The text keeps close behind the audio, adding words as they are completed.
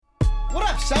What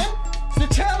up, son? It's the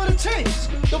tale of the tapes.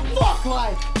 The fuck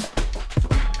life.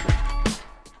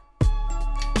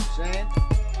 Saying?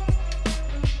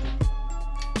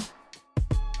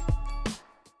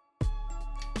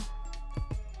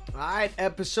 Alright,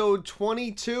 episode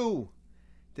 22.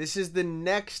 This is the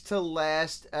next to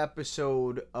last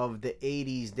episode of the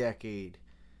 80s decade.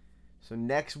 So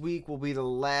next week will be the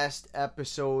last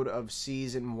episode of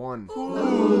season 1.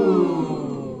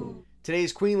 Ooh.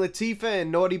 Today's Queen Latifah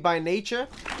and Naughty by Nature.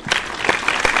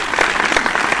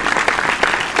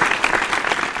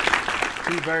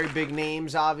 Two very big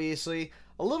names, obviously.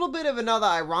 A little bit of another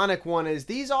ironic one is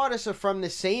these artists are from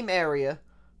the same area,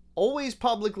 always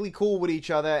publicly cool with each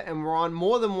other, and were on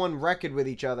more than one record with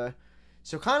each other.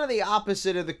 So kind of the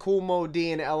opposite of the Kool Moe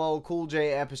Dee and LL Cool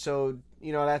J episode,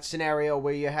 you know, that scenario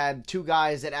where you had two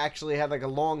guys that actually had like a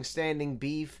long-standing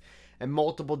beef and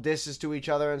multiple disses to each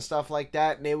other and stuff like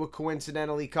that, and they were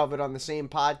coincidentally covered on the same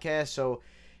podcast. So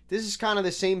this is kind of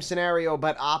the same scenario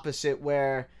but opposite,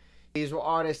 where these were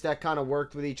artists that kind of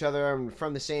worked with each other and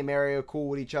from the same area, cool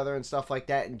with each other and stuff like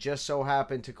that, and just so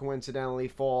happened to coincidentally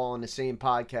fall on the same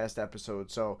podcast episode.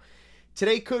 So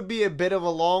today could be a bit of a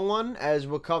long one, as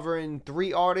we're covering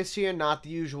 3 artists here, not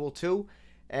the usual 2.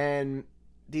 And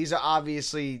these are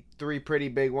obviously 3 pretty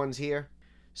big ones here.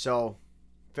 So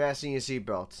fasten your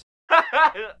seatbelts.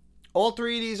 All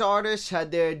 3 of these artists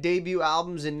had their debut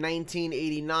albums in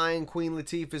 1989. Queen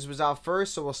Latifah's was out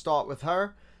first, so we'll start with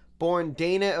her. Born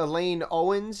Dana Elaine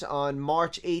Owens on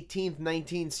March 18th,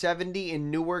 1970 in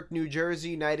Newark, New Jersey,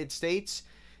 United States.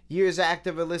 Years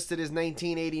active are listed as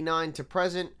 1989 to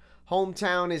present.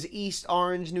 Hometown is East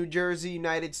Orange, New Jersey,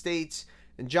 United States.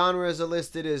 And genres are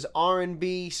listed as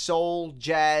R&B, soul,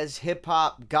 jazz,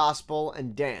 hip-hop, gospel,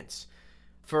 and dance.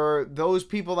 For those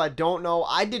people that don't know,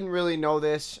 I didn't really know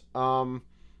this. I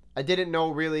didn't know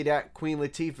really that Queen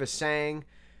Latifah sang.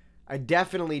 I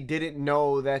definitely didn't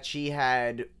know that she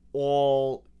had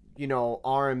all, you know,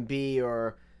 R&B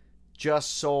or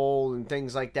just soul and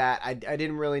things like that. I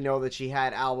didn't really know that she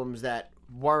had albums that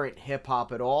weren't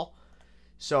hip-hop at all.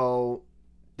 So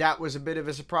that was a bit of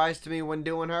a surprise to me when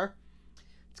doing her.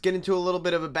 Let's get into a little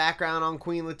bit of a background on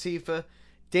Queen Latifah.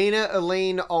 Dana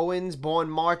Elaine Owens, born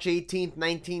March 18th,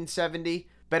 1970,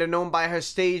 better known by her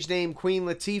stage name Queen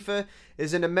Latifah,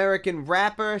 is an American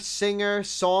rapper, singer,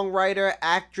 songwriter,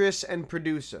 actress, and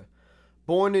producer.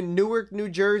 Born in Newark, New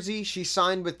Jersey, she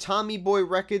signed with Tommy Boy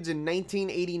Records in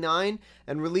 1989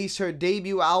 and released her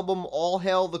debut album All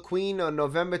Hail the Queen on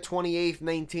November 28,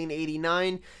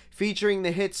 1989, featuring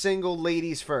the hit single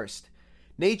Ladies First.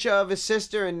 Nature of a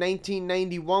Sister in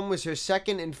 1991 was her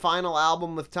second and final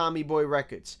album with Tommy Boy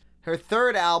Records. Her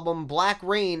third album, Black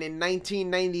Rain, in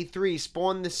 1993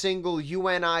 spawned the single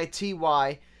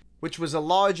UNITY, which was a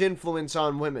large influence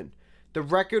on women. The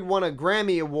record won a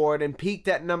Grammy Award and peaked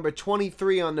at number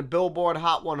 23 on the Billboard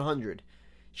Hot 100.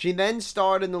 She then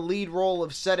starred in the lead role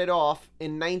of Set It Off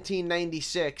in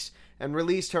 1996 and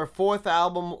released her 4th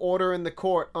album, Order in the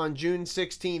Court, on June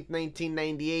 16,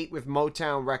 1998 with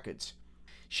Motown Records.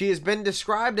 She has been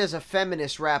described as a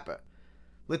feminist rapper.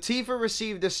 Latifah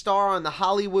received a star on the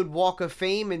Hollywood Walk of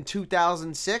Fame in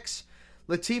 2006.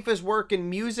 Latifah's work in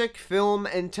music, film,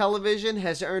 and television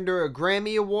has earned her a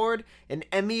Grammy Award, an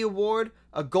Emmy Award,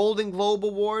 a Golden Globe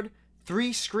Award,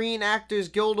 3 Screen Actors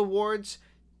Guild Awards,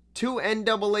 2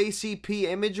 NAACP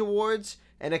Image Awards,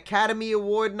 an Academy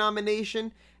Award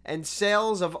nomination, and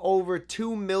sales of over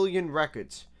 2 million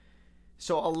records.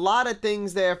 So a lot of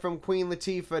things there from Queen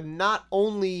Latifah, not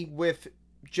only with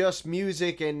just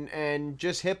music and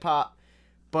just hip-hop,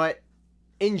 but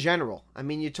in general. I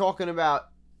mean, you're talking about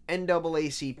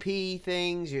NAACP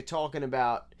things, you're talking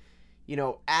about, you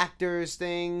know, actors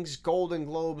things, Golden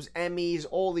Globes, Emmys,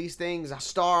 all these things, a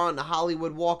star on the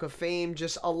Hollywood Walk of Fame,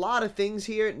 just a lot of things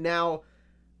here. Now,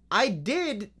 I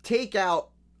did take out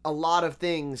a lot of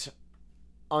things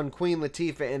on Queen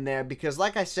Latifah in there because,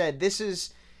 like I said,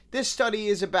 this study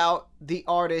is about the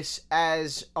artist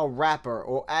as a rapper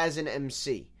or as an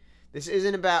MC. This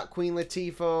isn't about Queen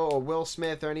Latifah or Will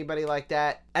Smith or anybody like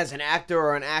that as an actor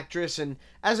or an actress. And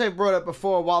as I brought up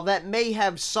before, while that may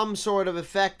have some sort of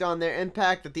effect on their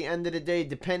impact at the end of the day,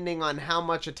 depending on how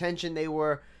much attention they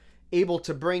were able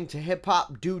to bring to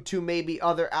hip-hop due to maybe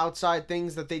other outside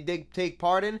things that they did take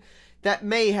part in, that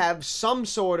may have some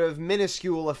sort of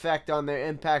minuscule effect on their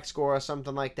impact score or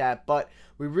something like that. But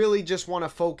we really just want to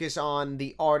focus on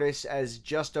the artist as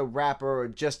just a rapper or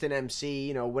just an MC,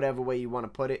 you know, whatever way you want to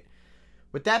put it.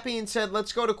 With that being said,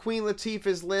 let's go to Queen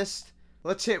Latifah's list.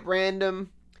 Let's hit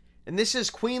random. And this is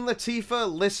Queen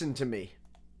Latifah, Listen to Me.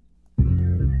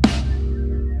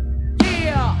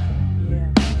 Yeah.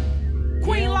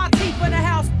 Queen Latifah in the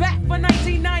house, back for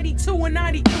in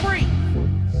 93.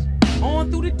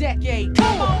 On through the decade.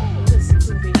 Come on. Listen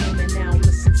to me, hear me now.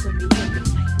 Listen to me, hear me.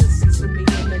 Listen to me,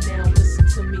 hear me now. Listen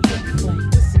to me, hear me.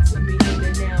 Listen to me, hear me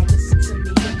now. Listen to me,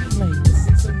 hear me.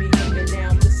 Listen to me, hear me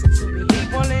now. Listen to me.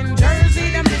 People in Jersey,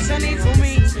 them listening to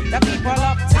me. The people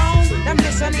uptown, them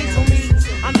listening to me.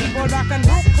 And people back in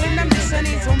Brooklyn, them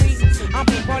listening to me. And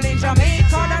people in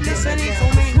Jamaica, them listening to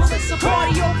me. Well, it's a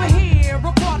party over here,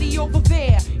 a party over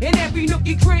there. In every nook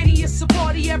and cranny, it's a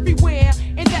party everywhere.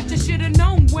 And that you should have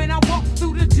known when I walked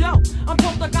through the door. I'm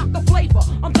told I got the flavor,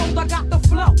 I'm told I got the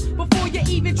flow. Before you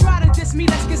even try to diss me,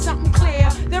 let's get something clear.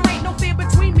 There ain't no fear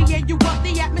between me and you, but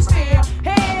the atmosphere.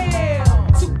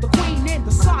 Hail to the queen and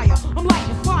the sire. I'm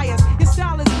lighting fires, your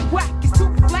style is whack, it's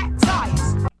two flat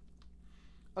tires.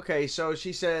 Okay, so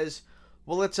she says,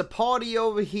 well, it's a party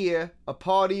over here, a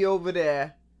party over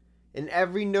there. In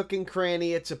every nook and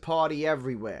cranny, it's a party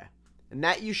everywhere. And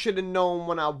that you should have known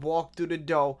when I walked through the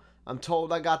door. I'm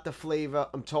told I got the flavor,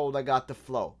 I'm told I got the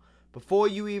flow. Before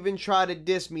you even try to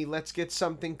diss me, let's get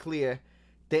something clear.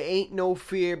 There ain't no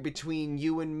fear between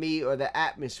you and me or the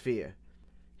atmosphere.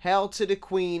 Hail to the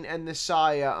queen and the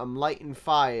sire, I'm lighting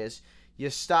fires. Your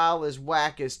style is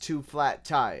whack as two flat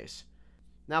tires.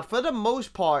 Now, for the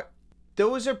most part,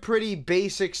 those are pretty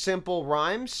basic, simple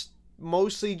rhymes.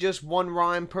 Mostly just one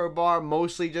rhyme per bar,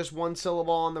 mostly just one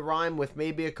syllable on the rhyme with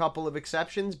maybe a couple of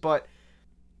exceptions, but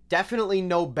definitely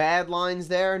no bad lines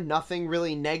there. Nothing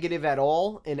really negative at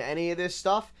all in any of this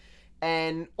stuff.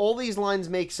 And all these lines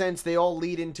make sense. They all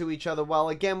lead into each other well.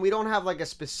 Again, we don't have like a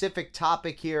specific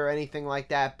topic here or anything like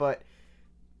that, but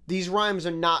these rhymes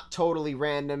are not totally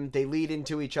random. They lead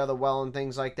into each other well and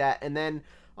things like that. And then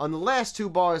on the last two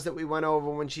bars that we went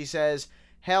over, when she says,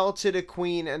 hail to the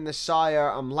queen and the sire,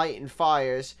 I'm lighting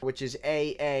fires, which is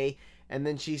A. And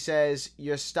then she says,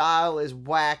 your style is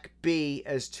whack B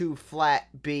as two flat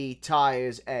B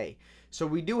tires A. So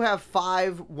we do have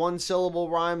 5 one-syllable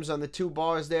rhymes on the 2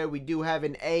 bars there. We do have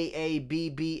an A, B,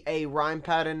 B, A rhyme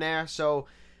pattern there. So,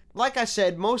 like I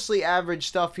said, mostly average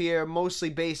stuff here, mostly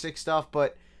basic stuff,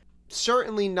 but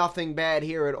certainly nothing bad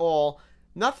here at all.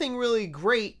 Nothing really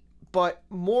great, but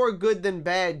more good than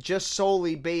bad, just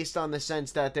solely based on the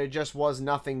sense that there just was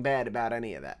nothing bad about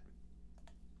any of that.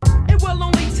 It will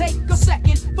only take a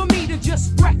second for me to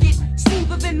just wreck it.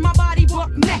 Smoother than my body,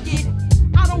 buck naked.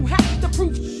 I don't have to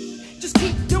prove just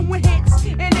keep doing hits.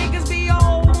 And niggas be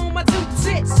all on my 2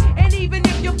 tits. And even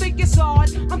if you think it's hard,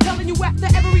 I'm telling you after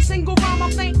every single rhyme, I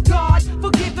thank God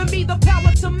for giving me the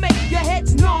power to make your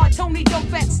heads nod. Tony Dope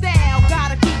that style,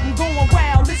 gotta keep them going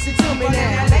wild. Listen to me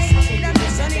now.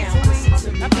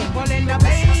 The people in the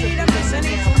Bay, them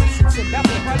listening to me. The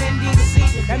people in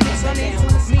DC, them listening to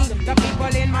me. The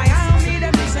people in Miami,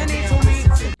 them listening to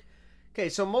me. Okay,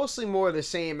 so mostly more of the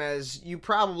same, as you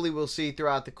probably will see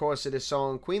throughout the course of this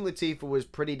song. Queen Latifah was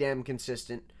pretty damn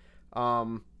consistent.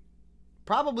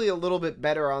 Probably a little bit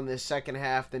better on this second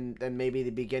half than maybe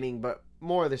the beginning, but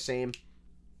more of the same.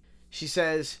 She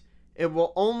says, it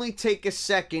will only take a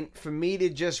second for me to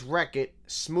just wreck it,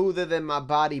 smoother than my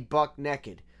body buck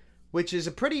naked. Which is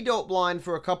a pretty dope line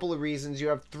for a couple of reasons. You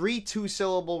have 3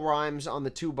 two-syllable rhymes on the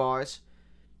 2 bars.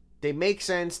 They make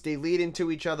sense, they lead into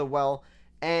each other well.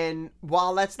 And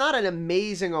while that's not an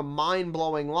amazing or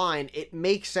mind-blowing line, it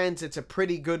makes sense. It's a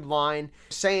pretty good line.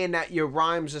 Saying that your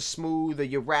rhymes are smooth or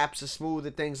your raps are smooth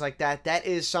and things like that, that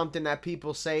is something that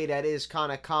people say. That is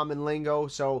kind of common lingo.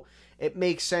 So it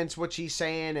makes sense what she's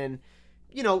saying. And,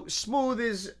 you know, smooth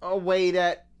is a way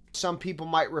that some people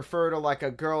might refer to like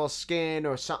a girl's skin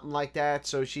or something like that.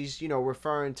 So she's, you know,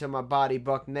 referring to my body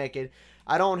buck naked.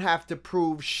 I don't have to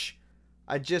prove shh.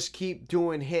 I just keep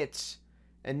doing hits.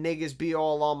 And niggas be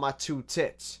all on my 2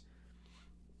 tits.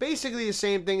 Basically the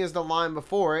same thing as the line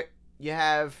before it. You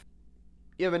have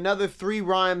another 3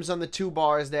 rhymes on the 2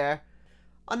 bars there.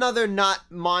 Another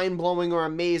not mind-blowing or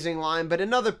amazing line, but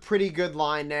another pretty good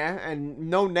line there. And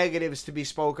no negatives to be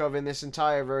spoke of in this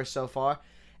entire verse so far.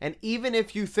 And even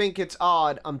if you think it's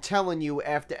odd, I'm telling you,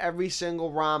 after every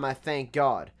single rhyme, I thank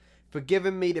God for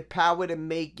giving me the power to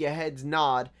make your heads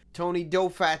nod. Tony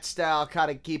Dofat style,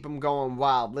 gotta keep 'em going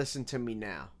wild. Listen to me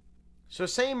now. So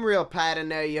same real pattern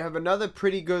there. You have another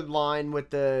pretty good line with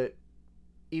the,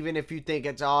 even if you think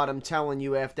it's odd, I'm telling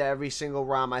you, after every single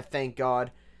rhyme, I thank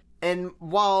God. And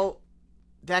while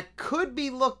that could be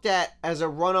looked at as a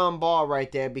run-on bar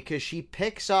right there, because she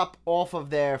picks up off of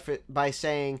there by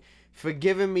saying, for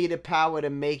giving me the power to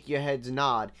make your heads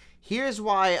nod. Here's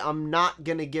why I'm not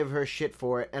going to give her shit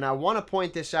for it. And I want to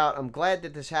point this out. I'm glad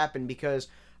that this happened, because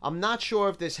I'm not sure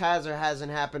if this has or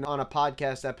hasn't happened on a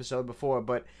podcast episode before,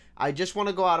 but I just want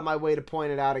to go out of my way to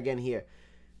point it out again here.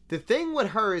 The thing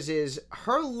with hers is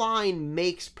her line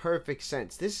makes perfect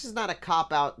sense. This is not a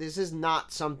cop-out. This is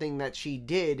not something that she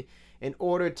did in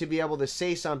order to be able to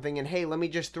say something and, hey, let me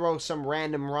just throw some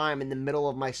random rhyme in the middle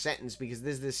of my sentence because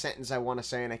this is the sentence I want to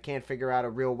say and I can't figure out a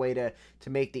real way to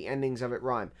make the endings of it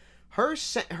rhyme. Her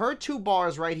 2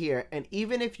 bars right here, and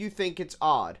even if you think it's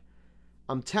odd,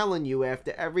 I'm telling you,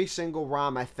 after every single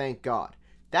rhyme, I thank God.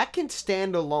 That can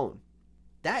stand alone.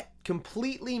 That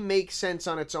completely makes sense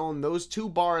on its own. Those 2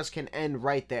 bars can end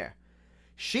right there.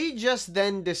 She just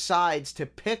then decides to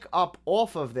pick up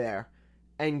off of there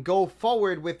and go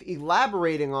forward with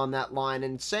elaborating on that line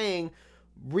and saying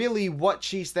really what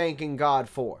she's thanking God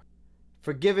for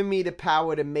giving me the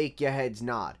power to make your heads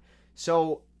nod.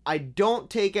 So I don't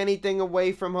take anything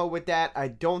away from her with that. I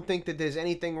don't think that there's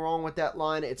anything wrong with that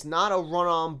line. It's not a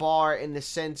run-on bar in the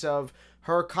sense of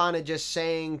her kind of just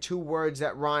saying 2 words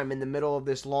that rhyme in the middle of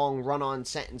this long run-on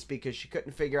sentence because she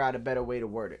couldn't figure out a better way to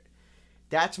word it.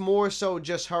 That's more so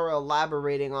just her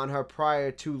elaborating on her prior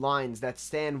 2 lines that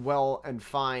stand well and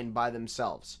fine by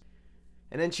themselves.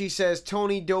 And then she says,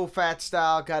 Tony Dofat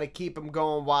style, gotta keep him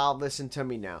going wild, listen to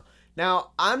me now.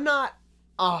 Now, I'm not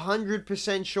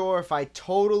 100% sure if I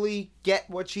totally get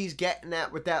what she's getting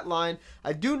at with that line.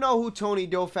 I do know who Tony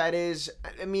Dofat is.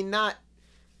 I mean,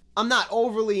 I'm not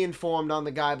overly informed on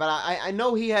the guy, but I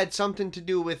know he had something to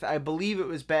do with, I believe it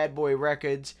was Bad Boy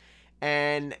Records.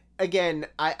 And again,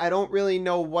 I don't really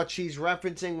know what she's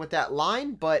referencing with that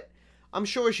line, but I'm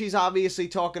sure she's obviously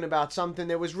talking about something.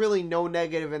 There was really no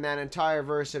negative in that entire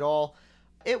verse at all.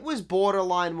 It was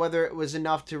borderline whether it was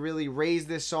enough to really raise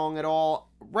this song at all.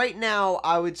 Right now,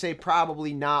 I would say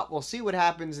probably not. We'll see what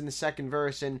happens in the second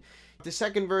verse, and if the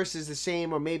second verse is the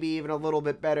same or maybe even a little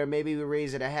bit better, maybe we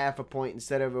raise it a half a point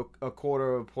instead of a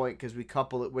quarter of a point because we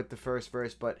couple it with the first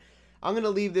verse. But I'm going to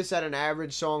leave this at an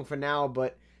average song for now,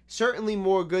 but certainly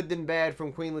more good than bad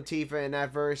from Queen Latifah in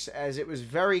that verse, as it was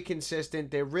very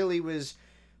consistent. There really was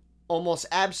almost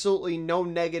absolutely no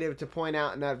negative to point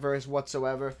out in that verse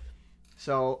whatsoever.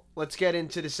 So let's get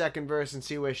into the second verse and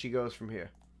see where she goes from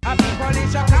here. People in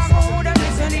Chicago, them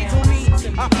listening to me.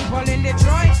 People in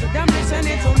Detroit, them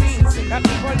listening to me.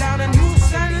 People down in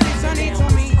Houston, listening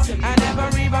to me. And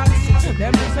everybody,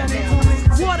 them listening to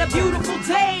me. What a beautiful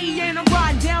day, and I'm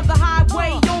riding down the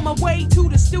highway on my way to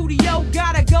the studio.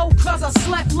 Gotta go, cause I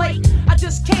slept late. I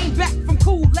just came back from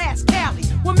cool last Cali,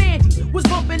 where Mandy was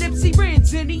bumping MC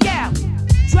Renz in the alley.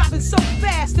 Driving so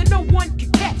fast that no one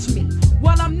could catch me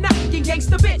while I'm knocking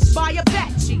Gangsta Bitch by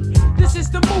Apache. This is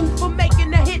the move for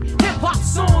making a hit hip-hop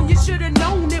song. You should have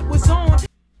known it was on.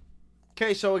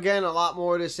 Okay, so again, a lot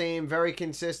more of the same. Very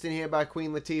consistent here by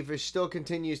Queen Latifah. She still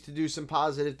continues to do some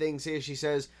positive things here. She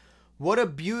says, what a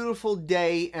beautiful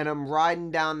day, and I'm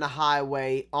riding down the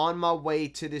highway on my way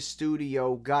to the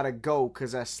studio. Gotta go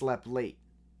because I slept late.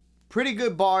 Pretty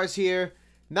good bars here.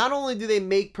 Not only do they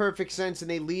make perfect sense and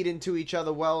they lead into each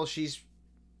other well, she's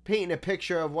painting a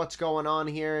picture of what's going on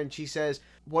here, and she says,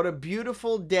 what a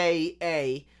beautiful day,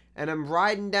 A, and I'm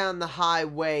riding down the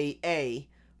highway, A,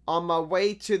 on my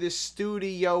way to the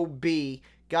studio, B,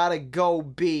 gotta go,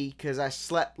 B, because I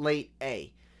slept late,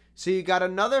 A. So you got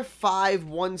another 5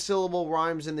 one-syllable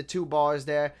rhymes in the 2 bars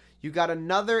there. You got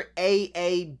another A,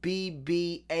 A, B,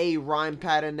 B, A rhyme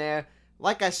pattern there.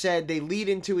 Like I said, they lead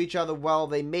into each other well,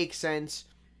 they make sense.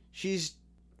 She's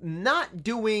not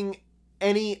doing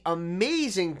any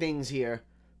amazing things here,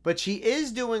 but she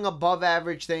is doing above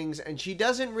average things, and she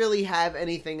doesn't really have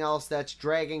anything else that's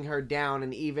dragging her down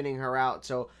and evening her out.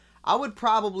 So I would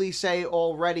probably say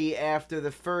already after the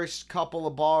first couple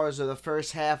of bars or the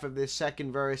first half of this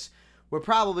second verse, we're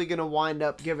probably going to wind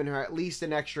up giving her at least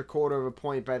an extra quarter of a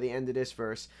point by the end of this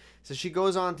verse. So she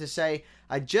goes on to say,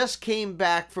 I just came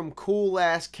back from cool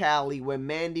ass Cali where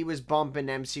Mandy was bumping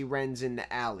MC Renz in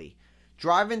the alley.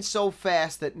 Driving so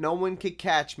fast that no one could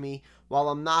catch me while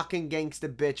I'm knocking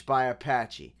Gangsta Bitch by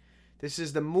Apache. This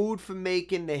is the mood for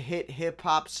making the hit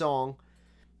hip-hop song.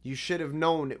 You should have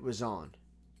known it was on.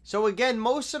 So again,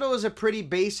 most of those are pretty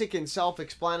basic and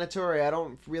self-explanatory. I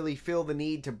don't really feel the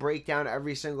need to break down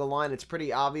every single line. It's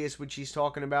pretty obvious what she's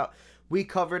talking about. We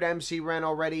covered MC Ren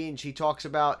already, and she talks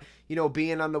about,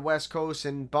 being on the West Coast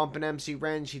and bumping MC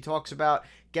Ren. She talks about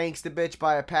Gangsta Bitch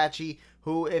by Apache,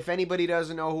 who, if anybody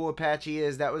doesn't know who Apache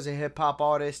is, that was a hip-hop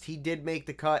artist. He did make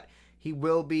the cut. He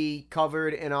will be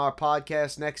covered in our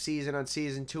podcast next season on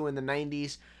season 2 in the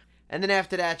 90s. And then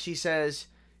after that, she says,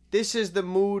 this is the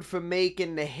mood for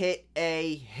making the hit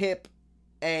A, hip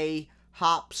A,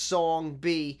 hop song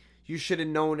B. You should have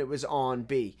known it was on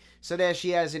B. So there she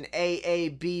has an A,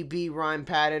 B, B rhyme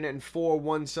pattern and 4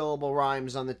 one-syllable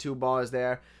rhymes on the 2 bars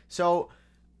there. So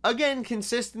Again,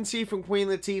 consistency from Queen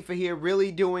Latifah here,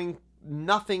 really doing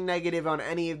nothing negative on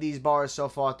any of these bars so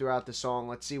far throughout the song.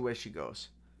 Let's see where she goes.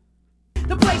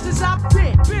 The places I've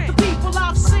been, the people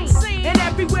I've seen, and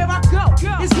everywhere I go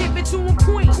is given to a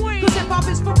queen. Cause hip-hop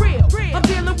is for real. I'm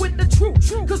dealing with the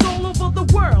truth. Cause all over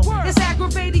the world it's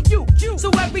aggravated you.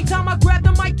 So every time I grab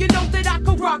the mic, you know that I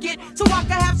can rock it. So I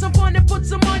can have some fun and put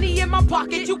some money in my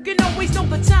pocket. You can always know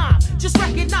the time, just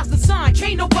recognize the sign.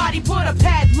 Can't nobody put a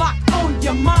padlock on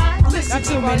your mind. Listen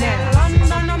to me now.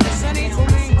 London, I'm listening to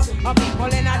me. People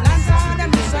in Atlanta,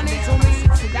 them listening to me.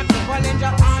 The people in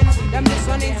Japan, them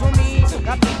listening to me.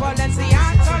 The people in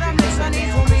Seattle, them listening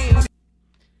to me.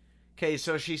 Okay,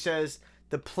 so she says,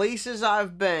 the places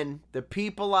I've been, the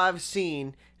people I've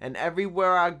seen, and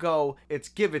everywhere I go, it's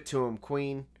give it to 'em,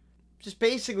 Queen. Just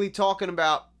basically talking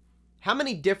about how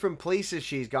many different places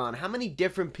she's gone, how many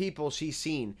different people she's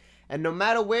seen. And no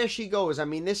matter where she goes, I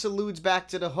mean, this alludes back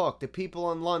to the hook. The people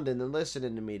in London, they're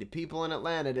listening to me. The people in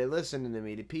Atlanta, they're listening to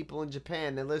me. The people in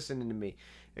Japan, they're listening to me,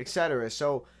 etc.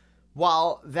 So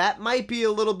while that might be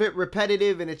a little bit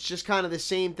repetitive and it's just kind of the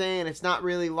same thing and it's not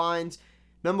really lines,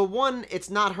 number one, it's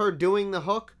not her doing the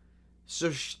hook.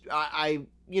 So I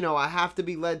have to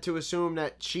be led to assume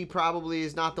that she probably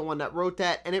is not the one that wrote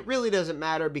that. And it really doesn't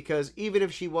matter, because even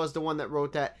if she was the one that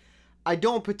wrote that, I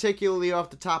don't particularly off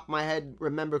the top of my head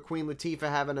remember Queen Latifah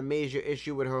having a major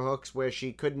issue with her hooks where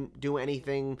she couldn't do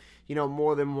anything,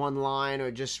 more than one line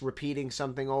or just repeating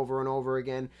something over and over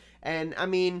again. And I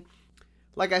mean,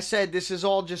 like I said, this is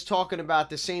all just talking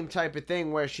about the same type of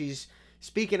thing where she's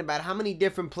speaking about how many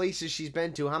different places she's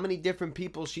been to, how many different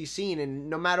people she's seen,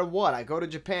 and no matter what, I go to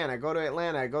Japan, I go to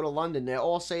Atlanta, I go to London, they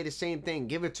all say the same thing.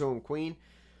 Give it to 'em, Queen.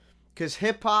 Because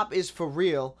hip-hop is for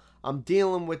real. I'm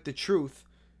dealing with the truth.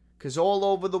 Because all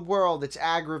over the world, it's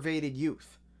aggravated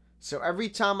youth. So every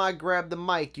time I grab the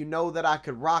mic, you know that I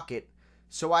could rock it,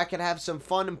 so I could have some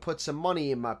fun and put some money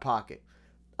in my pocket.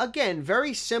 Again,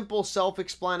 very simple,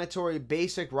 self-explanatory,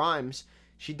 basic rhymes.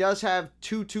 She does have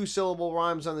two-syllable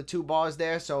rhymes on the 2 bars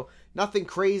there, so nothing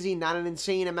crazy, not an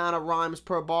insane amount of rhymes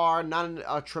per bar, not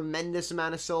a tremendous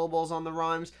amount of syllables on the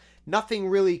rhymes. Nothing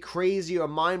really crazy or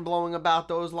mind-blowing about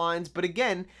those lines, but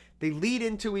again, they lead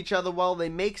into each other well, they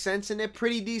make sense, and they're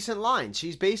pretty decent lines.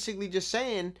 She's basically just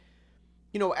saying,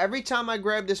 every time I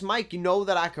grab this mic, you know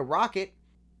that I could rock it.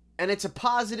 And it's a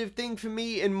positive thing for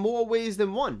me in more ways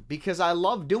than one, because I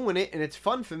love doing it and it's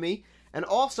fun for me, and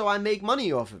also I make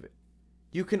money off of it.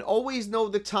 You can always know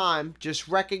the time, just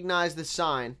recognize the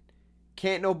sign.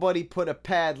 Can't nobody put a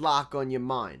padlock on your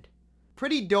mind.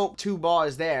 Pretty dope 2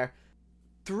 bars there.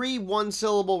 3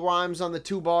 one-syllable rhymes on the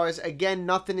 2 bars. Again,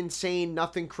 nothing insane,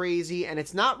 nothing crazy, and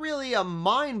it's not really a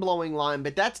mind-blowing line,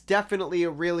 but that's definitely a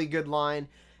really good line.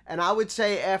 And I would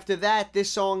say after that,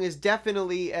 this song is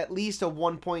definitely at least a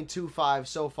 1.25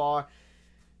 so far.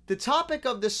 The topic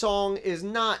of the song is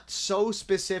not so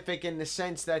specific in the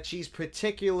sense that she's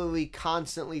particularly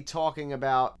constantly talking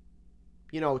about,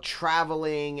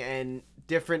 traveling and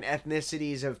different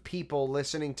ethnicities of people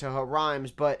listening to her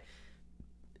rhymes, but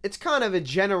it's kind of a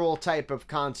general type of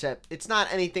concept. It's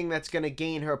not anything that's going to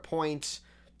gain her points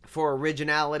for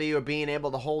originality or being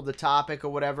able to hold the topic or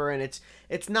whatever, and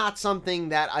it's not something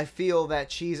that I feel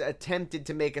that she's attempted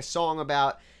to make a song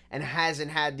about and hasn't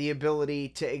had the ability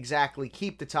to exactly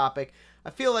keep the topic. I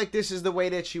feel like this is the way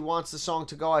that she wants the song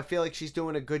to go. I feel like she's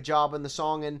doing a good job in the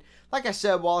song, and like I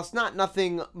said, while it's not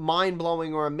nothing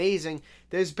mind-blowing or amazing,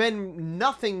 there's been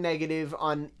nothing negative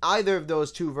on either of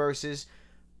those 2 verses,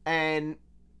 and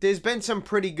there's been some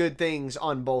pretty good things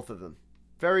on both of them.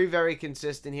 Very, very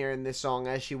consistent here in this song,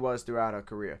 as she was throughout her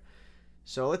career.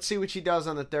 So let's see what she does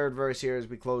on the 3rd verse here as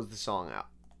we close the song out.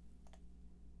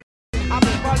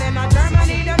 People in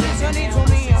Germany, they're listening to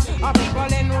me.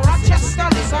 People in Rochester,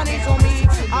 listening to me.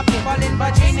 People in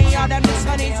Virginia, they're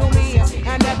listening to me.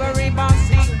 And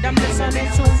everybody, they're listening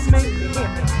to me.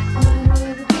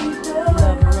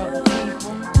 Lover of the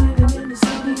people,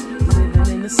 living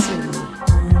in the city.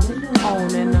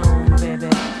 On and on, baby.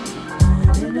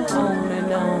 On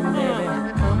and on, baby.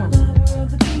 Come on. Lover of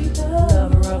the people,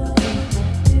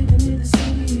 living in the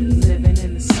city. Living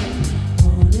in the city.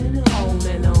 On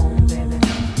and on, baby.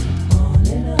 On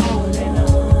and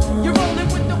on. You're rolling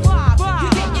with the vibe. You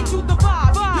get into the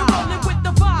vibe. You're rolling with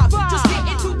the vibe. Just get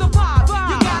into the vibe.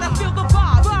 You gotta feel the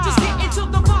vibe. Just get into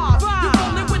the vibe. You're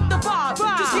rolling with the vibe.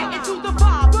 Just get into the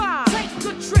vibe. Take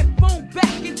a trip on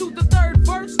back into the 3rd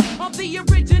verse of the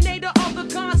originator of the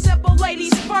concept of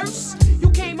ladies first. You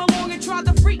came along and tried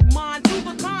to freak mine. To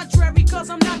the contrary, cause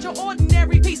I'm not your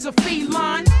ordinary piece of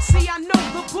feline. See, I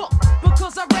know the book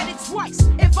because I read it twice.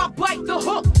 If I bite the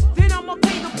hook, then I'ma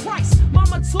pay the price.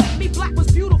 Mama taught me black was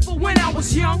beautiful when I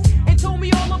was young, and told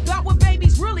me all about where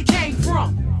babies really came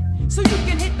from. So you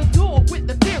can hit the door with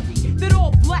the theory that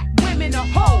all black women are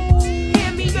hoes.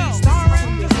 Hear me now.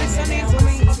 Starring, just listening to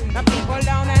me. The people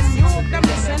down in New York, them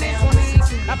listening to me.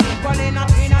 The people in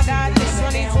Trinidad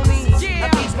listening to me. Yeah.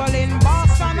 The people in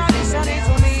Boston are listening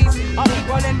to me. The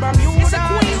people in Bermuda It's a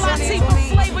Queen listening to me.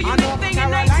 Latifah flavor, you And didn't North think in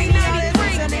Carolina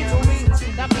 1993. listening to me.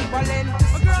 The people in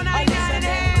A girl 99 and a listening.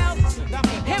 half. The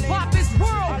people Hip in- hop is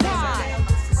worldwide.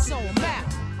 So I'm out.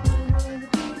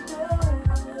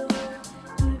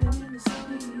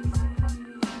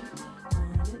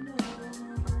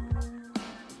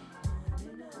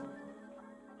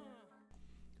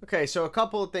 Okay, so a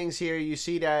couple of things here. You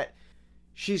see that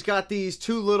she's got these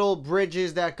two little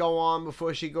bridges that go on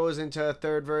before she goes into a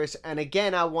third verse. And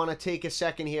again, I want to take a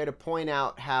second here to point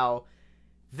out how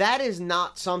that is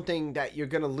not something that you're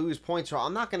going to lose points for.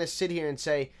 I'm not going to sit here and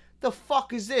say, the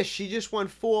fuck is this? She just went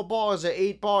 4 bars or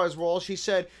 8 bars where all she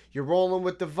said, you're rolling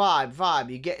with the vibe.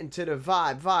 You get into the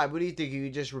vibe. What do you think? You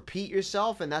just repeat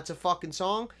yourself and that's a fucking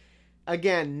song?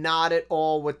 Again, not at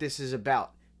all what this is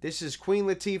about. This is Queen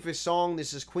Latifah's song.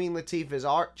 This is Queen Latifah's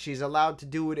art. She's allowed to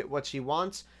do with it what she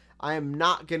wants. I am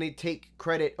not going to take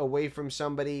credit away from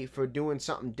somebody for doing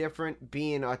something different,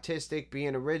 being artistic,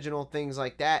 being original, things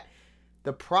like that.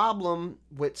 The problem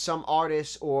with some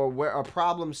artists, or where a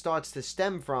problem starts to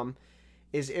stem from,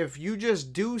 is if you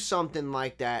just do something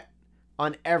like that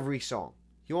on every song.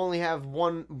 You only have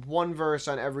one verse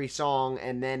on every song,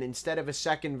 and then instead of a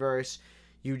second verse,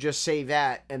 you just say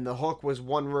that, and the hook was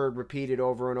one word repeated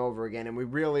over and over again, and we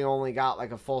really only got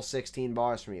like a full 16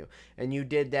 bars from you. And you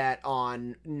did that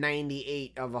on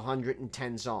 98 of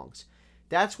 110 songs.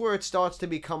 That's where it starts to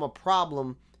become a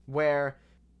problem, where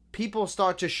people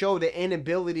start to show the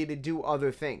inability to do other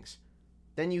things.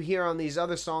 Then you hear on these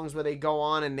other songs where they go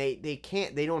on and they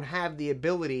don't have the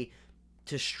ability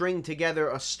to string together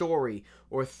a story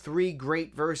or 3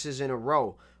 great verses in a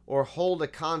row or hold a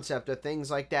concept or things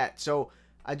like that. So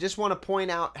I just want to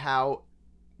point out how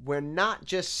we're not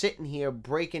just sitting here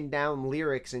breaking down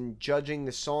lyrics and judging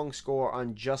the song score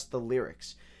on just the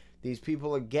lyrics. These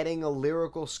people are getting a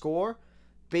lyrical score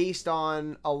based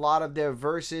on a lot of their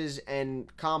verses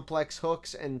and complex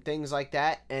hooks and things like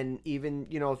that, and even,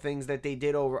 things that they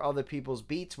did over other people's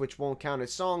beats, which won't count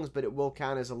as songs, but it will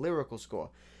count as a lyrical score.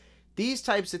 These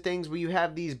types of things where you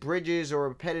have these bridges or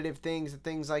repetitive things and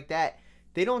things like that,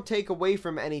 they don't take away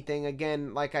from anything,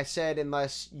 again, like I said,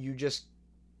 unless you just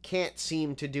can't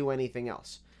seem to do anything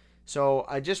else. So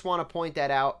I just want to point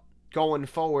that out going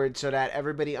forward so that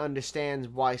everybody understands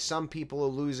why some people are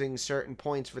losing certain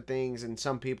points for things and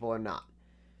some people are not.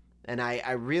 And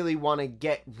I really want to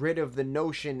get rid of the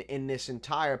notion in this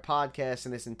entire podcast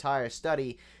and this entire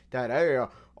study that, hey,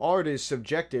 art is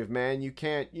subjective, man. You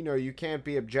can't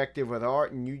be objective with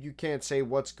art, and you can't say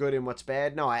what's good and what's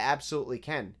bad. No, I absolutely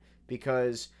can,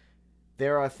 because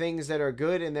there are things that are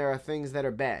good and there are things that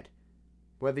are bad.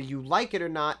 Whether you like it or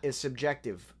not is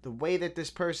subjective. The way that this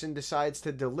person decides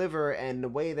to deliver and the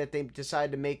way that they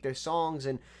decide to make their songs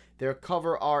and their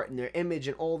cover art and their image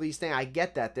and all these things, I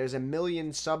get that. There's a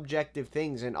million subjective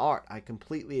things in art. I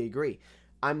completely agree.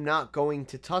 I'm not going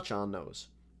to touch on those.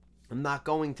 I'm not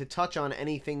going to touch on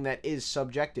anything that is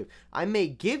subjective. I may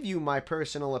give you my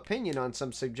personal opinion on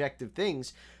some subjective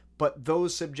things, but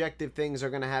those subjective things are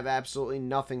going to have absolutely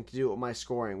nothing to do with my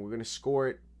scoring. We're going to score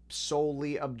it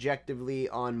solely objectively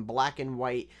on black and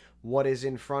white, what is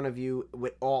in front of you,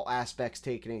 with all aspects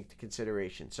taken into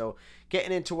consideration. So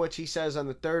getting into what she says on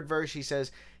the third verse, she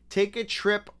says, take a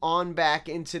trip on back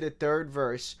into the third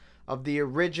verse of the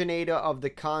originator of the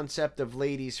concept of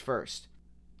ladies first.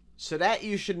 So that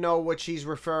you should know what she's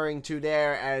referring to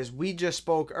there, as we just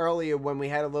spoke earlier when we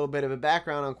had a little bit of a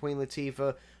background on Queen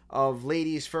Latifah, of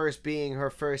Ladies First being her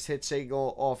first hit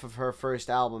single off of her first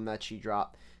album that she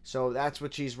dropped. So that's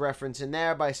what she's referencing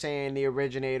there by saying the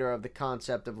originator of the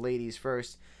concept of ladies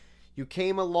first. You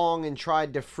came along and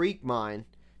tried to freak mine.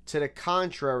 To the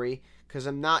contrary, 'cause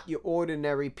I'm not your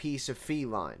ordinary piece of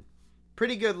feline.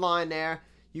 Pretty good line there.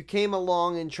 You came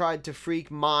along and tried to freak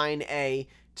mine, A.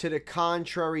 To the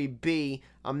contrary, B.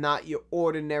 I'm not your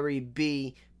ordinary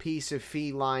B piece of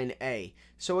feline, A.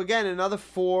 So again, another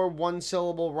 4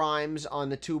 one-syllable rhymes on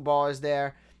the 2 bars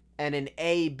there, and an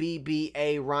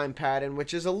A-B-B-A rhyme pattern,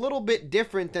 which is a little bit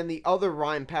different than the other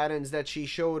rhyme patterns that she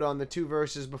showed on the 2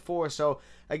 verses before. So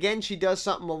again, she does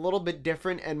something a little bit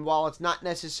different, and while it's not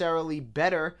necessarily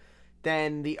better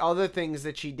than the other things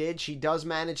that she did, she does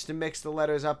manage to mix the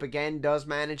letters up again, does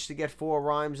manage to get 4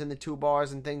 rhymes in the 2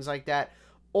 bars and things like that.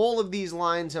 all of these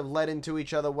lines have led into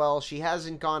each other well. She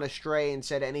hasn't gone astray and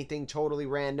said anything totally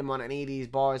random on any of these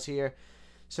bars here.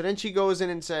 So then she goes in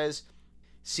and says,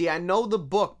 see, I know the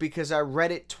book because I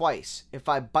read it twice. If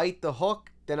I bite the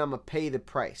hook, then I'ma pay the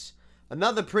price.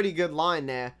 Another pretty good line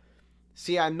there.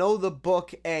 See, I know the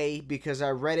book, A, because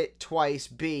I read it twice,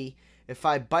 B. If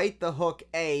I bite the hook,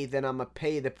 A, then I'ma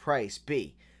pay the price,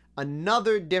 B.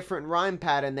 Another different rhyme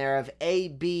pattern there of A,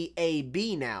 B, A,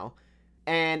 B now.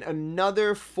 And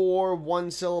another 4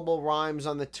 one-syllable rhymes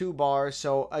on the 2 bars.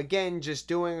 So again, just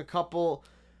doing a couple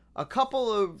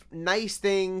of nice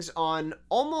things on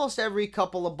almost every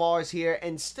couple of bars here,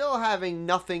 and still having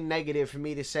nothing negative for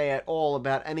me to say at all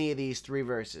about any of these 3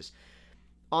 verses.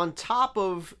 On top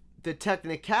of the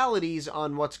technicalities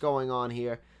on what's going on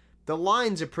here, the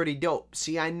lines are pretty dope.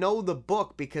 See, I know the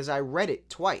book because I read it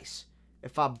twice.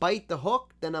 If I bite the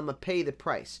hook, then I'ma pay the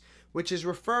price. Which is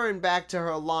referring back to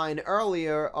her line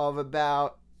earlier of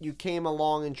about, you came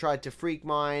along and tried to freak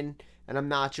mine, and I'm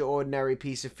not your ordinary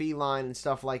piece of feline and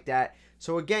stuff like that.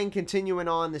 So again, continuing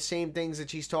on the same things that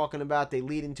she's talking about, they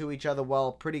lead into each other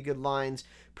well. Pretty good lines,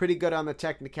 pretty good on the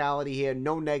technicality here,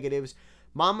 no negatives.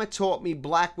 Mama taught me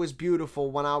black was beautiful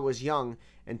when I was young,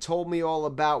 and told me all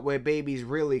about where babies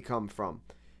really come from.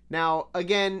 Now,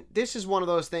 again, this is one of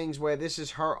those things where this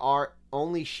is her art.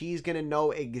 Only she's going to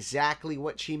know exactly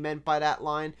what she meant by that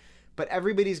line. But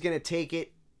everybody's going to take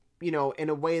it, in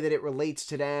a way that it relates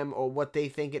to them or what they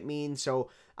think it means. So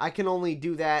I can only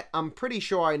do that. I'm pretty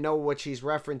sure I know what she's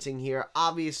referencing here.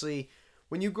 Obviously,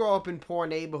 when you grow up in poor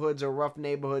neighborhoods or rough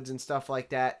neighborhoods and stuff like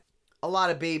that, a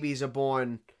lot of babies are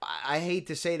born, I hate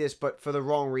to say this, but for the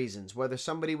wrong reasons. Whether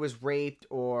somebody was raped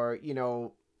or,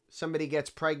 somebody gets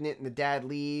pregnant and the dad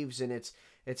leaves and it's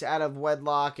out of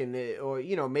wedlock, and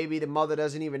or maybe the mother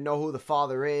doesn't even know who the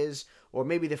father is, or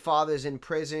maybe the father's in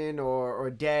prison or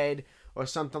dead or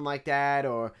something like that,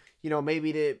 or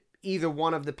maybe either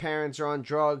one of the parents are on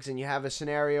drugs and you have a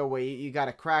scenario where you got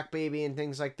a crack baby and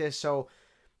things like this. So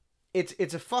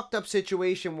it's a fucked up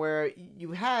situation where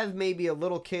you have maybe a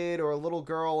little kid or a little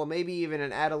girl or maybe even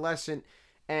an adolescent,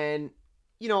 and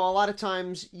a lot of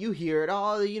times you hear it,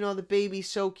 the baby's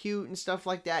so cute and stuff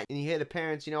like that. And you hear the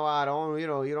parents, you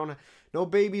don't, no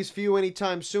babies for you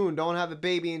anytime soon. Don't have a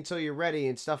baby until you're ready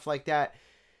and stuff like that.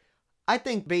 I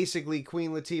think basically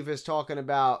Queen Latifah is talking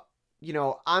about,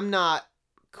 I'm not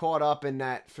caught up in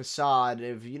that facade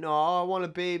of, I want a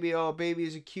baby,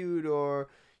 babies are cute, or,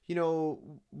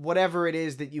 whatever it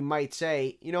is that you might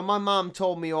say. My mom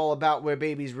told me all about where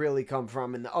babies really come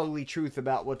from and the ugly truth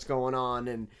about what's going on,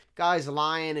 and guys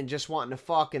lying and just wanting to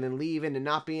fuck and then leaving and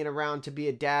not being around to be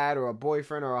a dad or a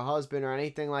boyfriend or a husband or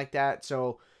anything like that.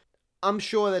 So I'm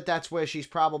sure that that's where she's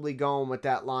probably going with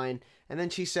that line. And then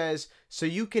she says, so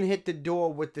you can hit the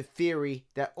door with the theory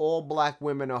that all black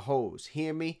women are hoes.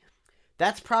 Hear me?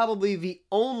 That's probably the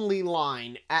only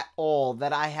line at all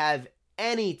that I have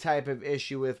any type of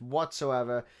issue with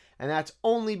whatsoever, and that's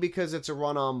only because it's a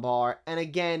run-on bar. And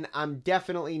again, I'm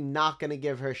definitely not going to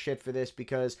give her shit for this,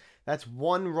 because that's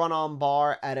one run-on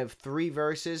bar out of 3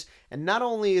 verses, and not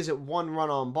only is it one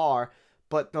run-on bar,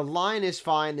 but the line is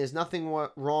fine. There's nothing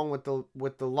wrong with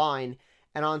the line,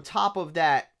 and on top of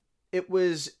that, it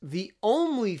was the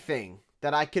only thing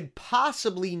that I could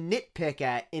possibly nitpick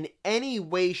at in any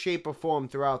way, shape, or form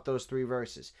throughout those 3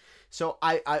 verses. So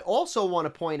I also want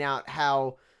to point out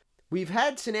how we've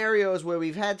had scenarios where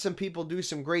we've had some people do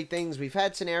some great things. We've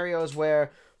had scenarios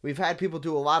where we've had people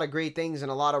do a lot of great things and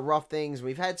a lot of rough things.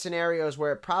 We've had scenarios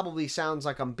where it probably sounds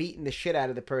like I'm beating the shit out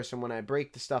of the person when I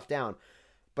break the stuff down.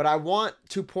 But I want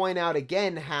to point out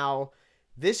again how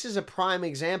this is a prime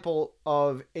example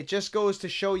of, it just goes to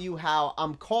show you how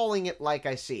I'm calling it like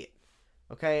I see it.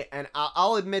 Okay, and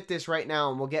I'll admit this right now,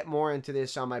 and we'll get more into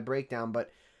this on my breakdown,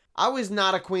 but I was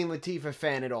not a Queen Latifah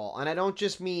fan at all. And I don't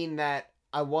just mean that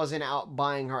I wasn't out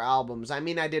buying her albums. I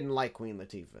mean I didn't like Queen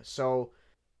Latifah. So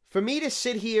for me to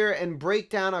sit here and break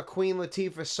down a Queen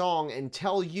Latifah song and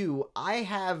tell you I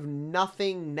have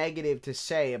nothing negative to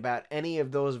say about any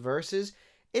of those verses,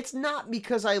 it's not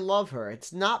because I love her.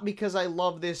 It's not because I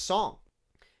love this song.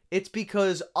 It's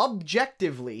because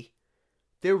objectively,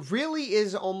 there really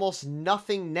is almost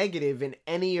nothing negative in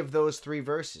any of those 3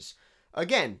 verses.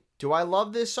 Again, do I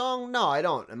love this song? No, I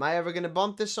don't. Am I ever going to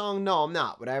bump this song? No, I'm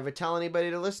not. Would I ever tell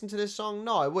anybody to listen to this song?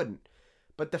 No, I wouldn't.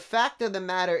 But the fact of the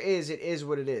matter is, it is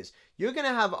what it is. You're going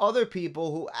to have other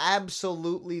people who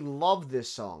absolutely love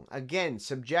this song. Again,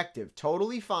 subjective.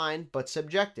 Totally fine, but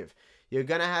subjective. You're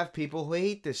going to have people who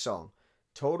hate this song.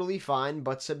 Totally fine,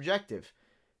 but subjective.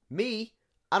 Me,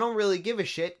 I don't really give a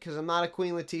shit because I'm not a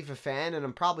Queen Latifah fan and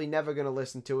I'm probably never going to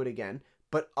listen to it again.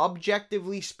 But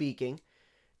objectively speaking,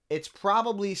 it's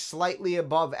probably slightly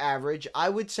above average. I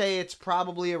would say it's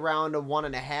probably around a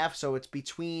 1.5, so it's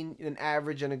between an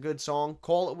average and a good song.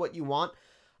 Call it what you want.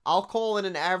 I'll call it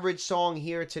an average song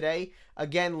here today.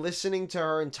 Again, listening to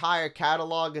her entire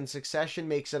catalog in succession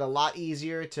makes it a lot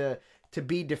easier to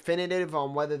be definitive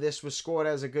on whether this was scored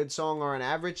as a good song or an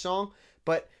average song.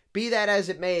 But be that as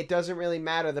it may, it doesn't really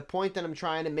matter. The point that I'm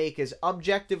trying to make is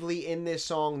objectively in this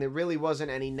song, there really wasn't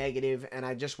any negative, and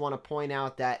I just want to point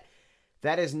out that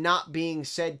that is not being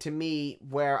said to me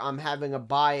where I'm having a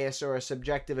bias or a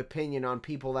subjective opinion on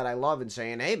people that I love and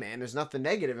saying, hey man, there's nothing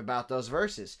negative about those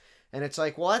verses. And it's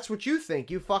like, well, that's what you think.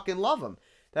 You fucking love them.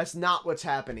 That's not what's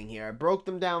happening here. I broke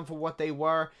them down for what they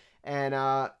were. And,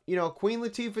 Queen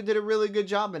Latifah did a really good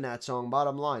job in that song,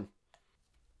 bottom line.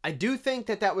 I do think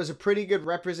that was a pretty good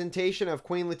representation of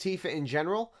Queen Latifah in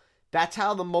general. That's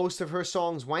how the most of her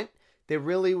songs went. There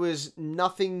really was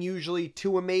nothing usually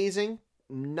too amazing.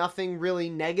 Nothing really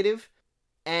negative.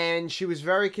 And she was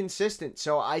very consistent.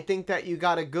 So I think that you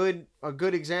got a good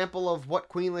example of what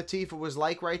Queen Latifah was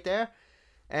like right there.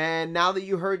 And now that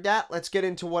you heard that, let's get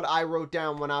into what I wrote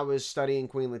down when I was studying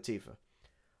Queen Latifah.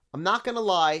 I'm not going to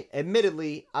lie,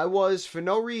 admittedly, I was, for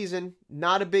no reason,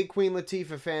 not a big Queen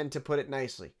Latifah fan, to put it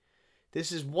nicely.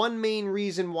 This is one main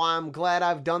reason why I'm glad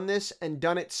I've done this and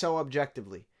done it so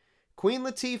objectively. Queen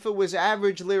Latifah was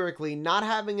average lyrically, not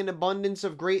having an abundance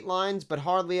of great lines, but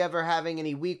hardly ever having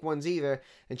any weak ones either,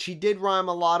 and she did rhyme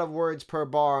a lot of words per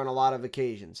bar on a lot of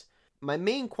occasions. My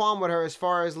main qualm with her as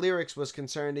far as lyrics was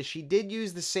concerned is she did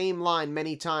use the same line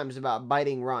many times about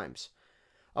biting rhymes.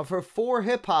 Of her 4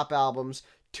 hip-hop albums,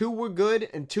 2 were good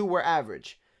and 2 were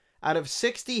average. Out of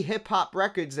 60 hip-hop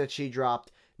records that she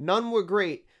dropped, none were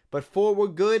great, but 4 were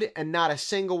good and not a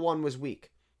single one was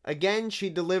weak. Again,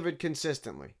 she delivered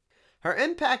consistently. Her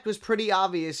impact was pretty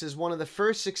obvious as one of the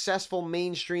first successful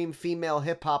mainstream female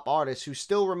hip-hop artists who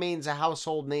still remains a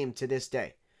household name to this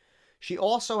day. She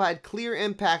also had clear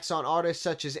impacts on artists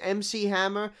such as MC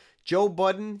Hammer, Joe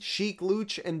Budden, Sheek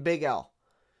Louch, and Big L.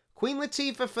 Queen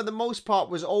Latifah, for the most part,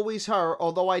 was always her,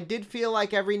 although I did feel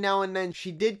like every now and then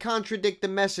she did contradict the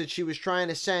message she was trying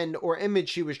to send or image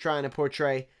she was trying to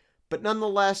portray, but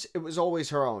nonetheless, it was always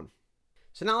her own.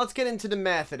 So now let's get into the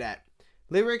math of that.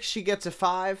 Lyrics, she gets a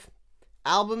 5.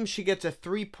 Albums, she gets a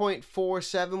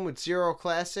 3.47 with 0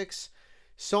 classics.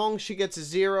 Songs, she gets a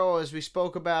 0. As we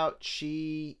spoke about,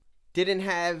 she didn't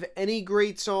have any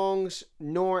great songs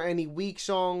nor any weak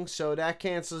songs, so that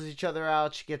cancels each other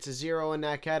out. She gets a 0 in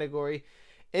that category.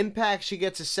 Impact, she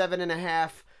gets a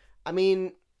 7.5. I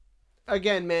mean,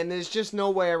 again, man, there's just no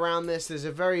way around this. There's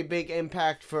a very big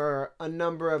impact for a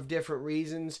number of different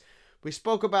reasons. We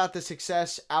spoke about the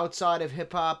success outside of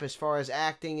hip-hop as far as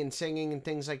acting and singing and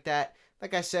things like that.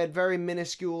 Like I said, very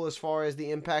minuscule as far as the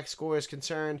impact score is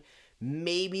concerned.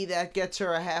 Maybe that gets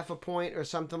her a 0.5 point or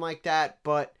something like that,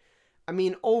 but I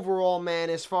mean, overall,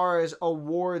 man, as far as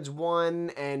awards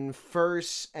won and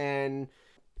firsts and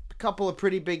a couple of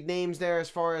pretty big names there as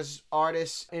far as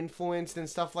artists influenced and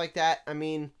stuff like that, I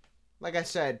mean, like I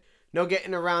said, no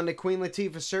getting around it. Queen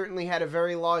Latifah certainly had a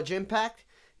very large impact.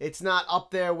 It's not up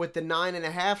there with the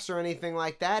 9.5s or anything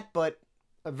like that, but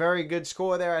a very good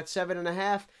score there at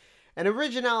 7.5. And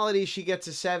originality, she gets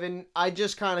a 7. I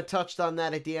just kind of touched on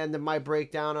that at the end of my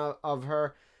breakdown of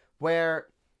her, where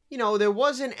there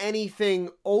wasn't anything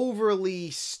overly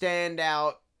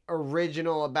standout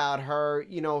original about her,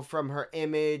 from her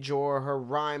image or her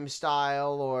rhyme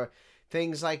style or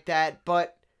things like that.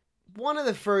 But one of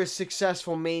the first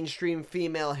successful mainstream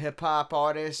female hip-hop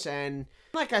artists. And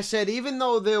like I said, even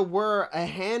though there were a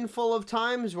handful of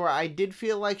times where I did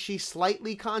feel like she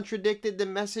slightly contradicted the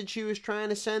message she was trying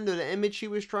to send or the image she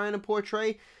was trying to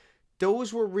portray,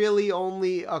 those were really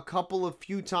only a couple of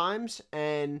few times.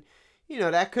 And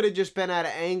that could have just been out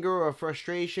of anger or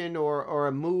frustration or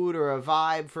a mood or a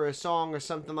vibe for a song or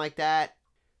something like that.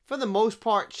 For the most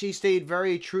part, she stayed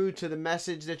very true to the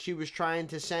message that she was trying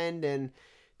to send and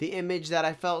the image that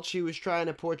I felt she was trying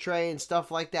to portray and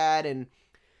stuff like that. And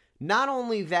not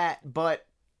only that, but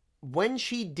when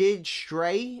she did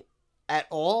stray at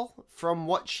all from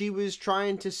what she was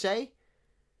trying to say,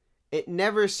 it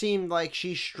never seemed like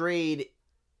she strayed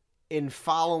in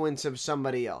followance of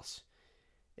somebody else.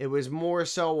 It was more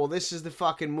so, well, this is the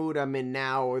fucking mood I'm in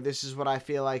now, or this is what I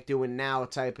feel like doing now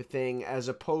type of thing, as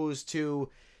opposed to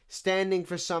standing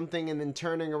for something and then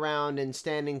turning around and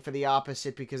standing for the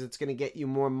opposite because it's going to get you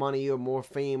more money or more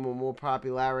fame or more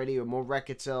popularity or more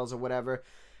record sales or whatever.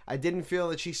 I didn't feel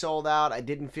that she sold out. I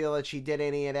didn't feel that she did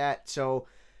any of that. So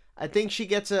I think she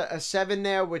gets a 7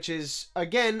 there, which is,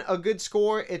 again, a good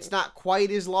score. It's not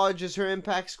quite as large as her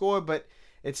impact score, but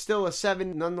it's still a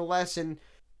 7 nonetheless. And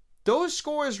those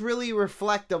scores really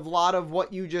reflect a lot of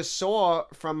what you just saw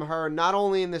from her, not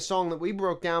only in the song that we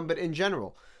broke down, but in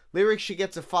general. Lyrics, she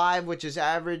gets a 5, which is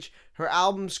average. Her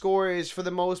album score is, for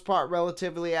the most part,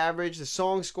 relatively average. The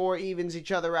song score evens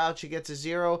each other out. She gets a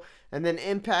 0. And then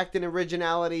impact and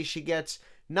originality, she gets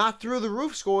not through the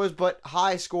roof scores, but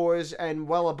high scores and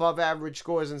well above average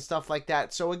scores and stuff like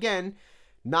that. So again,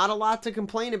 not a lot to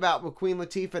complain about with Queen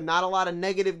Latifah. Not a lot of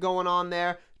negative going on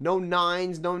there. No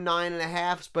 9s, no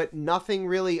 9.5s, but nothing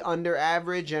really under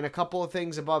average and a couple of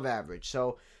things above average.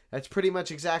 So that's pretty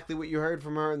much exactly what you heard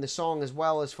from her in the song as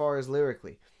well as far as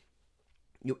lyrically.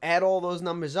 You add all those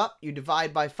numbers up, you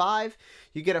divide by 5,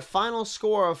 you get a final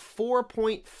score of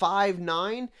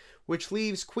 4.59, which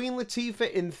leaves Queen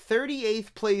Latifah in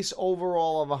 38th place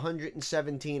overall of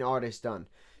 117 artists done.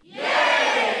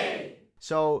 Yay!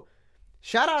 So,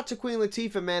 shout out to Queen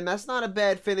Latifah, man. That's not a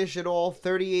bad finish at all.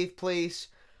 38th place.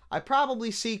 I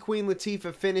probably see Queen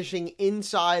Latifah finishing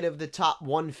inside of the top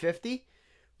 150,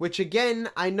 which again,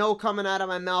 I know coming out of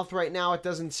my mouth right now, it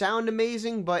doesn't sound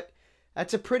amazing, but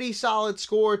that's a pretty solid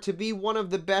score. To be one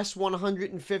of the best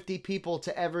 150 people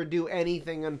to ever do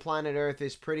anything on planet Earth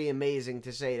is pretty amazing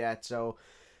to say that. So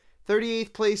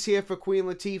 38th place here for Queen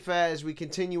Latifah. As we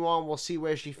continue on, we'll see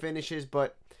where she finishes,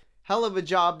 but hell of a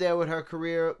job there with her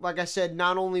career. Like I said,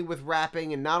 not only with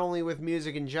rapping and not only with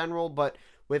music in general, but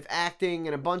with acting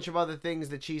and a bunch of other things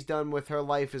that she's done with her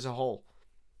life as a whole.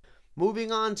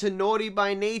 Moving on to Naughty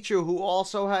by Nature, who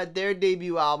also had their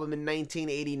debut album in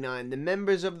 1989. The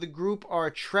members of the group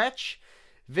are Treach,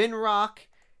 Vin Rock,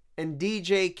 and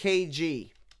DJ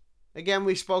KG. Again,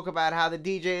 we spoke about how the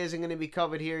DJ isn't going to be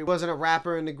covered here. He wasn't a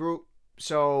rapper in the group,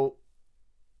 so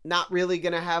not really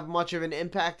going to have much of an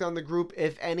impact on the group,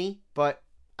 if any. But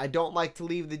I don't like to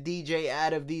leave the DJ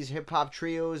out of these hip-hop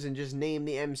trios and just name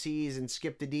the MCs and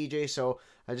skip the DJ, so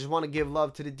I just want to give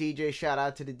love to the DJ. Shout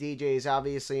out to the DJ. Is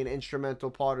obviously an instrumental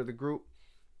part of the group.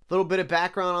 A little bit of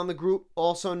background on the group.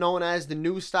 Also known as the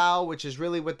New Style, which is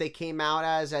really what they came out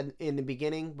as in the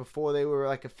beginning before they were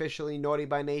like officially Naughty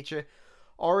by Nature.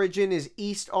 Origin is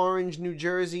East Orange, New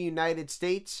Jersey, United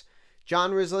States.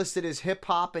 Genres listed as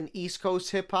hip-hop and East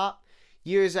Coast hip-hop.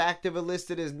 Years active are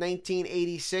listed as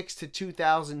 1986 to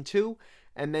 2002,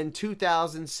 and then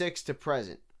 2006 to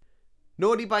present.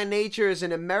 Naughty by Nature is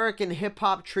an American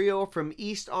hip-hop trio from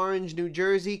East Orange, New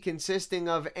Jersey, consisting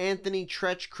of Anthony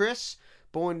Treach Chris,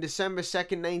 born December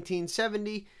 2nd,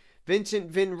 1970, Vincent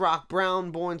Vin Rock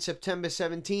Brown, born September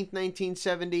 17th,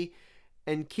 1970,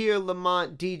 and Keir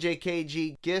Lamont DJ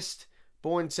KG Gist,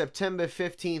 born September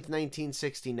 15th,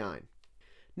 1969.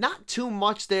 Not too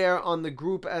much there on the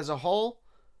group as a whole,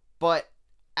 but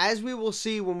as we will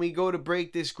see when we go to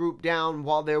break this group down,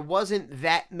 while there wasn't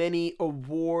that many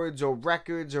awards or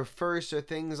records or firsts or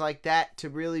things like that to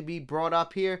really be brought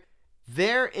up here,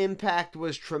 their impact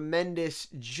was tremendous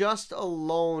just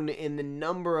alone in the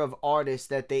number of artists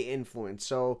that they influenced.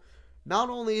 So not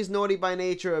only is Naughty by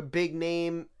Nature a big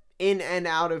name in and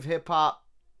out of hip-hop,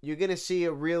 you're going to see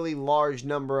a really large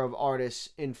number of artists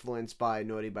influenced by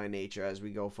Naughty by Nature as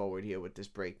we go forward here with this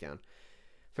breakdown.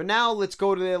 For now, let's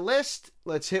go to their list.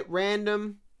 Let's hit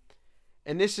random.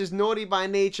 And this is Naughty by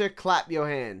Nature. Clap your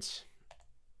hands.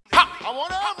 I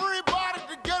want everybody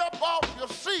to get up off your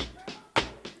seat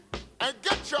and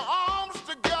get your arms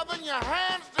together and your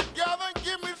hands together and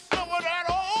give me some of that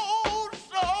old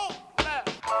soul.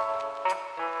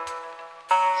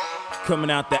 Coming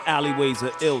out the alleyways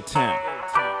of Ill-Town.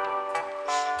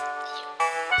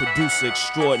 Producer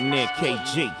extraordinaire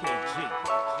KG.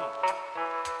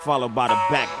 Followed by the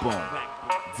backbone,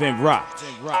 Vin Rock.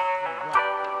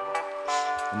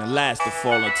 And the last to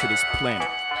fall into this planet,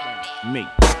 me.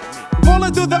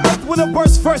 Falling through the earth with a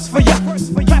burst first for ya.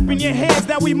 Clapping your hands,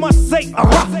 now we must say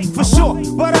a for sure.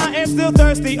 But I am still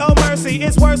thirsty, oh mercy,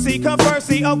 it's worthy,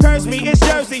 conversely, oh curse me, it's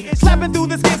Jersey. Slapping through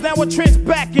the skins, now a trend's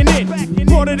backing in.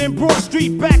 Brought it in Broad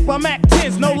Street, back by Mac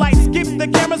 10s. No lights, skip the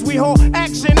cameras, we hold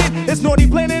action in. It's Naughty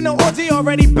planning the orgy,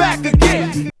 already back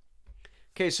again.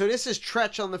 Okay, so this is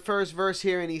Treach on the first verse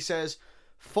here, and he says,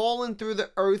 falling through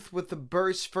the earth with the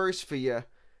burst first for ya.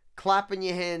 Clapping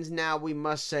your hands, now we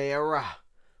must say hurrah.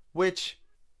 Which,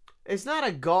 it's not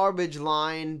a garbage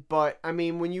line, but, I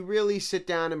mean, when you really sit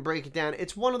down and break it down,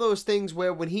 it's one of those things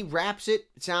where when he raps it,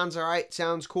 it sounds alright,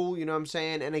 sounds cool, you know what I'm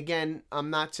saying? And again, I'm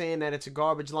not saying that it's a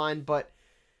garbage line, but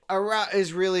hurrah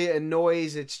is really a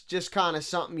noise. It's just kind of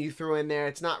something you threw in there.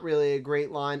 It's not really a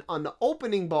great line. On the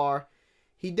opening bar,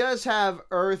 he does have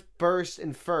earth, burst,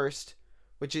 and first,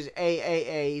 which is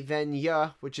A, then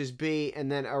ya, which is B,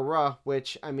 and then hurrah,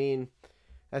 which, I mean,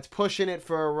 that's pushing it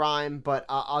for a rhyme, but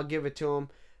I'll give it to him.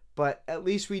 But at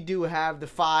least we do have the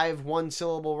 5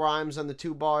 one-syllable rhymes on the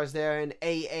 2 bars there, and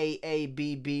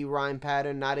AAABB rhyme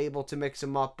pattern. Not able to mix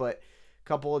them up, but a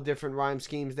couple of different rhyme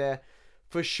schemes there.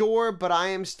 For sure, but I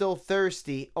am still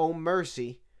thirsty, oh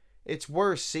mercy. It's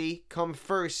worse, see, come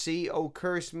first, see, oh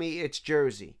curse me, it's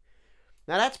Jersey.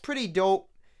 Now that's pretty dope.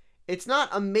 It's not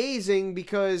amazing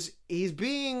because he's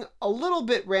being a little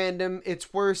bit random.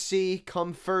 It's worse, see,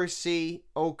 come first, see,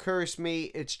 oh curse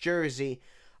me, it's Jersey.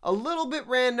 A little bit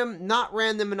random, not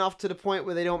random enough to the point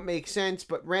where they don't make sense,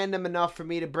 but random enough for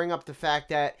me to bring up the fact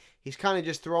that he's kind of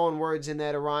just throwing words in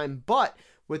there to rhyme. But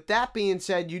with that being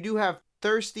said, you do have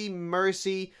thirsty,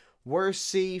 mercy, worse,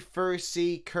 see, first,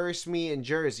 see, curse me, and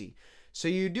Jersey. So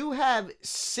you do have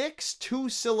 6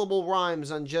 two-syllable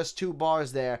rhymes on just 2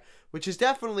 bars there, which is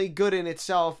definitely good in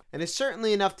itself, and is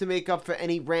certainly enough to make up for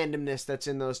any randomness that's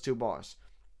in those 2 bars.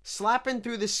 Slapping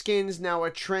through the skins, now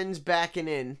a trend's backing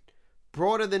in.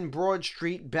 Broader than Broad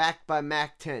Street, backed by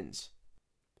Mac 10s.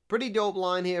 Pretty dope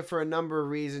line here for a number of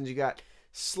reasons. You got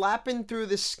slapping through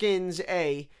the skins,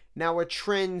 A. Now a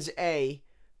trend's A.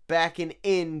 Backing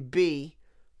in, B.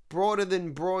 Broader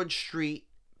than Broad Street,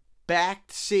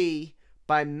 backed C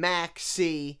by Mac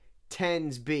C,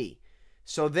 10s B.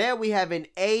 So there we have an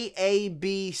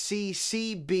AABCCB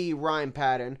rhyme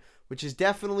pattern, which is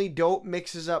definitely dope.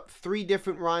 Mixes up 3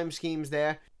 different rhyme schemes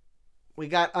there. We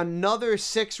got another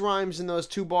 6 rhymes in those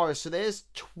 2 bars. So there's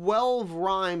 12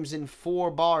 rhymes in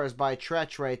 4 bars by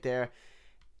Treach right there.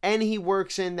 And he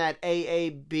works in that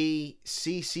AABCCB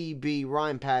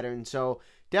rhyme pattern. So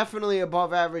definitely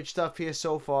above average stuff here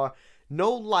so far.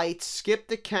 No lights, skip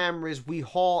the cameras, we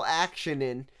haul action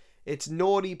in. It's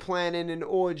naughty planning an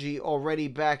orgy, already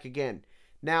back again.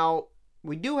 Now,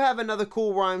 we do have another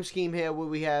cool rhyme scheme here where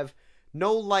we have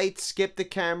no lights, skip the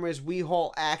cameras, we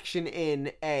haul action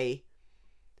in, A.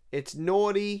 It's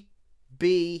naughty,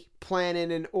 B.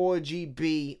 Planning an orgy,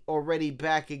 B. Already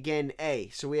back again, A.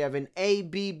 So we have an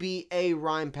ABBA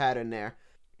rhyme pattern there.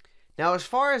 Now, as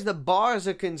far as the bars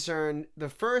are concerned, the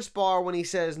first bar when he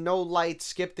says no lights,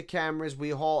 skip the cameras,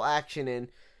 we haul action in.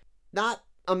 Not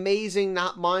amazing,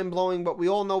 not mind-blowing, but we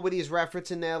all know what he's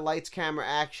referencing there. Lights, camera,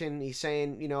 action. He's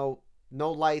saying, no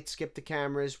lights, skip the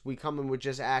cameras, we come in with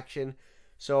just action.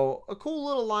 So, a cool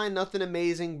little line, nothing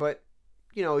amazing, but,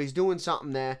 he's doing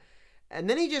something there. And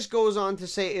then he just goes on to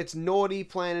say it's naughty,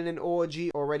 planning an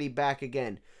orgy, already back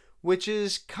again. Which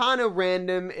is kind of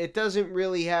random. It doesn't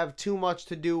really have too much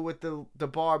to do with the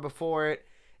bar before it.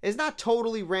 It's not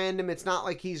totally random. It's not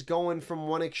like he's going from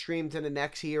one extreme to the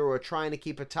next here or trying to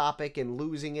keep a topic and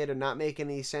losing it or not making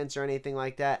any sense or anything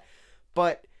like that.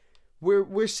 But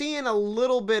we're seeing a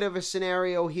little bit of a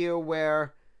scenario here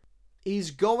where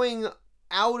he's going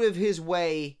out of his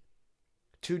way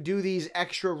to do these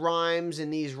extra rhymes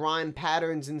and these rhyme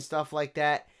patterns and stuff like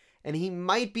that. And he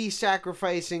might be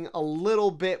sacrificing a little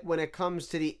bit when it comes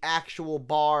to the actual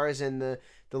bars and the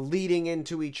leading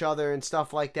into each other and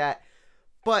stuff like that.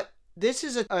 But this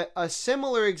is a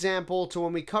similar example to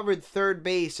when we covered Third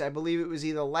Base. I believe it was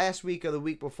either last week or the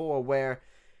week before, where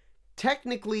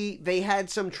technically they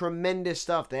had some tremendous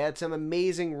stuff. They had some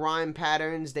amazing rhyme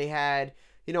patterns. They had,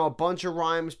 a bunch of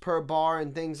rhymes per bar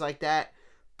and things like that.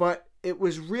 But it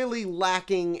was really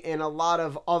lacking in a lot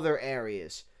of other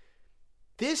areas.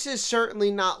 This is certainly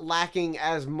not lacking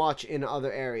as much in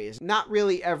other areas. Not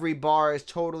really every bar is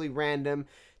totally random.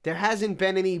 There hasn't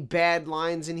been any bad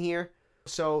lines in here.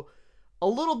 So, a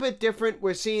little bit different.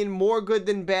 We're seeing more good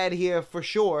than bad here for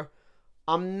sure.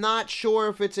 I'm not sure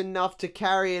if it's enough to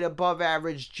carry it above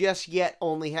average just yet,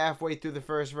 only halfway through the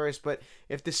first verse. But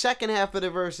if the second half of the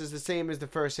verse is the same as the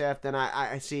first half, then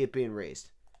I see it being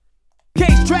raised.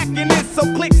 Cage tracking this, so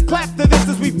clicks clap to this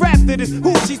as we rap to this.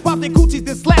 Hoochies pop their coochies,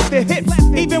 then slap their hips.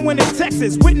 Even when in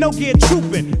Texas, with no gear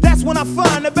trooping. That's when I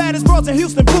find the baddest bros in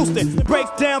Houston boosting.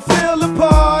 Breaks down, feel the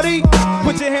party.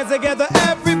 Put your hands together,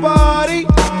 everybody.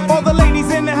 All the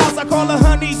ladies in the house, I call the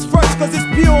honeys first. Cause it's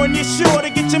pure and you're sure to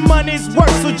get your money's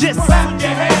worth. So just clap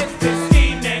your hands this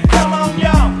evening. Come on,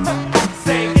 y'all.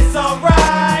 Say it's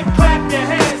alright. Clap your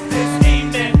hands this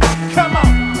evening. Come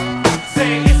on.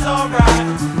 Say it's alright.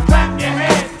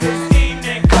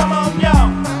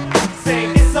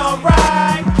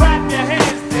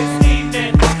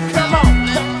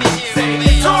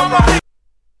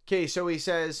 Okay, so he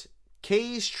says,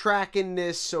 K's tracking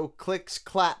this, so clicks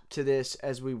clap to this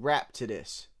as we rap to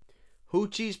this.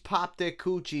 Hoochies pop their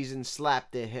coochies and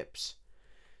slap their hips.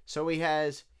 So he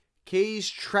has, K's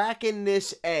tracking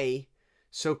this A,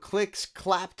 so clicks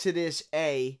clap to this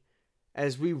A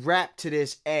as we rap to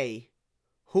this A.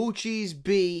 Hoochies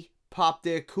B, pop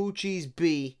their coochies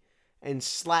B, and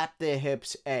slap their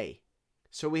hips A.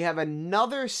 So we have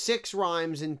another 6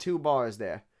 rhymes in 2 bars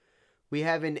there. We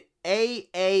have an A-A-A-B-B-A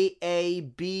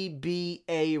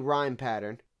rhyme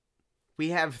pattern. We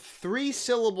have 3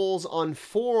 syllables on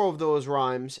 4 of those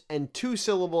rhymes and 2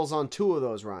 syllables on 2 of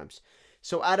those rhymes.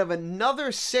 So out of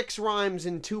another 6 rhymes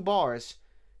in 2 bars,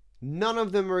 none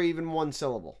of them are even 1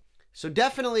 syllable. So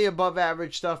definitely above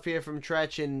average stuff here from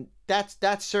Treach, and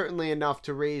that's certainly enough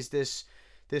to raise this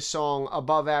song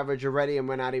above average already, and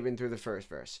we're not even through the first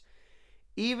verse.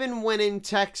 Even when in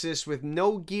Texas with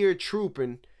no gear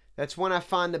trooping, that's when I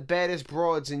find the baddest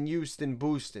broads in Houston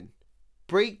boosting.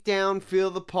 Break down,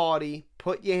 feel the party,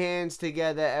 put your hands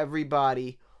together,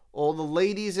 everybody. All the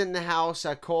ladies in the house,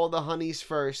 I call the honeys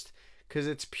first, 'cause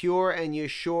it's pure and you're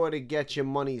sure to get your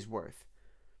money's worth.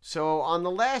 So on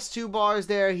the last 2 bars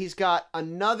there, he's got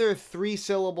another 3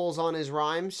 syllables on his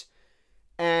rhymes.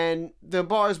 And the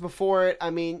bars before it, I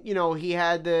mean, you know, he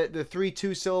had the 3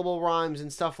 2-syllable rhymes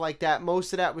and stuff like that.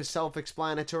 Most of that was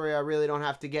self-explanatory. I really don't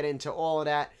have to get into all of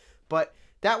that. But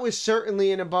that was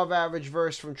certainly an above-average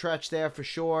verse from Treach there for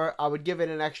sure. I would give it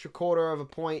an extra 1/4 of a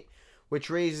point, which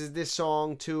raises this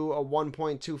song to a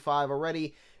 1.25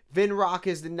 already. Vin Rock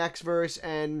is the next verse.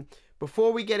 And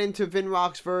before we get into Vin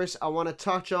Rock's verse, I want to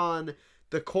touch on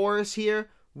the chorus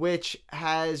here, which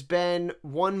has been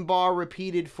 1 bar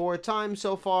repeated 4 times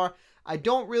so far. I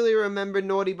don't really remember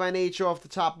Naughty by Nature off the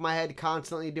top of my head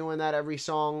constantly doing that every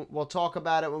song. We'll talk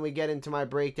about it when we get into my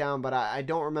breakdown, but I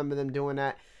don't remember them doing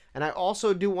that. And I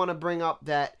also do want to bring up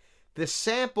that the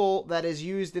sample that is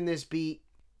used in this beat,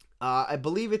 I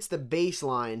believe it's the bass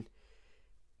line,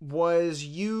 was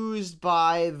used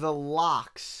by the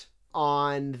Lox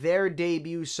on their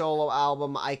debut solo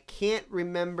album. I can't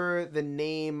remember the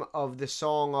name of the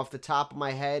song off the top of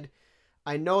my head.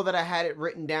 I know that I had it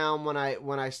written down when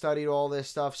I studied all this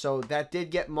stuff, so that did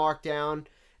get marked down,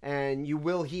 and you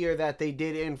will hear that they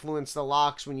did influence the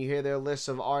Lox when you hear their lists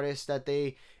of artists that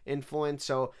they influence.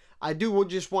 So I do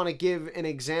just want to give an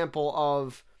example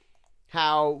of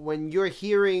how when you're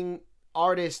hearing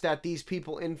artists that these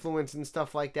people influence and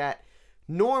stuff like that,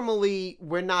 normally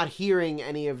we're not hearing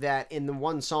any of that in the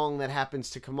one song that happens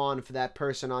to come on for that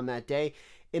person on that day.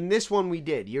 In this one we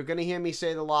did. You're going to hear me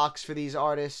say the Lox for these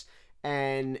artists,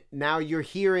 and now you're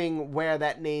hearing where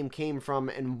that name came from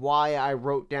and why I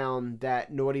wrote down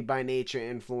that Naughty by Nature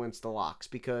influenced the Lox,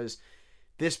 because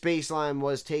this bass line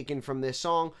was taken from this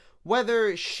song.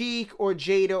 Whether Chic or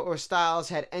Jada or Styles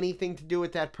had anything to do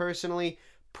with that personally,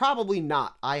 probably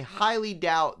not. I highly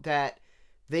doubt that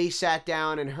they sat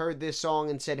down and heard this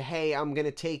song and said, hey, I'm going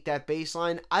to take that bass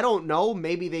line. I don't know.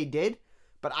 Maybe they did,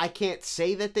 but I can't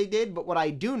say that they did. But what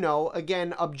I do know,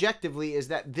 again, objectively, is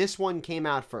that this one came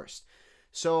out first.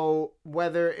 So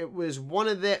whether it was one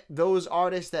of those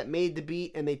artists that made the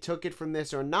beat and they took it from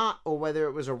this or not, or whether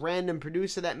it was a random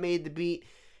producer that made the beat,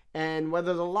 and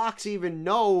whether the Lox even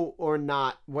know or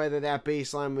not whether that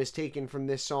bass line was taken from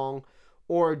this song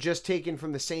or just taken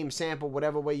from the same sample,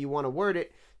 whatever way you want to word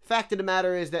it, fact of the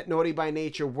matter is that Naughty by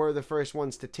Nature were the first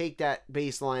ones to take that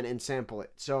bass line and sample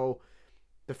it. So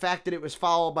the fact that it was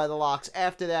followed by the Lox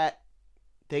after that,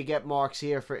 they get marks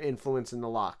here for influencing the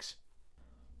Lox.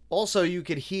 Also, you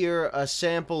could hear a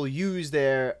sample used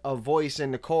there, a voice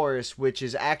in the chorus, which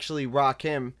is actually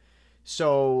Rakim.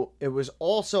 So it was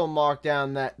also marked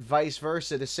down that vice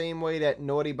versa, the same way that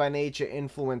Naughty by Nature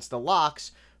influenced the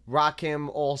Lox, Rakim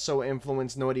also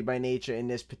influenced Naughty by Nature in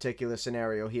this particular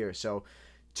scenario here. So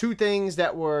 2 things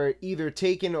that were either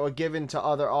taken or given to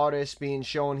other artists being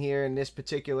shown here in this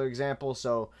particular example.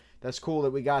 So that's cool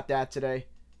that we got that today.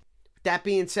 That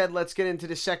being said, let's get into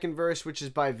the second verse, which is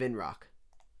by Vin Rock.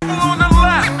 On the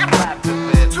left,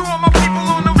 2 of my people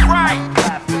on the right,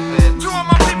 2 of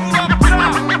my people up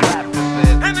top,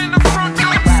 and in the front,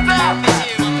 don't stop.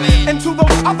 And to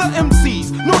those other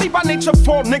MCs, Naughty by Nature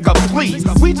fall, nigga, please.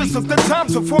 We just took the time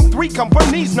to form 3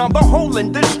 companies. Now the whole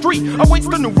industry awaits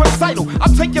the new recital.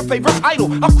 I'll take your favorite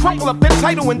idol, I'll crumple up their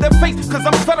title in their face, cause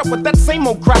I'm fed up with that same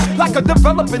old crap. Like a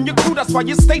developer in your crew, that's why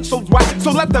your stage so dry.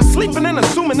 So let the sleeping and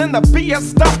assuming and the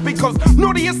BS stop, because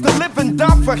Naughty is to live and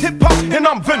die for hip-hop, and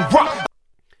I'm Vin Rock.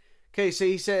 Okay, so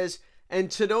he says, and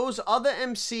to those other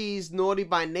MCs, Naughty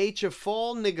by Nature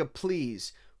fall, nigga,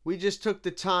 please. We just took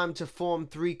the time to form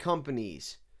 3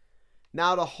 companies.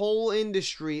 Now the whole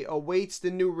industry awaits the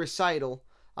new recital.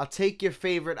 I'll take your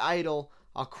favorite idol.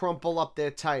 I'll crumple up their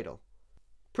title.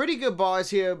 Pretty good bars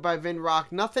here by Vin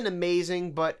Rock. Nothing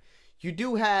amazing, but you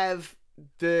do have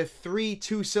the 3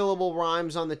 2-syllable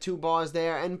rhymes on the 2 bars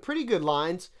there, and pretty good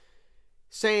lines.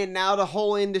 Saying, now the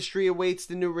whole industry awaits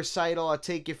the new recital. I'll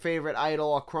take your favorite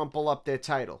idol. I'll crumple up their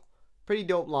title. Pretty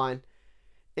dope line.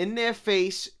 In their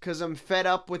face, cause I'm fed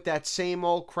up with that same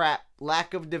old crap.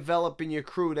 Lack of developing your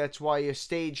crew, that's why your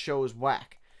stage show is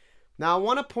whack. Now I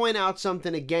want to point out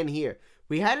something again here.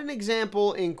 We had an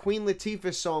example in Queen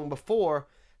Latifah's song before,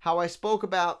 how I spoke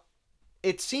about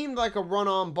it seemed like a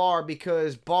run-on bar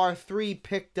because bar 3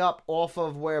 picked up off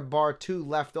of where bar 2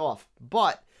 left off.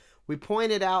 But we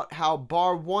pointed out how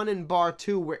bar 1 and bar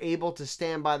 2 were able to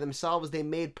stand by themselves. They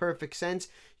made perfect sense.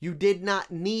 You did not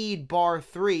need bar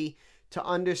 3 to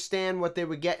understand what they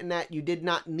were getting at. You did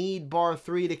not need bar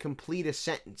 3 to complete a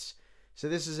sentence. So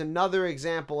this is another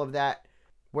example of that,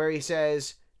 where he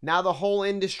says, now the whole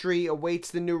industry awaits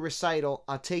the new recital.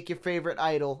 I'll take your favorite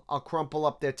idol. I'll crumple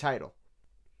up their title.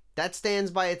 That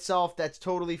stands by itself. That's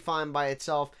totally fine by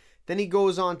itself. Then he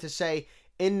goes on to say,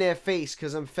 in their face,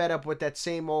 because I'm fed up with that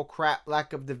same old crap.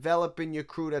 Lack of developing your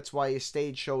crew. That's why your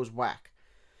stage show's whack.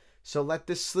 So let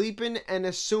the sleeping and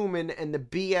assuming and the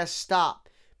BS stop,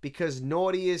 because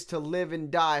naughty is to live and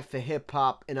die for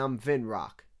hip-hop, and I'm Vin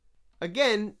Rock.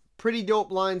 Again, pretty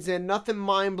dope lines there. Nothing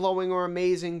mind-blowing or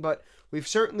amazing, but we've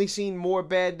certainly seen more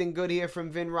bad than good here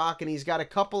from Vin Rock, and he's got a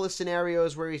couple of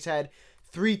scenarios where he's had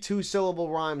 3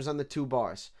 two-syllable rhymes on the 2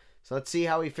 bars. So let's see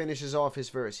how he finishes off his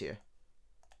verse here.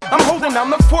 I'm holding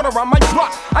down the fort around my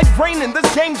block. I reign in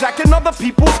this game, jacking other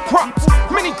people's props.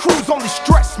 Many crews only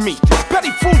stress me.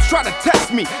 Petty fools try to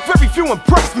test me. Very few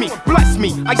impress me. Bless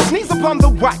me. I sneeze upon the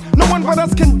whack. No one but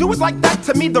us can do it like that.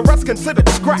 To me, the rest considered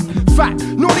scrap. Fact.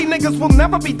 Naughty niggas will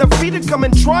never be defeated. Come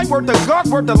and try. Word to God,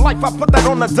 word to life. I put that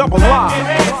on a double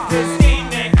line. This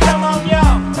evening, come on,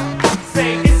 yo.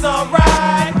 Say it's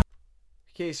alright.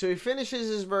 Okay, so he finishes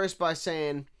his verse by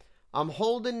saying, I'm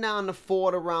holding down the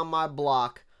fort around my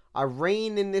block. I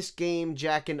reign in this game,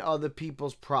 jacking other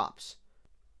people's props.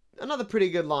 Another pretty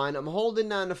good line. I'm holding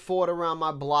down the fort around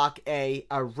my block, A.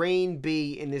 I reign,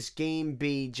 B, in this game,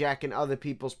 B, jacking other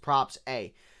people's props,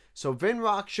 A. So Vin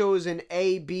Rock shows an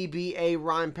A, B, B, A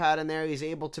rhyme pattern there. He's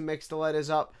able to mix the letters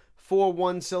up. 4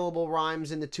 one-syllable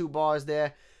rhymes in the 2 bars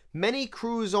there. Many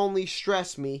crews only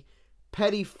stress me.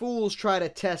 Petty fools try to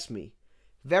test me.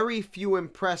 Very few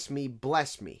impress me,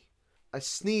 bless me. I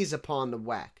sneeze upon the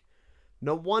whack.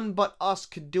 No one but us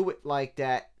could do it like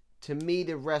that. To me,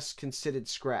 the rest considered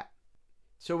scrap.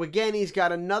 So again, he's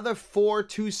got another 4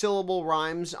 two-syllable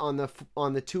rhymes on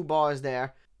the 2 bars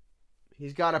there.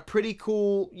 He's got a pretty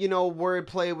cool,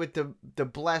 wordplay with the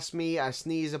bless me, I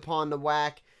sneeze upon the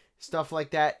whack, stuff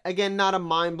like that. Again, not a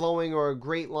mind-blowing or a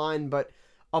great line, but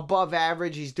above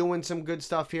average. He's doing some good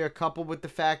stuff here, coupled with the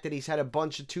fact that he's had a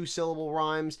bunch of 2-syllable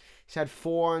rhymes. He's had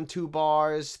 4 on 2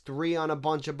 bars, 3 on a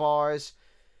bunch of bars.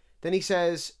 Then he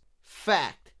says,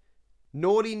 fact,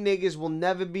 naughty niggas will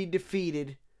never be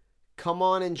defeated. Come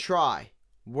on and try.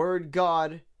 Word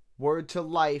God, word to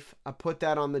life. I put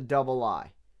that on the double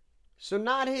I. So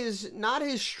not his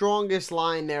strongest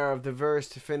line there of the verse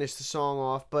to finish the song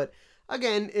off. But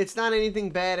again, it's not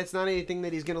anything bad. It's not anything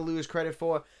that he's going to lose credit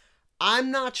for. I'm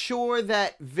not sure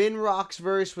that Vin Rock's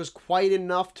verse was quite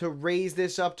enough to raise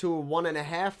this up to a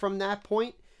 1.5 from that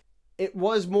point. It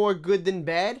was more good than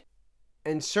bad.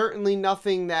 And certainly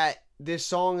nothing that this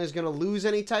song is going to lose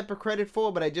any type of credit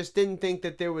for, but I just didn't think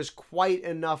that there was quite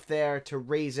enough there to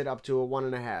raise it up to a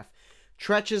 1.5.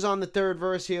 Tretch is on the 3rd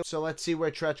verse here, so let's see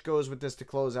where Tretch goes with this to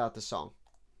close out the song.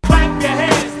 Clap your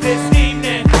hands this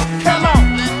evening. Come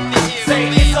on. Say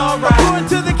it's alright. According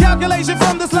to the calculation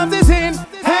from the slums is in.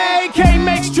 Hey, K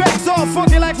makes tracks all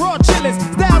funky like raw chillin'.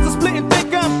 Styles are splitting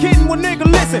thick, I'm kidding when nigga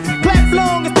listen. Clap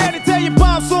long and steady, tell your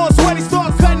palms sore sweaty.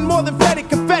 Start cutting more than Freddy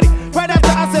confetti. Right after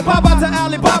I said bye-bye to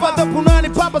Alibaba, the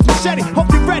Punani Papa's machete. Hope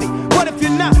you're ready. What if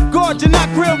you're not? Gorge, you're not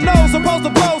grilled. No, supposed to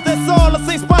blows, that's all. The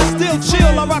same spot still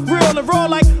chill. I rock real and raw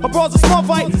like a brawl's a small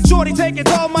fight. Shorty take it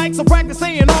all mic, so practice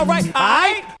saying alright.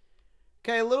 Aight?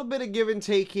 Okay, a little bit of give and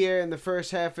take here in the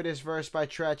first half of this verse by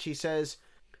Tretch. He says,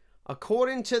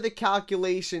 according to the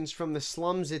calculations from the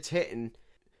slums it's hitting,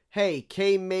 hey,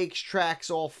 K makes tracks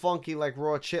all funky like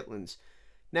raw chitlins.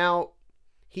 Now,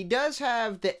 he does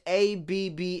have the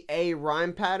A-B-B-A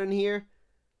rhyme pattern here,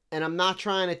 and I'm not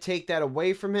trying to take that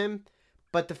away from him,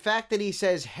 but the fact that he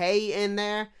says hey in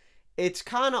there, it's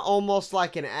kind of almost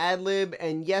like an ad-lib,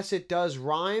 and yes, it does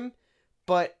rhyme,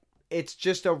 but it's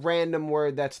just a random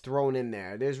word that's thrown in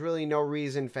there. There's really no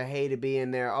reason for hey to be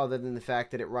in there other than the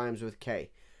fact that it rhymes with K.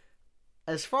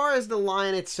 As far as the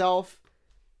line itself,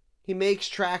 he makes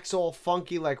tracks all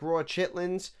funky like raw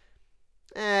chitlins.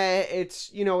 It's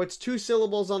 2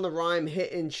 syllables on the rhyme,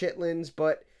 hitting chitlins,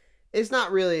 but it's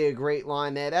not really a great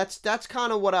line there. That's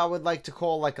kind of what I would like to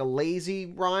call like a lazy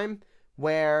rhyme,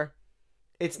 where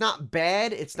it's not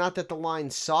bad. It's not that the line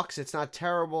sucks. It's not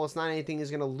terrible. It's not anything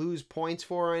he's going to lose points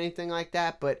for or anything like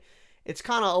that, but it's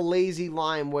kind of a lazy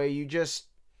line where you just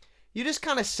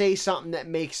kind of say something that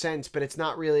makes sense, but it's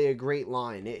not really a great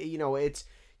line. It's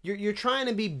you're trying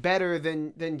to be better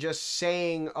than just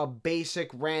saying a basic,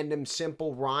 random,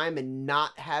 simple rhyme and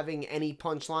not having any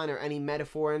punchline or any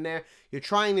metaphor in there. You're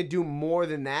trying to do more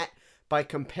than that by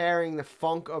comparing the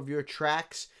funk of your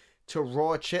tracks to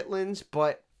Raw Chitlins,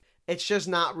 but it's just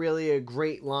not really a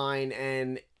great line.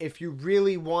 And if you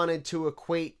really wanted to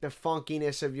equate the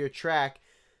funkiness of your track,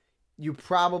 you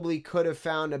probably could have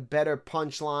found a better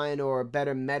punchline or a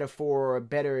better metaphor or a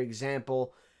better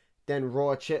example than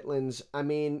Raw Chitlins. I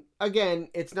mean, again,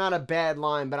 it's not a bad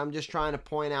line, but I'm just trying to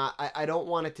point out, I don't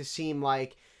want it to seem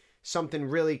like something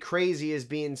really crazy is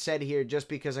being said here just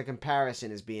because a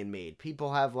comparison is being made.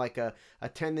 People have like a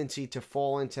tendency to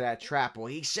fall into that trap. Well,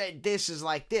 he said this is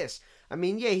like this. I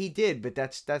mean, yeah, he did, but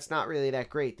that's not really that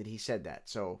great that he said that.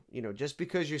 So, just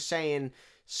because you're saying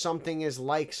something is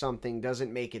like something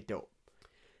doesn't make it dope.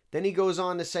 Then he goes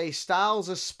on to say, styles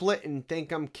are splitting,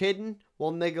 think I'm kidding?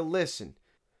 Well, nigga, listen.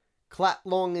 Clap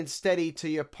long and steady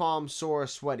till your palms sore or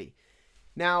sweaty.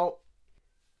 Now,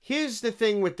 here's the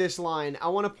thing with this line. I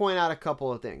want to point out a couple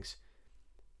of things.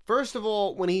 First of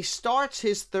all, when he starts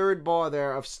his third bar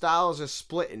there of styles are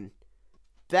splitting,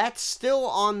 that's still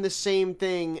on the same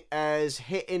thing as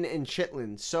hitting and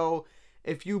chitlin. So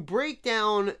if you break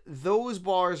down those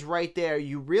bars right there,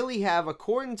 you really have,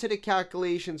 according to the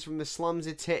calculations from the slums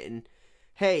it's hitting,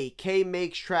 hey, K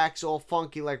makes tracks all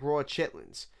funky like Raw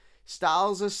Chitlins.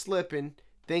 Styles are slipping,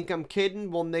 think I'm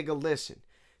kidding? Well, nigga, listen.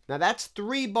 Now that's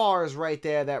 3 bars right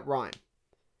there that rhyme.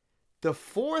 The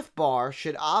 4th bar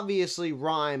should obviously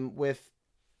rhyme with,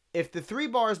 if the 3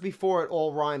 bars before it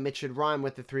all rhyme, it should rhyme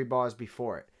with the 3 bars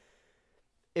before it.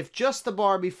 If just the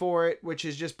bar before it, which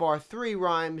is just bar 3,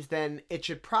 rhymes, then it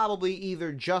should probably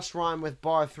either just rhyme with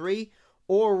bar 3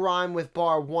 or rhyme with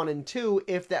bar 1 and 2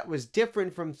 if that was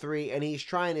different from 3 and he's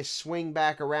trying to swing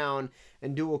back around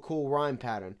and do a cool rhyme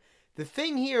pattern. The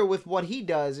thing here with what he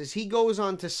does is he goes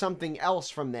on to something else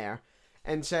from there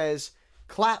and says,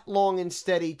 clap long and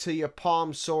steady till your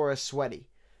palms sore or sweaty.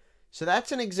 So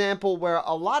that's an example where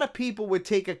a lot of people would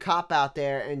take a cop out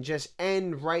there and just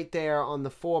end right there on the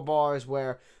 4 bars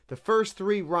where the first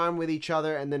 3 rhyme with each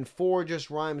other and then 4 just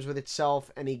rhymes with itself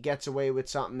and he gets away with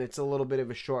something. It's a little bit of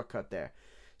a shortcut there.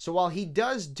 So while he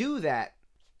does do that,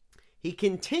 he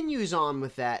continues on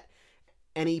with that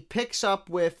and he picks up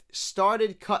with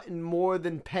started cutting more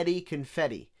than petty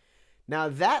confetti. Now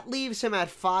that leaves him at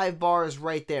 5 bars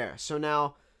right there. So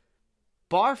now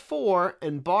bar 4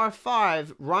 and bar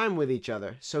 5 rhyme with each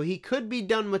other. So he could be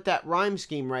done with that rhyme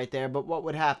scheme right there, but what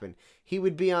would happen? He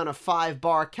would be on a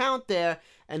 5-bar count there,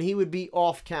 and he would be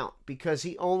off count because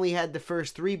he only had the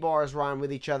first 3 bars rhyme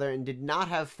with each other and did not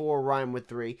have 4 rhyme with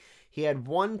 3. He had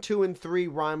 1, 2, and 3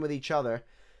 rhyme with each other.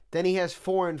 Then he has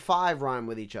 4 and 5 rhyme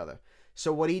with each other.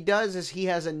 So what he does is he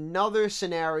has another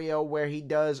scenario where he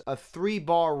does a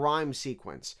 3-bar rhyme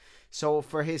sequence. So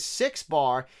for his 6th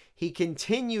bar, he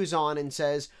continues on and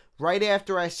says, right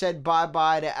after I said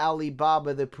bye-bye to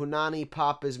Alibaba, the Punani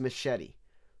Papa's machete,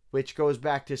 which goes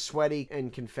back to sweaty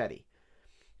and confetti.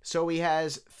 So he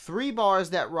has 3 bars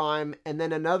that rhyme and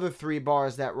then another 3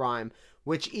 bars that rhyme,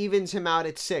 which evens him out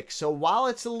at 6. So while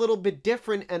it's a little bit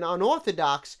different and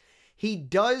unorthodox, he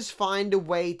does find a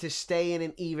way to stay in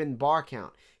an even bar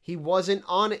count. He wasn't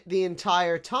on it the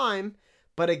entire time,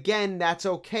 but again, that's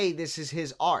okay. This is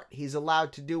his art. He's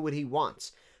allowed to do what he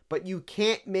wants. But you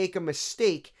can't make a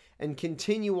mistake and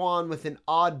continue on with an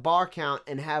odd bar count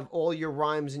and have all your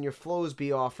rhymes and your flows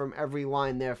be off from every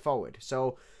line there forward.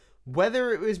 So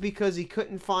whether it was because he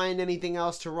couldn't find anything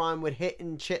else to rhyme with hit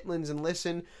and chitlins and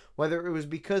listen, whether it was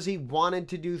because he wanted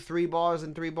to do 3 bars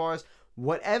and 3 bars,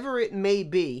 whatever it may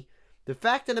be, the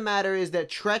fact of the matter is that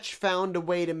Treach found a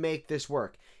way to make this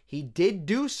work. He did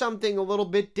do something a little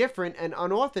bit different and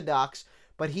unorthodox,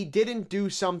 but he didn't do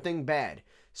something bad.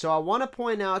 So I want to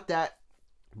point out that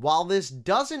while this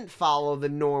doesn't follow the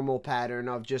normal pattern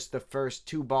of just the first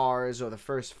 2 bars or the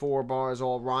first 4 bars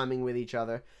all rhyming with each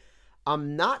other,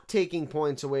 I'm not taking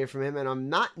points away from him and I'm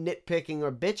not nitpicking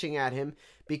or bitching at him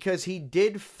because he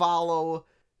did follow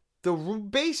the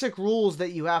basic rules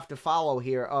that you have to follow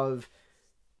here of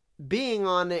being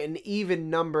on an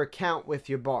even number count with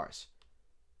your bars.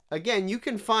 Again, you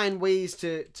can find ways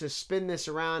to spin this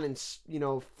around and,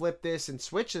 flip this and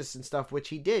switch this and stuff, which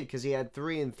he did because he had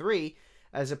 3 and 3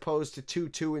 as opposed to 2,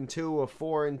 2 and 2 or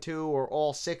 4 and 2 or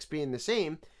all 6 being the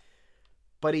same.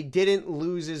 But he didn't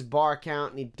lose his bar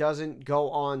count and he doesn't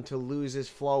go on to lose his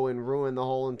flow and ruin the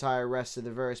whole entire rest of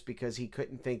the verse because he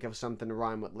couldn't think of something to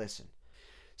rhyme with listen.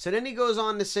 So then he goes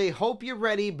on to say, hope you're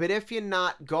ready, but if you're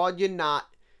not, God, you're not.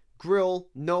 grill,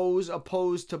 nose,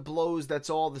 opposed to blows, that's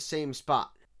all the same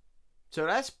spot. So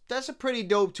that's a pretty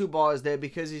dope 2 bars there,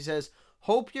 because he says,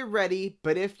 hope you're ready,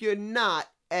 but if you're not,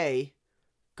 A,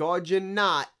 God, you're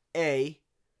not, A,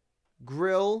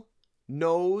 grill,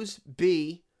 nose,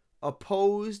 B,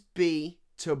 opposed, B,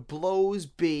 to blows,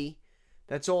 B,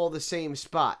 that's all the same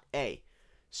spot, A.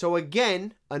 So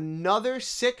again, another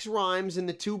 6 rhymes in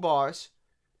the 2 bars,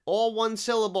 all 1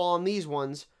 syllable on these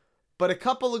ones, but a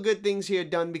couple of good things here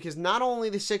done, because not only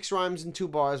the 6 rhymes in 2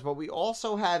 bars, but we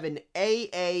also have an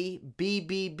AA,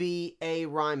 BBB, A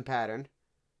rhyme pattern.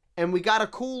 And we got a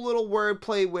cool little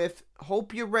wordplay with,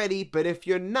 hope you're ready, but if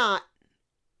you're not,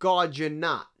 God, you're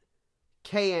not.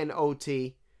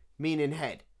 KNOT, meaning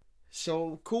head.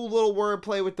 So cool little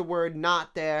wordplay with the word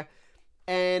not there.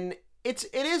 And it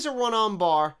is a run-on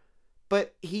bar,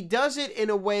 but he does it in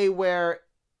a way where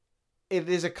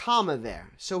there's a comma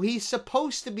there. So he's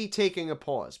supposed to be taking a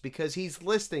pause, because he's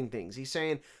listing things. He's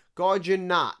saying, God, you're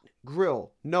not,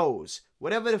 grill, nose,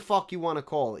 whatever the fuck you want to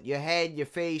call it. Your head, your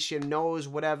face, your nose,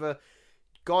 whatever.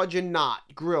 God, you're not,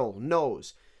 grill,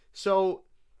 nose. So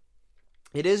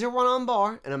it is a run-on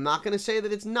bar, and I'm not going to say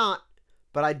that it's not,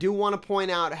 but I do want to point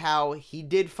out how he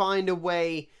did find a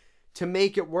way to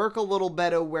make it work a little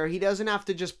better, where he doesn't have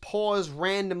to just pause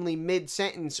randomly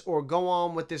mid-sentence or go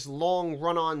on with this long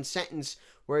run-on sentence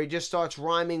where he just starts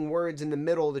rhyming words in the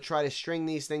middle to try to string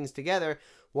these things together.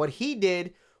 What he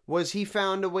did was he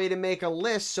found a way to make a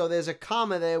list, so there's a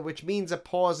comma there, which means a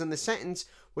pause in the sentence,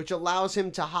 which allows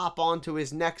him to hop onto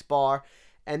his next bar.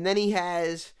 And then he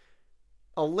has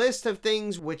a list of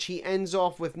things which he ends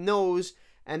off with nose,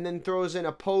 and then throws in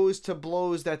opposed to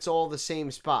blows, that's all the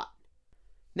same spot.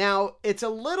 Now, it's a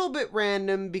little bit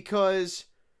random, because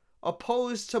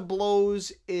opposed to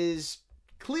blows is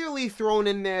clearly thrown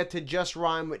in there to just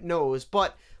rhyme with nose.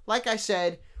 But like I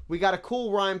said, we got a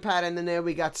cool rhyme pattern in there.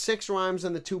 We got 6 rhymes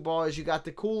on the 2 bars. You got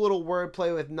the cool little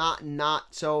wordplay with not and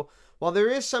not. So while there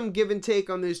is some give and take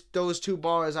on those 2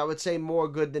 bars, I would say more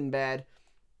good than bad.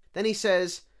 Then he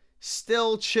says,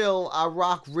 still chill, I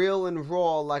rock real and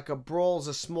raw like a brawl's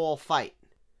a small fight.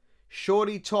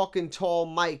 Shorty talking tall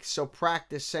mics, so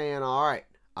practice saying alright.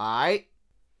 Alright?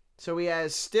 So he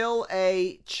has still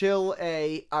A, chill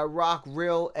A, I rock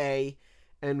real A,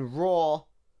 and raw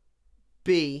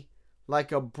B,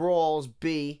 like a brawl's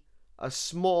B, a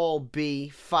small B,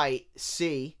 fight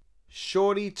C.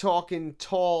 Shorty talking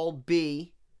tall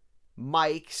B,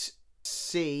 mics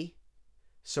C,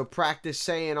 so practice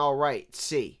saying alright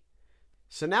C.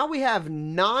 So now we have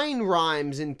 9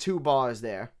 rhymes in 2 bars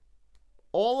there.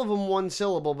 All of them 1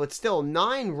 syllable, but still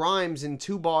 9 rhymes in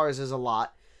 2 bars is a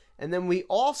lot. And then we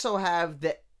also have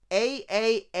the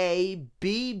AAA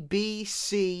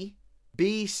BBC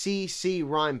BCC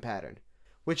rhyme pattern,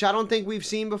 which I don't think we've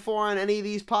seen before on any of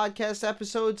these podcast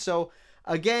episodes. So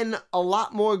again, a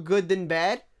lot more good than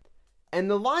bad. And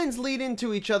the lines lead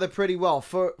into each other pretty well.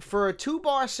 For a 2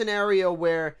 bar scenario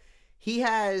where he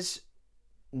has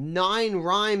 9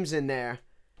 rhymes in there,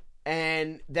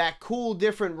 and that cool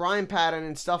different rhyme pattern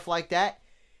and stuff like that,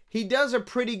 he does a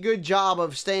pretty good job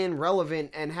of staying relevant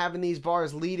and having these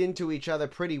bars lead into each other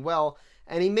pretty well.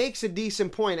 And he makes a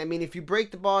decent point. I mean, if you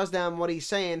break the bars down, what he's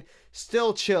saying,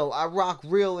 still chill, I rock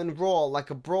real and raw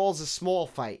like a brawl's a small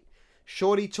fight.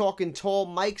 Shorty talking tall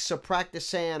mics, so practice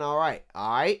saying alright.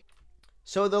 Alright?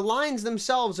 So the lines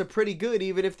themselves are pretty good,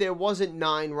 even if there wasn't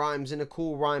 9 rhymes and a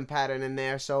cool rhyme pattern in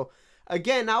there. So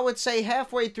again, I would say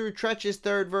halfway through Treach's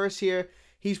 3rd verse here,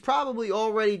 he's probably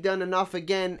already done enough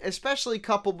again, especially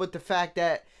coupled with the fact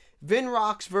that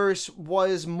Vinrock's verse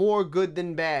was more good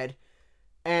than bad,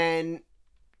 and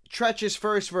Treach's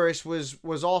first verse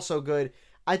was also good.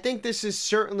 I think this is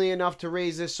certainly enough to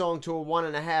raise this song to a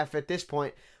 1.5 at this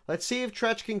point. Let's see if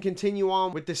Treach can continue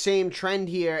on with the same trend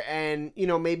here and,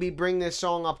 maybe bring this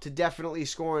song up to definitely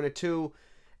scoring a 2,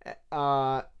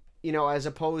 as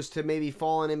opposed to maybe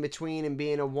falling in between and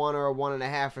being a 1 or a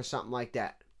 1.5 or something like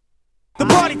that. The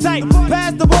party tight,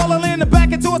 pass the ball and land the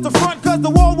back and towards the front, cause the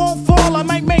wall won't fall. I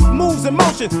might make moves in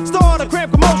motion, start a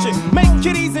cramp commotion, make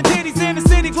kitties and titties in the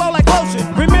city glow like lotion.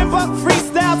 Remember,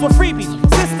 freestyles were freebies,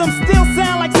 systems still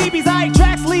sound like CBs. I ain't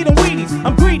tracks leading Wheaties,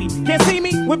 I'm greedy, can't see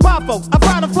me with bar folks. I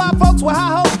try to fly folks with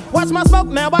high hopes, watch my smoke,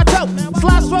 now I choke.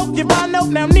 Slide stroke, give my note,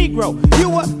 now Negro. You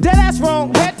were dead ass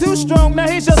wrong, head too strong, now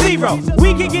here's your 0.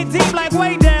 We can get deep like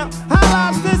way down, high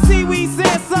lobsters, seaweed,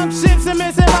 sand, some ships and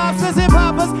missing lobsters and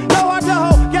poppers. No hard to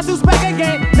hold, guess who's back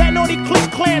again? That naughty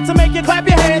click clan to make you clap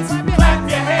your hands. Clap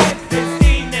your hands this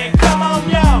evening, come on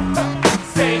y'all.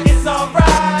 Say it's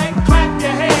alright. Clap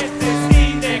your hands this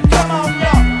evening, come on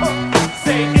y'all.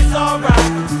 Say it's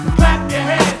alright. Clap your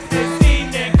hands this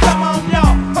evening, come on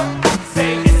y'all.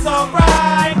 Say it's alright.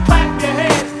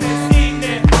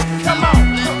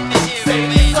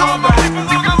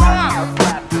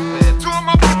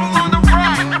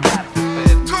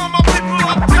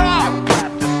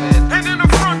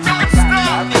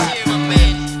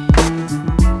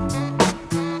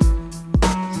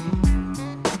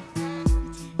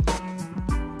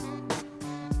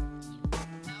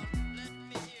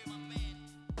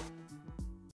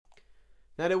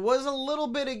 was a little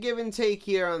bit of give and take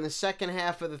here on the second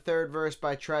half of the third verse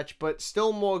by Treach, but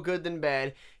still more good than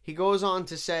bad. He goes on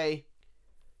to say,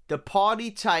 the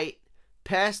party tight,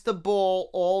 pass the ball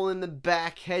all in the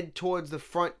back, head towards the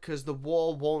front because the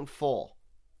wall won't fall.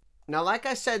 Now, like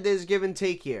I said, there's give and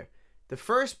take here. The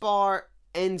first bar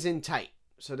ends in tight,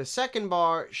 so the second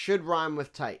bar should rhyme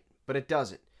with tight, but it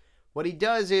doesn't. What he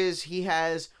does is he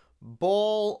has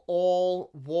ball,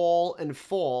 all, wall, and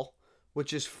fall,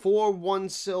 which is 4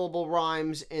 one-syllable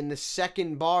rhymes in the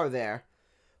second bar there,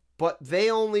 but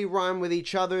they only rhyme with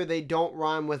each other. They don't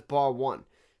rhyme with bar 1.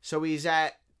 So he's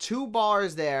at 2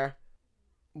 bars there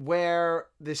where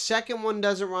the second one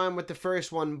doesn't rhyme with the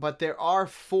first one, but there are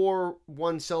 4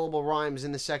 one-syllable rhymes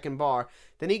in the second bar.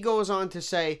 Then he goes on to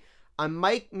say, I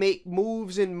might make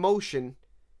moves in motion,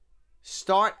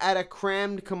 start at a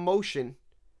crammed commotion,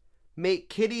 make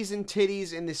kitties and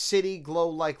titties in the city glow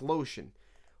like lotion.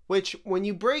 Which, when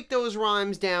you break those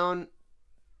rhymes down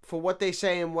for what they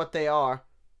say and what they are,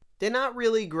 they're not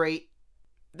really great.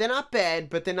 They're not bad,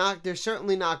 but they're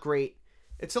certainly not great.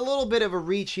 It's a little bit of a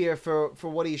reach here for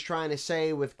what he's trying to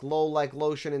say with glow like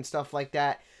lotion and stuff like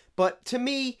that. But to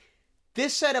me,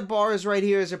 this set of bars right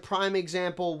here is a prime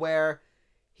example where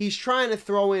he's trying to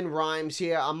throw in rhymes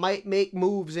here. I might make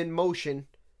moves in motion,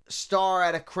 star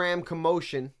at a cram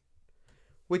commotion,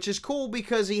 which is cool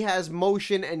because he has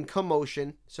motion and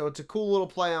commotion. So it's a cool little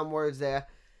play on words there.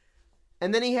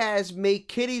 And then he has make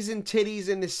kitties and titties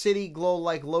in the city glow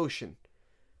like lotion.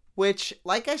 Which,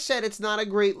 like I said, it's not a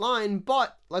great line,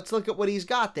 but let's look at what he's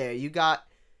got there. You got,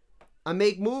 I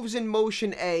make moves in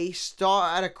motion A,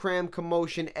 star at a cram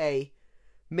commotion A,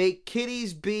 make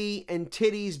kitties B and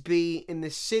titties B in the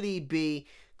city B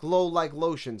glow like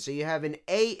lotion. So you have an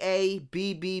AA,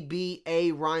 BBB,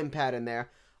 A rhyme pattern there.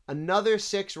 Another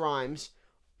 6 rhymes.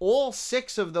 All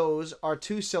 6 of those are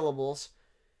 2 syllables.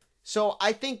 So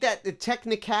I think that the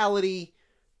technicality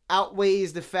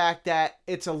outweighs the fact that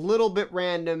it's a little bit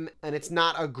random and it's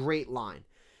not a great line.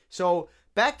 So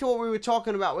back to what we were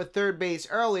talking about with third base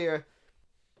earlier,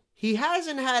 he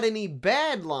hasn't had any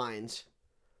bad lines,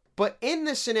 but in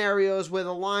the scenarios where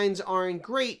the lines aren't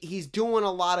great, he's doing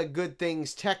a lot of good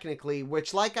things technically,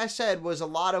 which, like I said, was a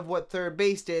lot of what third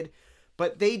base did.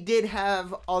 But they did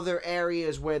have other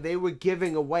areas where they were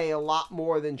giving away a lot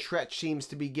more than Treach seems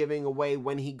to be giving away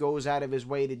when he goes out of his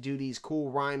way to do these cool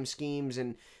rhyme schemes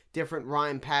and different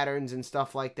rhyme patterns and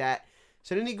stuff like that.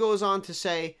 So then he goes on to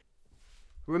say,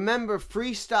 remember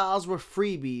freestyles were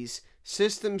freebies,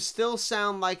 systems still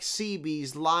sound like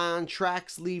CBs, lie on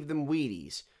tracks, leave them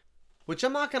Wheaties. Which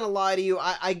I'm not going to lie to you,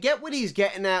 I get what he's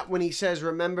getting at when he says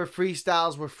remember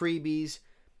freestyles were freebies.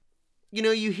 You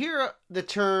know, you hear the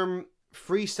term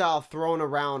freestyle thrown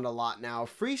around a lot now.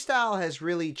 Freestyle has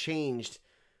really changed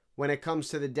when it comes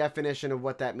to the definition of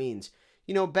what that means.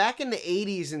 You know, back in the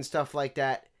 80s and stuff like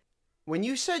that, when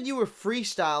you said you were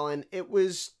freestyling, it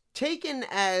was taken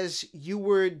as you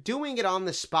were doing it on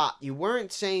the spot. You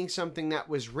weren't saying something that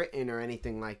was written or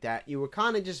anything like that. You were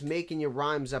kind of just making your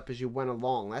rhymes up as you went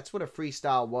along. That's what a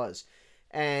freestyle was.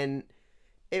 And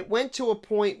it went to a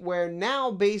point where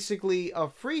now basically a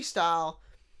freestyle,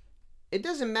 it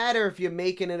doesn't matter if you're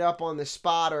making it up on the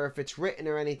spot or if it's written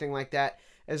or anything like that.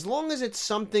 As long as it's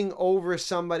something over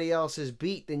somebody else's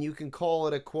beat, then you can call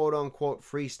it a quote-unquote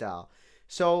freestyle.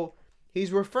 So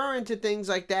he's referring to things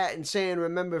like that and saying,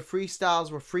 remember,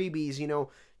 freestyles were freebies, you know,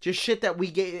 just shit that we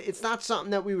get. It's not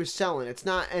something that we were selling. It's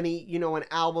not any, you know, an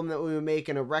album that we were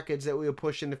making or records that we were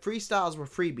pushing. The freestyles were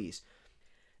freebies.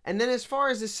 And then as far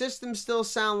as the systems still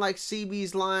sound like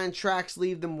CB's line, tracks,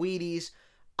 leave them Wheaties,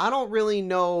 I don't really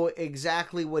know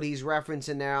exactly what he's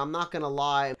referencing there. I'm not going to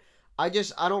lie. I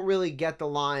don't really get the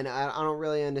line. I don't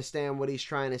really understand what he's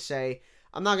trying to say.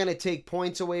 I'm not going to take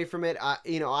points away from it.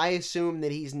 I assume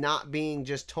that he's not being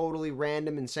just totally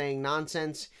random and saying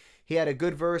nonsense. He had a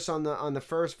good verse on the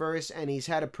first verse, and he's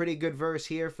had a pretty good verse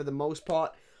here for the most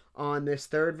part on this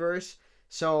third verse.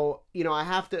 So, you know, I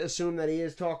have to assume that he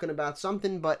is talking about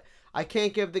something, but I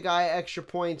can't give the guy extra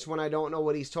points when I don't know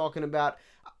what he's talking about.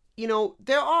 You know,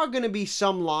 there are going to be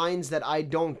some lines that I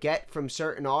don't get from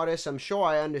certain artists. I'm sure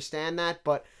I understand that,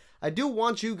 but I do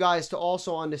want you guys to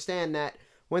also understand that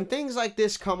when things like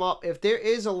this come up, if there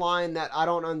is a line that I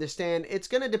don't understand, it's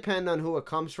going to depend on who it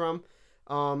comes from.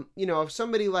 You know, if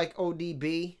somebody like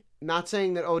ODB, not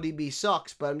saying that ODB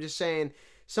sucks, but I'm just saying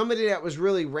somebody that was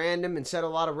really random and said a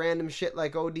lot of random shit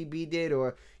like ODB did,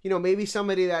 or, you know, maybe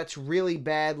somebody that's really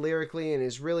bad lyrically and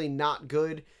is really not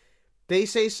good, they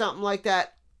say something like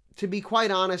that. To be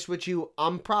quite honest with you,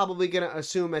 I'm probably going to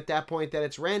assume at that point that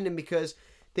it's random because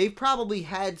they've probably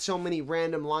had so many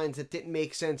random lines that didn't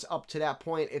make sense up to that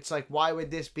point. It's like, why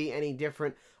would this be any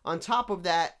different? On top of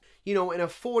that, you know, in a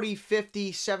 40,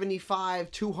 50, 75,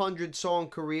 200 song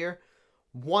career,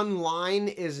 one line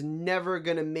is never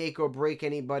going to make or break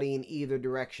anybody in either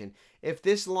direction. If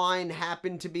this line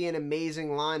happened to be an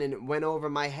amazing line and it went over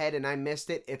my head and I missed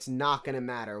it, it's not going to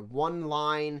matter. One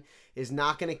line is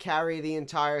not going to carry the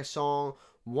entire song.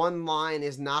 One line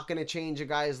is not going to change a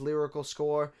guy's lyrical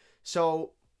score.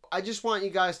 So I just want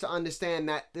you guys to understand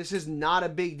that this is not a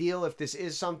big deal if this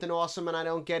is something awesome and I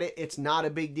don't get it. It's not a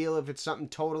big deal if it's something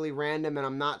totally random and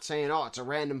I'm not saying, oh, it's a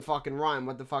random fucking rhyme.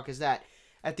 What the fuck is that?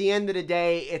 At the end of the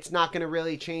day, it's not going to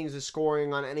really change the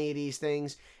scoring on any of these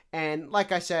things. And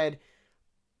like I said,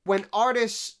 when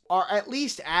artists are at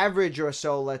least average or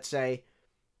so, let's say,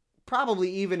 probably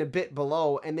even a bit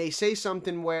below, and they say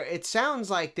something where it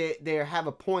sounds like they have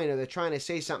a point or they're trying to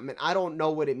say something and I don't know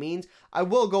what it means, I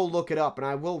will go look it up and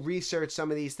I will research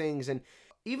some of these things. And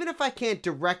even if I can't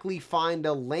directly find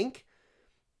a link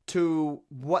to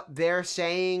what they're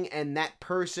saying and that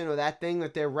person or that thing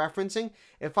that they're referencing,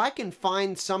 if I can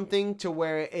find something to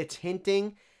where it's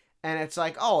hinting and it's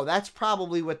like, oh, that's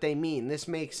probably what they mean, this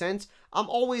makes sense, I'm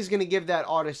always going to give that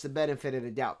artist the benefit of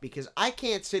the doubt, because I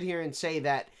can't sit here and say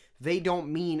that they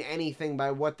don't mean anything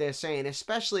by what they're saying,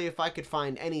 especially if I could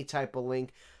find any type of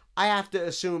link. I have to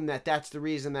assume that that's the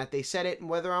reason that they said it, and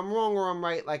whether I'm wrong or I'm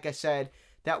right, like I said,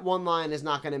 that one line is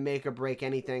not going to make or break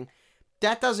anything.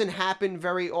 That doesn't happen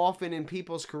very often in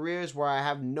people's careers where I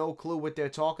have no clue what they're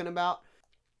talking about.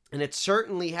 And it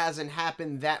certainly hasn't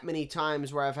happened that many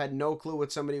times where I've had no clue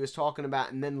what somebody was talking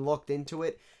about and then looked into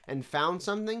it and found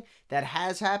something. That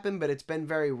has happened, but it's been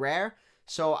very rare.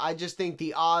 So I just think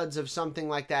the odds of something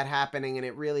like that happening and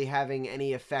it really having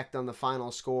any effect on the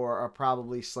final score are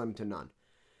probably slim to none.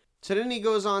 So then he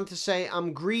goes on to say,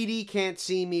 I'm greedy, can't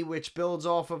see me, which builds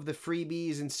off of the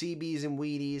freebies and CBs and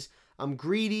Wheaties. I'm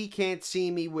greedy, can't see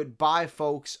me with buy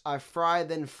folks. I fry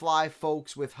then fly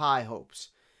folks with high hopes.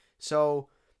 So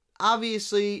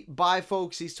obviously, buy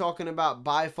folks, he's talking about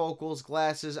bifocals,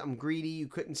 glasses. I'm greedy, you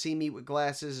couldn't see me with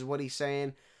glasses is what he's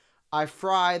saying. I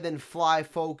fry then fly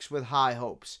folks with high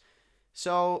hopes.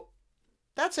 So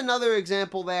that's another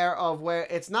example there of where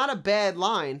it's not a bad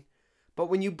line, but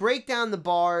when you break down the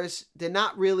bars, they're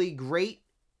not really great.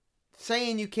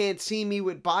 Saying you can't see me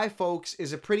with bye folks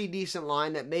is a pretty decent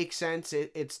line that makes sense.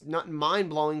 It's not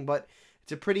mind-blowing, but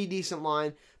it's a pretty decent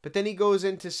line. But then he goes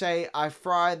in to say, I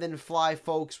fry then fly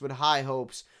folks with high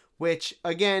hopes, which,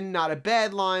 again, not a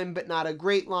bad line, but not a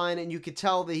great line. And you could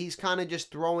tell that he's kind of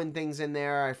just throwing things in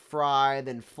there. I fry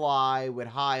then fly with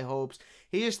high hopes.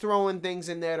 He's just throwing things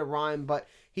in there to rhyme, but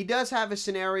he does have a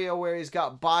scenario where he's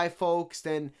got bye folks,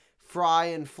 then fry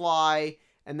and fly,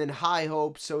 and then high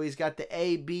hopes. So he's got the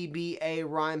A-B-B-A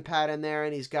rhyme pattern there,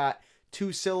 and he's got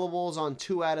 2 syllables on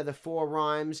 2 out of the 4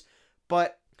 rhymes.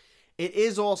 But it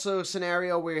is also a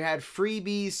scenario where you had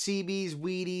freebies, CBs,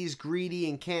 Wheaties, greedy,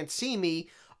 and can't see me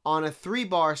on a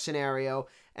 3-bar scenario.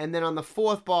 And then on the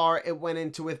 4th bar, it went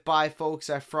into with buy folks,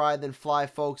 I fry, then fly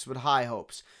folks with high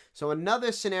hopes. So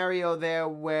another scenario there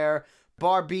where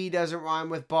bar B doesn't rhyme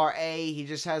with bar A. He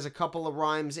just has a couple of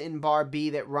rhymes in bar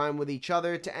B that rhyme with each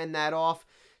other to end that off.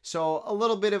 So a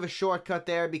little bit of a shortcut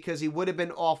there because he would have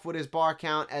been off with his bar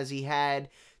count as he had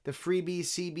the freebies,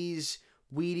 CBs,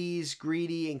 Wheaties,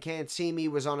 greedy, and can't see me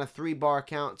was on a 3-bar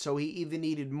count. So he either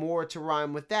needed more to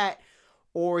rhyme with that,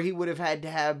 or he would have had to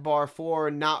have bar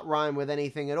 4 not rhyme with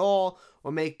anything at all,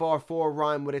 or make bar 4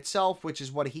 rhyme with itself, which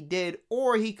is what he did.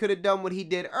 Or he could have done what he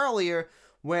did earlier,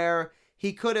 where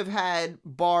he could have had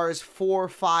bars 4,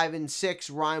 5, and 6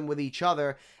 rhyme with each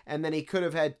other, and then he could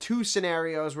have had 2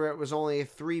 scenarios where it was only a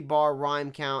 3-bar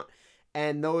rhyme count,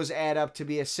 and those add up to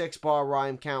be a 6-bar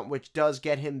rhyme count, which does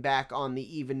get him back on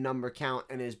the even number count,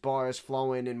 and his bars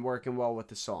flowing and working well with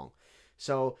the song.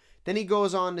 So then he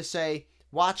goes on to say,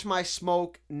 watch my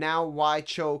smoke, now why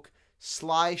choke,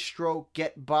 sly stroke,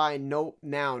 get by, nope,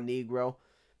 now, Negro.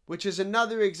 Which is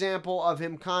another example of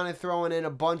him kind of throwing in a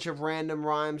bunch of random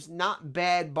rhymes. Not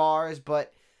bad bars,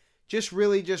 but just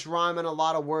really just rhyming a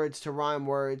lot of words to rhyme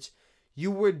words.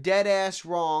 You were dead ass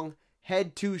wrong,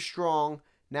 head too strong,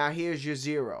 now here's your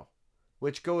 0.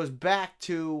 Which goes back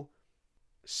to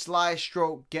sly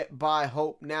stroke, get by,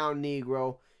 hope, now,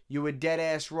 Negro. You were dead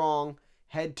ass wrong,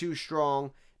 head too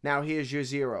strong, now here's your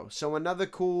 0. So another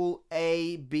cool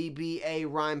A, B, B, A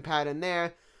rhyme pattern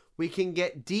there. We can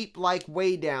get deep like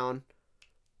way down.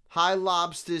 High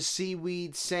lobsters,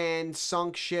 seaweed, sand,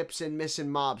 sunk ships, and missing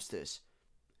mobsters.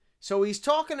 So he's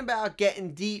talking about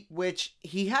getting deep, which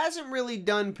he hasn't really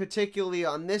done particularly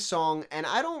on this song, and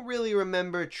I don't really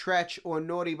remember Tretch or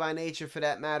Naughty by Nature for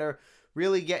that matter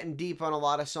really getting deep on a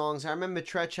lot of songs. I remember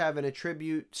Treach having a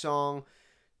tribute song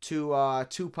to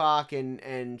Tupac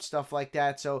and stuff like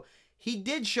that. So he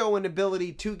did show an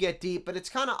ability to get deep, but it's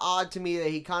kind of odd to me that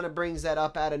he kind of brings that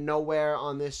up out of nowhere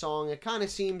on this song. It kind of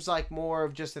seems like more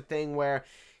of just a thing where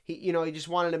he just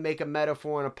wanted to make a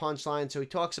metaphor and a punchline. So he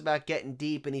talks about getting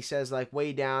deep, and he says like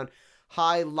way down,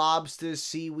 high lobsters,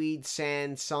 seaweed,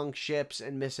 sand, sunk ships,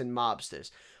 and missing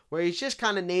mobsters. Where he's just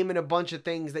kind of naming a bunch of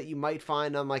things that you might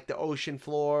find on like the ocean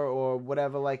floor or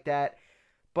whatever like that.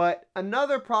 But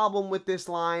another problem with this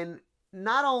line,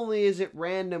 not only is it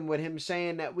random with him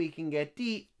saying that we can get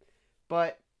deep,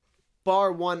 but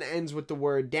bar 1 ends with the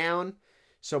word down.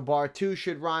 So bar 2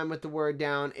 should rhyme with the word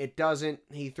down. It doesn't.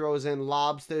 He throws in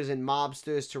lobsters and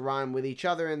mobsters to rhyme with each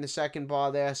other in the second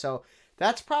bar there. So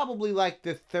that's probably like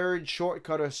the third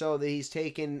shortcut or so that he's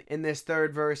taken in this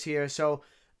third verse here. So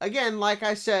again, like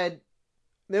I said,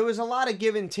 there was a lot of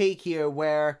give and take here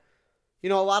where, a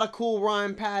lot of cool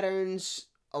rhyme patterns,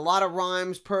 a lot of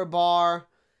rhymes per bar,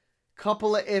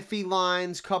 couple of iffy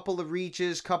lines, couple of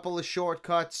reaches, couple of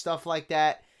shortcuts, stuff like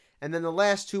that. And then the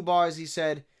last 2 bars he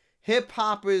said, hip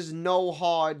hoppers know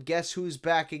hard, guess who's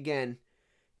back again?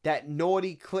 That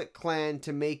naughty Click Clan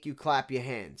to make you clap your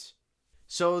hands.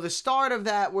 So the start of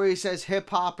that where he says hip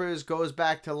hoppers goes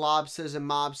back to lobsters and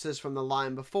mobsters from the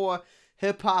line before.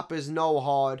 Hip hoppers know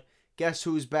hard, guess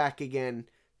who's back again?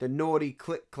 The naughty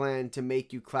Click Clan to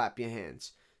make you clap your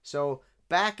hands. So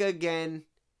back again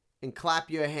and clap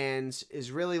your hands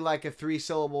is really like a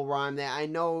 3-syllable rhyme there. I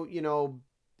know,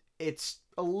 it's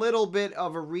a little bit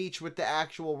of a reach with the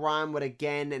actual rhyme with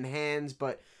again and hands,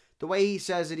 but the way he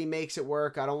says it, he makes it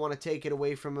work. I don't want to take it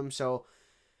away from him. So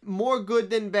more good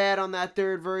than bad on that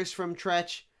third verse from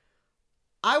Treach.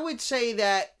 I would say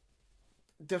that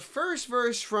the first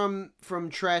verse from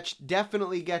Treach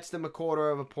definitely gets them a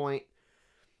quarter of a point.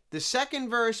 The second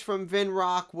verse from Vin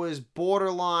Rock was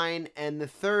borderline, and the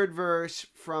third verse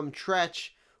from Treach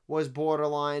was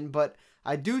borderline, but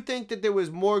I do think that there was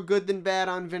more good than bad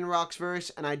on Vin Rock's verse,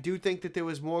 and I do think that there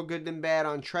was more good than bad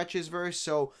on Treach's verse,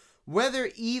 so whether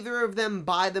either of them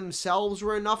by themselves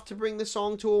were enough to bring the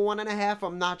song to a 1.5,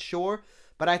 I'm not sure,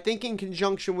 but I think in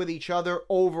conjunction with each other,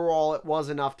 overall, it was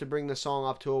enough to bring the song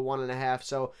up to a 1.5.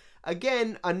 So,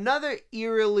 again, another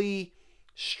eerily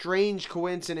strange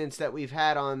coincidence that we've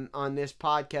had on this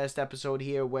podcast episode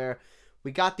here, where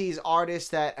we got these artists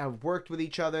that have worked with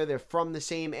each other, they're from the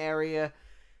same area,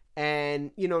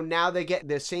 and, now they get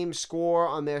the same score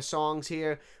on their songs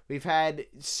here. We've had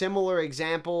similar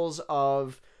examples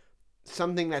of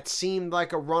something that seemed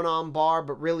like a run-on bar,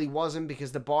 but really wasn't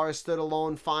because the bars stood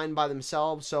alone fine by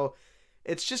themselves. So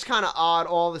it's just kind of odd,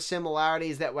 all the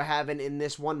similarities that we're having in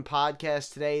this one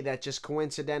podcast today that just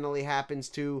coincidentally happens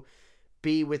to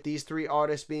be with these 3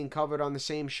 artists being covered on the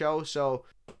same show. So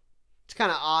it's kind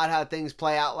of odd how things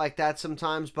play out like that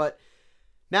sometimes. But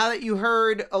now that you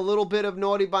heard a little bit of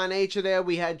Naughty by Nature there,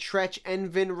 we had Treach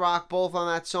and Vin Rock both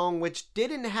on that song, which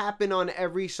didn't happen on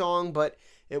every song, but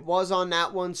it was on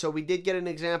that one, so we did get an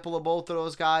example of both of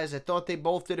those guys. I thought they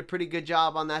both did a pretty good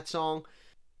job on that song.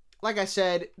 Like I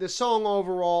said, the song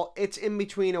overall, it's in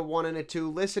between a 1 and a 2.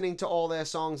 Listening to all their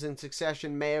songs in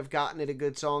succession may have gotten it a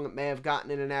good song. It may have gotten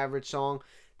it an average song.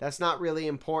 That's not really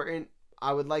important.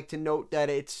 I would like to note that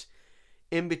it's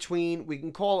in between. We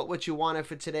can call it what you want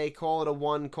for today. Call it a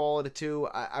 1, call it a 2.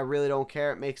 I really don't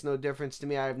care. It makes no difference to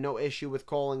me. I have no issue with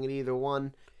calling it either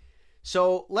one.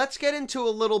 So let's get into a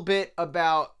little bit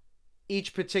about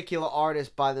each particular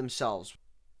artist by themselves.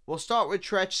 We'll start with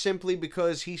Treach simply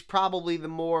because he's probably the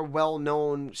more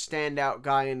well-known standout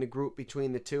guy in the group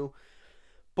between the two.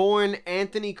 Born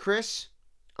Anthony Chris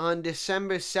on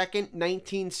December 2nd,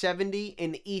 1970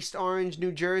 in East Orange,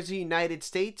 New Jersey, United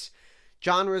States.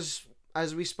 Genres,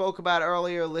 as we spoke about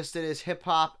earlier, listed as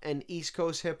hip-hop and East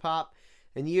Coast hip-hop.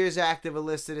 And years active are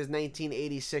listed as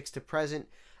 1986 to present.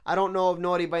 I don't know of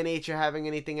Naughty by Nature having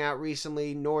anything out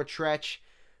recently, nor Treach,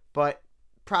 but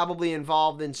probably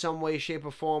involved in some way, shape,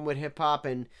 or form with hip-hop,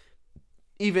 and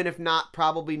even if not,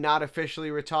 probably not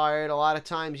officially retired. A lot of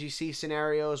times you see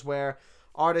scenarios where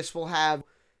artists will have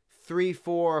 3,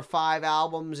 4, or 5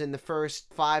 albums in the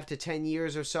first 5 to 10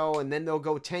 years or so, and then they'll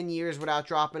go 10 years without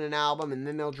dropping an album, and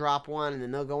then they'll drop one, and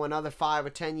then they'll go another 5 or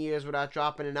 10 years without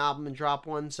dropping an album and drop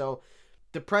one. So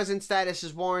the present status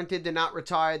is warranted. They're not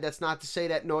retired. That's not to say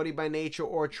that Naughty by Nature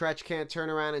or Treach can't turn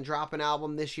around and drop an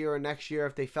album this year or next year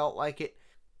if they felt like it.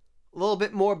 A little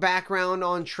bit more background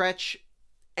on Treach.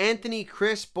 Anthony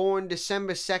Chris, born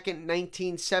December 2nd,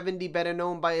 1970, better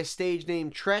known by his stage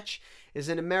name Treach, is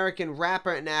an American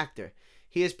rapper and actor.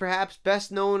 He is perhaps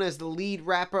best known as the lead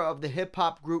rapper of the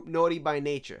hip-hop group Naughty by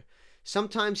Nature.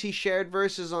 Sometimes he shared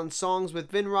verses on songs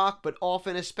with Vinrock, but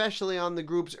often, especially on the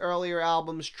group's earlier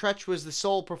albums, Treach was the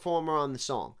sole performer on the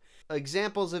song.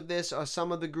 Examples of this are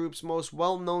some of the group's most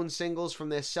well-known singles from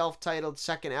their self-titled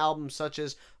second album, such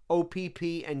as OPP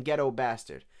and Ghetto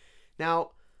Bastard.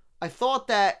 Now, I thought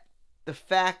that the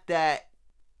fact that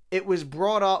it was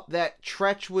brought up that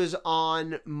Treach was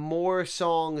on more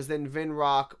songs than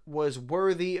Vinrock was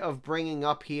worthy of bringing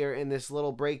up here in this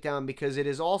little breakdown, because it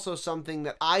is also something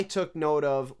that I took note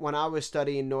of when I was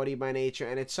studying Naughty by Nature,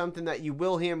 and it's something that you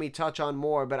will hear me touch on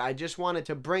more, but I just wanted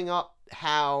to bring up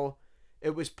how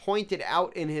it was pointed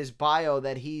out in his bio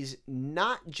that he's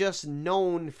not just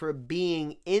known for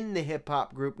being in the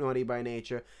hip-hop group Naughty by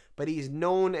Nature, but he's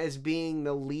known as being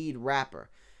the lead rapper.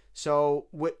 So,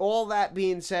 with all that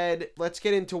being said, let's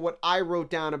get into what I wrote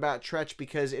down about Treach,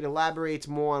 because it elaborates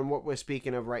more on what we're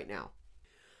speaking of right now.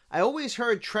 I always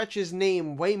heard Treach's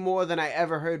name way more than I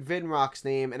ever heard Vinrock's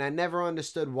name, and I never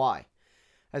understood why.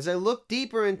 As I looked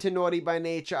deeper into Naughty by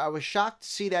Nature, I was shocked to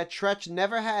see that Treach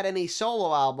never had any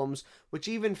solo albums, which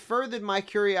even furthered my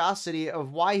curiosity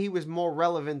of why he was more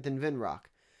relevant than Vinrock.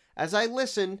 As I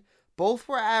listened, both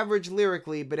were average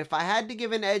lyrically, but if I had to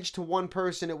give an edge to one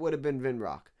person, it would have been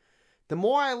Vinrock. The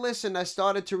more I listened, I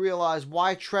started to realize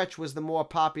why Treach was the more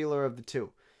popular of the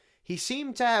two. He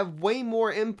seemed to have way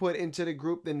more input into the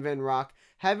group than Vinrock,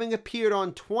 having appeared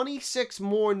on 26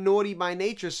 more Naughty by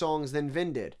Nature songs than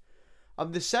Vin did.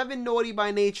 Of the 7 Naughty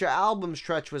by Nature albums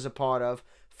Treach was a part of,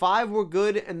 5 were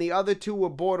good and the other 2 were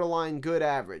borderline good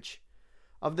average.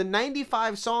 Of the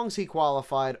 95 songs he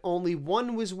qualified, only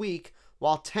 1 was weak,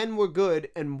 while 10 were good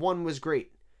and 1 was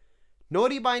great.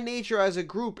 Naughty by Nature as a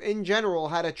group in general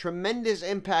had a tremendous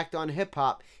impact on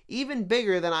hip-hop, even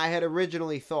bigger than I had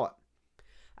originally thought.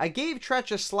 I gave Treach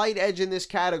a slight edge in this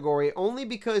category only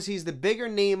because he's the bigger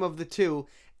name of the two,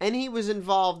 and he was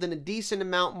involved in a decent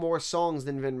amount more songs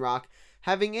than Vinrock,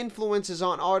 having influences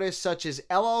on artists such as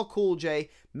LL Cool J,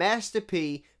 Master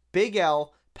P, Big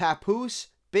L, Papoose,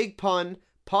 Big Pun,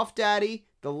 Puff Daddy,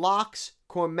 The Lox,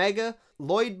 Cormega,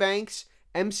 Lloyd Banks,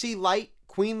 MC Lyte,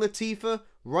 Queen Latifah,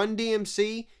 Run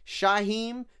DMC,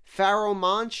 Shaheem, Pharoah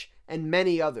Monch, and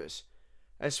many others.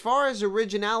 As far as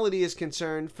originality is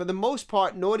concerned, for the most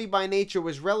part, Naughty by Nature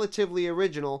was relatively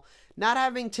original, not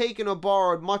having taken or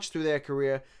borrowed much through their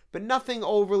career, but nothing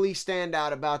overly stand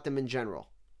out about them in general.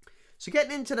 So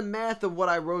getting into the math of what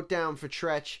I wrote down for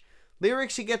Treach,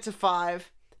 lyrics he gets a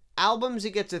 5, albums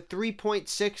he gets a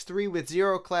 3.63 with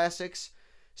 0 classics,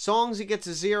 songs he gets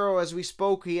a 0. As we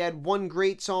spoke, he had 1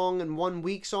 great song and 1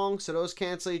 weak song, so those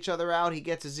cancel each other out. He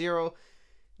gets a 0.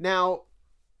 Now,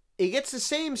 he gets the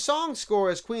same song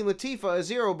score as Queen Latifah, a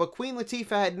 0, but Queen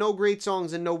Latifah had no great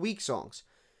songs and no weak songs.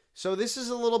 So this is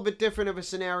a little bit different of a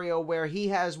scenario where he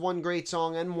has 1 great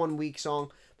song and 1 weak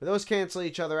song, but those cancel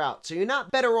each other out. So you're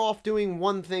not better off doing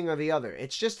one thing or the other.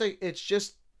 It's just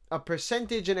a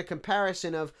percentage and a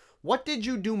comparison of what did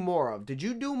you do more of? Did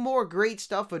you do more great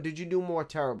stuff or did you do more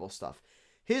terrible stuff?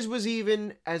 His was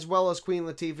even, as well as Queen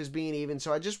Latifah's being even,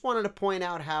 so I just wanted to point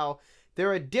out how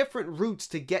there are different routes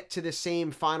to get to the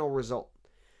same final result.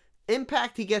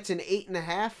 Impact, he gets an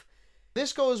 8.5.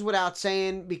 This goes without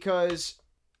saying because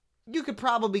you could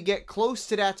probably get close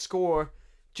to that score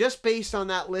just based on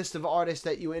that list of artists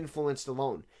that you influenced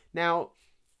alone. Now,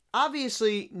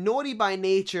 obviously, Naughty by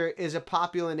Nature is a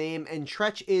popular name, and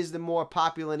Treach is the more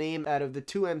popular name out of the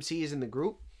 2 MCs in the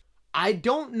group. I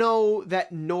don't know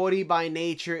that Naughty by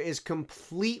Nature is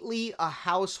completely a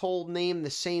household name the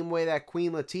same way that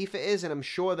Queen Latifah is, and I'm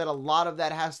sure that a lot of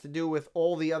that has to do with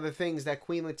all the other things that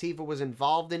Queen Latifah was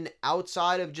involved in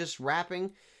outside of just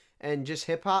rapping and just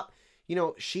hip-hop. You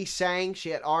know, she sang, she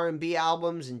had R&B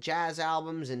albums and jazz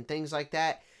albums and things like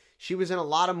that. She was in a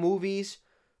lot of movies.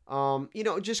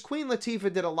 Just Queen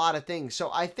Latifah did a lot of things.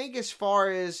 So I think as far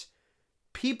as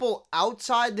people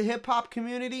outside the hip-hop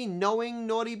community knowing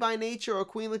Naughty by Nature or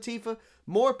Queen Latifah,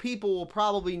 more people will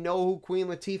probably know who Queen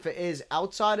Latifah is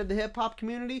outside of the hip-hop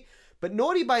community. But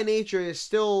Naughty by Nature is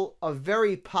still a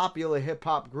very popular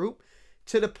hip-hop group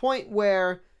to the point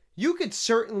where you could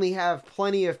certainly have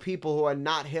plenty of people who are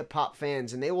not hip-hop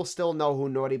fans and they will still know who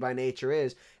Naughty by Nature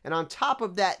is. And on top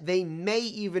of that, they may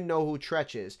even know who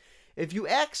Treach is. If you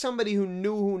ask somebody who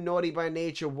knew who Naughty by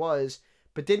Nature was,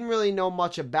 but didn't really know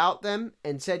much about them,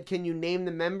 and said, can you name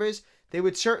the members, they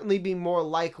would certainly be more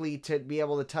likely to be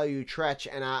able to tell you Treach,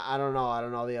 and I don't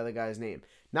know the other guy's name.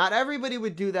 Not everybody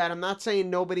would do that. I'm not saying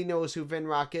nobody knows who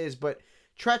Vinrock is, but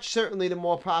Treach certainly the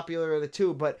more popular of the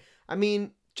two. But, I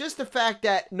mean, just the fact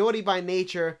that Naughty by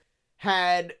Nature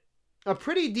had a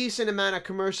pretty decent amount of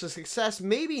commercial success,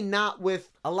 maybe not with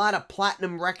a lot of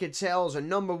platinum record sales or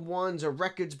number ones or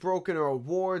records broken or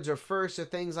awards or firsts or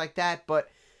things like that, but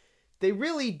they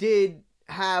really did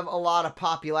have a lot of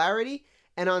popularity.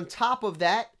 And on top of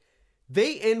that,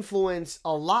 they influence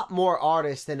a lot more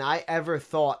artists than I ever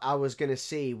thought I was going to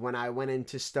see when I went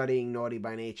into studying Naughty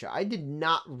by Nature. I did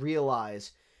not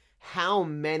realize how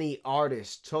many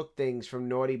artists took things from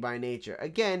Naughty by Nature.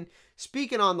 Again,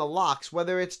 speaking on the LOX,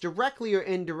 whether it's directly or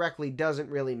indirectly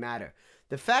doesn't really matter.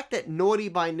 The fact that Naughty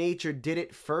by Nature did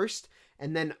it first,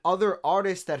 and then other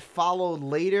artists that followed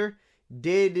later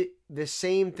did the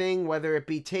same thing, whether it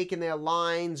be taking their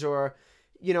lines or,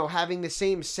 you know, having the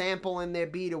same sample in their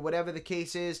beat or whatever the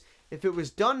case is. If it was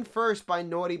done first by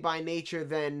Naughty by Nature,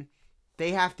 then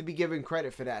they have to be given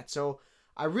credit for that. So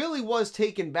I really was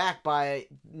taken back by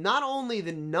not only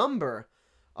the number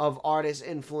of artists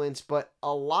influenced, but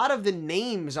a lot of the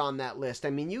names on that list. I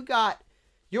mean,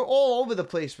 you're all over the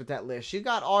place with that list. You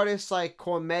got artists like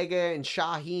Cormega and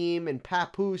Shaheem and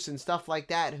Papoose and stuff like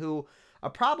that who are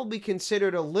probably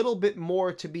considered a little bit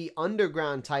more to be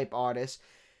underground type artists.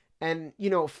 And, you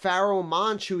know, Pharoah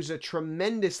Monch, who's a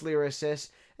tremendous lyricist.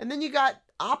 And then you got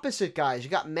opposite guys. You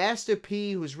got Master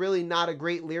P, who's really not a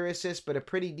great lyricist, but a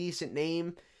pretty decent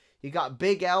name. You got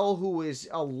Big L, who is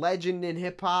a legend in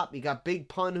hip-hop. You got Big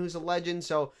Pun, who's a legend.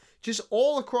 So just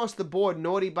all across the board,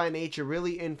 Naughty by Nature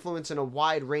really influencing a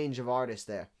wide range of artists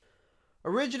there.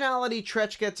 Originality,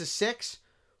 Treach gets a 6.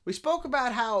 We spoke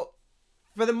about how,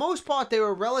 for the most part, they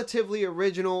were relatively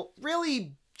original,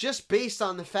 really just based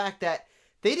on the fact that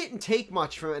they didn't take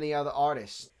much from any other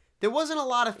artists. There wasn't a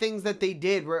lot of things that they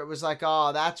did where it was like,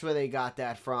 oh, that's where they got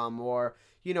that from. Or,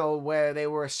 you know, where they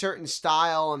were a certain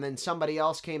style and then somebody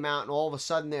else came out and all of a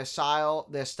sudden their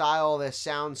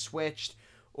sound switched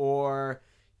or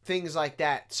things like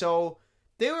that. So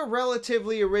they were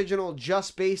relatively original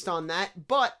just based on that.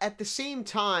 But at the same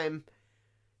time,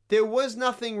 there was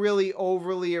nothing really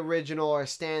overly original or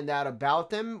standout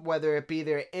about them, whether it be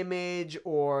their image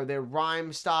or their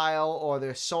rhyme style or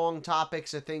their song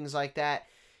topics or things like that.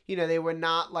 You know, they were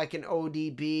not like an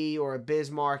ODB or a Biz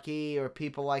Markie or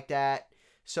people like that.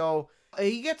 So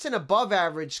he gets an above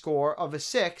average score of a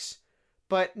 6,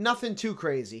 but nothing too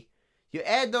crazy. You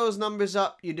add those numbers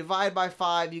up, you divide by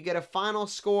 5, you get a final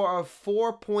score of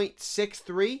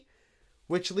 4.63.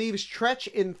 which leaves Treach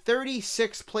in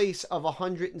 36th place of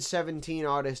 117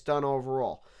 artists done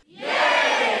overall.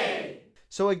 Yay!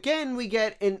 So again, we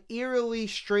get an eerily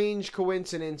strange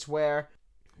coincidence where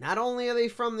not only are they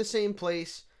from the same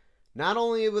place, not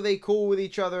only were they cool with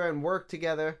each other and work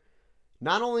together,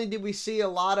 not only did we see a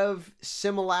lot of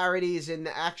similarities in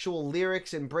the actual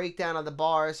lyrics and breakdown of the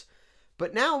bars,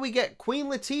 but now we get Queen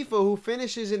Latifah, who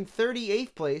finishes in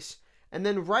 38th place, and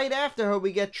then right after her,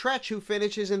 we get Treach, who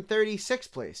finishes in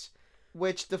 36th place,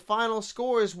 which the final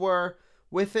scores were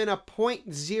within a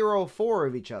 0.04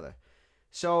 of each other.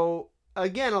 So,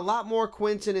 again, a lot more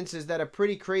coincidences that are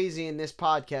pretty crazy in this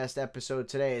podcast episode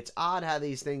today. It's odd how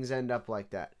these things end up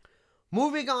like that.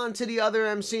 Moving on to the other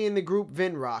MC in the group,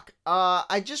 Vinrock.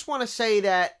 I just want to say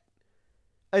that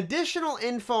additional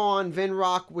info on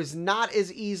Vinrock was not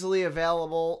as easily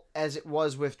available as it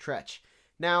was with Treach.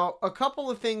 Now, a couple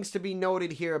of things to be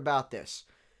noted here about this.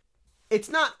 It's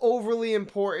not overly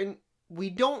important.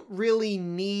 We don't really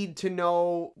need to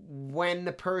know when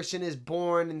the person is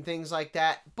born and things like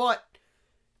that, but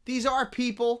these are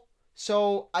people,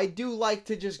 so I do like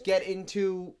to just get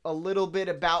into a little bit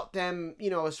about them,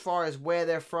 you know, as far as where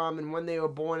they're from and when they were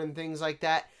born and things like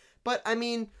that. But, I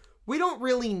mean, we don't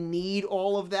really need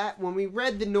all of that. When we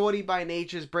read the Naughty by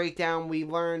Nature's breakdown, we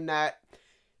learned that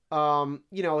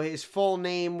you know, his full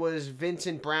name was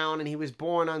Vincent Brown, and he was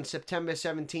born on September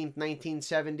 17th,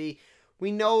 1970.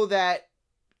 We know that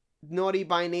Naughty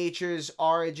by Nature's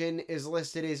origin is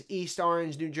listed as East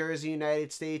Orange, New Jersey,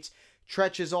 United States.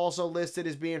 Treach is also listed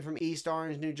as being from East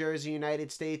Orange, New Jersey,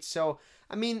 United States. So,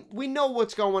 I mean, we know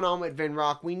what's going on with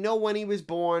Vinrock. We know when he was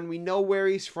born. We know where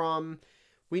he's from.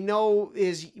 We know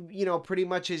his, you know, pretty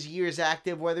much his years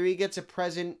active, whether he gets a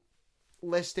present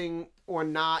listing or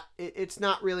not, it's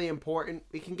not really important.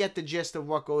 We can get the gist of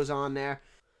what goes on there.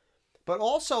 But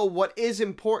also, what is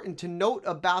important to note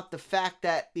about the fact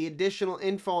that the additional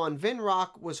info on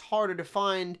Vinrock was harder to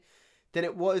find than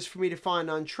it was for me to find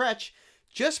on Treach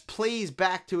just plays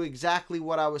back to exactly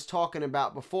what I was talking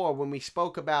about before when we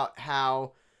spoke about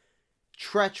how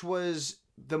Treach was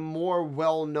the more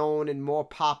well-known and more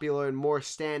popular and more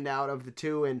standout of the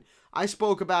two. And I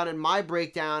spoke about in my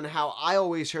breakdown how I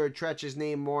always heard Treach's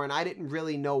name more and I didn't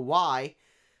really know why.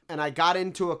 And I got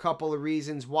into a couple of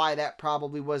reasons why that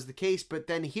probably was the case. But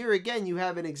then here again, you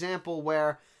have an example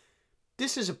where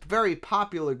this is a very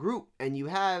popular group and you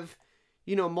have,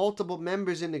 multiple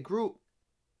members in the group,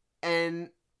 and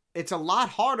it's a lot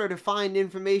harder to find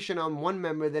information on one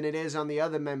member than it is on the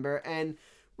other member. And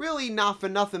really, not for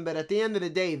nothing, but at the end of the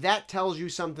day, that tells you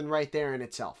something right there in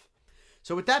itself.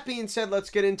 So with that being said,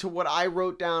 let's get into what I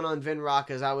wrote down on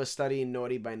Vinrock as I was studying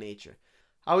Naughty by Nature.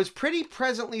 I was pretty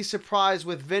pleasantly surprised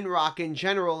with Vinrock in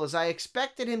general, as I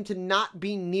expected him to not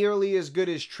be nearly as good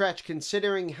as Treach,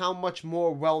 considering how much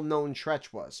more well-known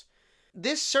Treach was.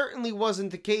 This certainly wasn't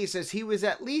the case, as he was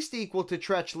at least equal to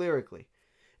Treach lyrically.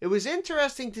 It was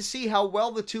interesting to see how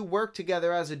well the two worked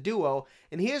together as a duo,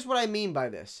 and here's what I mean by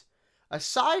this.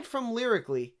 Aside from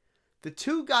lyrically, the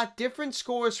two got different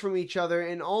scores from each other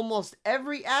in almost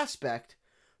every aspect,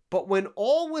 but when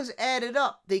all was added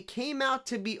up, they came out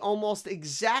to be almost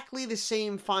exactly the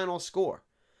same final score.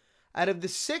 Out of the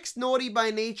 6 Naughty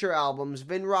by Nature albums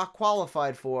Vinrock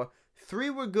qualified for, 3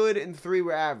 were good and 3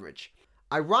 were average.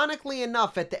 Ironically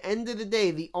enough, at the end of the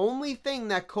day, the only thing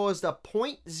that caused a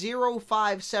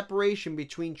 .05 separation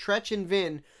between Treach and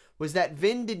Vin was that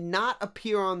Vin did not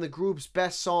appear on the group's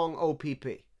best song,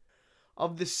 OPP.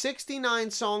 Of the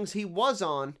 69 songs he was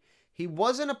on, he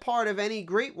wasn't a part of any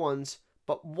great ones,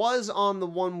 but was on the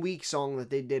one weak song that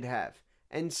they did have,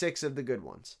 and 6 of the good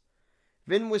ones.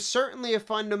 Vin was certainly a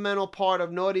fundamental part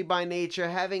of Naughty by Nature,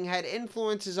 having had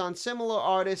influences on similar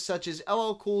artists such as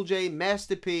LL Cool J,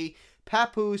 Master P,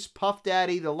 Papoose, Puff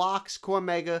Daddy, The Lox,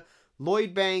 Cormega,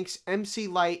 Lloyd Banks, MC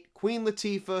Lyte, Queen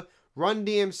Latifah, Run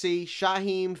DMC,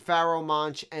 Shaheem, Pharoah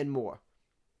Monch, and more.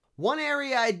 One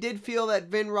area I did feel that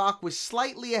Vinrock was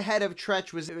slightly ahead of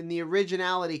Treach was in the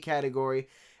originality category,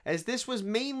 as this was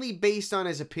mainly based on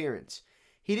his appearance.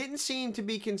 He didn't seem to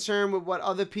be concerned with what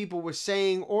other people were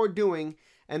saying or doing,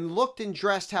 and looked and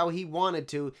dressed how he wanted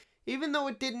to, even though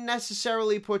it didn't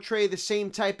necessarily portray the same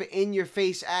type of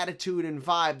in-your-face attitude and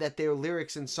vibe that their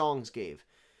lyrics and songs gave.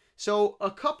 So,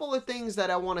 a couple of things that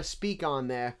I want to speak on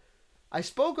there. I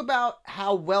spoke about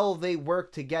how well they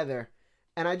work together,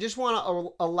 and I just want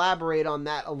to elaborate on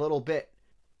that a little bit.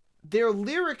 Their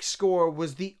lyric score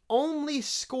was the only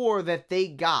score that they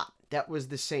got that was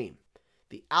the same.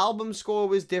 The album score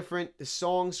was different, the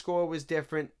song score was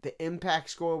different, the impact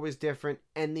score was different,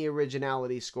 and the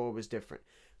originality score was different.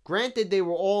 Granted, they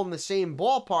were all in the same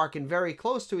ballpark and very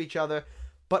close to each other,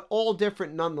 but all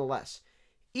different nonetheless.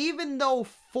 Even though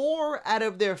 4 out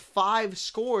of their 5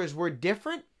 scores were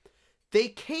different, they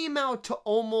came out to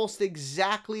almost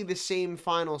exactly the same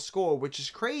final score, which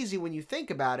is crazy when you think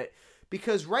about it,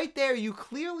 because right there you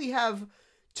clearly have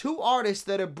 2 artists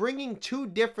that are bringing 2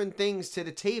 different things to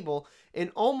the table in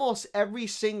almost every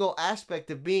single aspect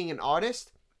of being an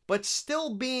artist, but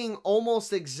still being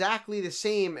almost exactly the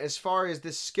same as far as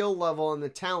the skill level and the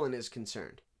talent is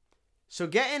concerned. So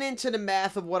getting into the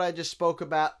math of what I just spoke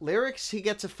about, lyrics he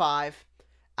gets a 5,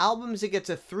 albums he gets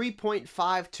a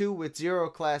 3.52 with 0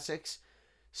 classics,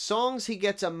 songs he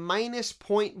gets a minus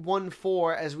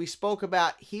 0.14. As we spoke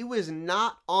about, he was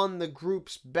not on the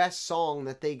group's best song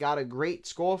that they got a great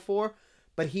score for,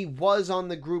 but he was on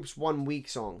the group's one weak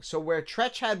song. So where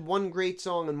Treach had 1 great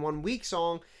song and 1 weak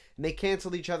song, and they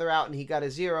canceled each other out and he got a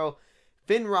 0,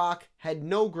 Vinrock had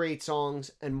no great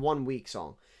songs and 1 weak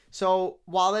song. So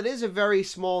while it is a very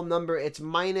small number, it's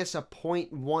minus a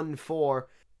 0.14.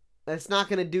 That's not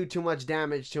going to do too much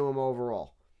damage to him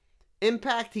overall.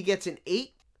 Impact, he gets an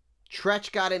 8.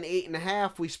 Treach got an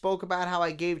 8.5. We spoke about how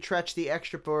I gave Treach the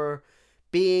extra for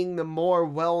being the more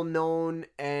well-known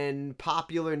and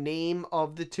popular name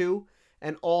of the two,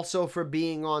 and also for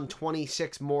being on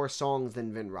 26 more songs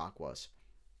than Vinrock was.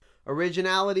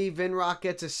 Originality, Vinrock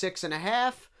gets a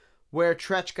 6.5, where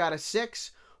Treach got a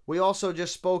 6. We also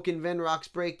just spoke in Vinrock's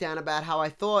breakdown about how I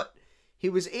thought he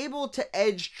was able to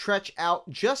edge Treach out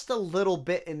just a little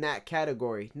bit in that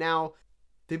category. Now,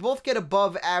 they both get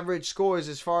above average scores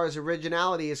as far as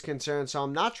originality is concerned, so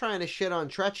I'm not trying to shit on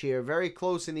Treach here. Very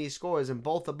close in these scores and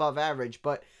both above average,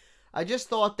 but I just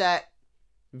thought that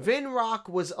Vinrock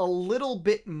was a little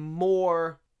bit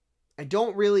more, I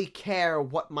don't really care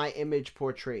what my image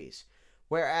portrays.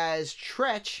 Whereas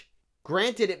Treach,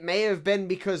 granted it may have been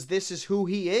because this is who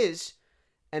he is,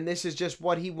 and this is just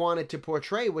what he wanted to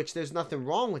portray, which there's nothing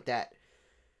wrong with that.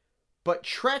 But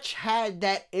Treach had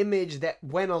that image that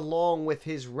went along with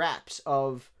his raps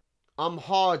of, I'm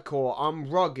hardcore, I'm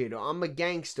rugged, or I'm a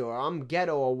gangster, or I'm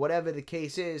ghetto, or whatever the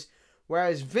case is.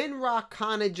 Whereas Vinrock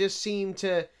kind of just seemed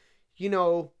to,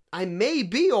 I may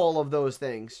be all of those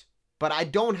things, but I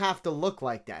don't have to look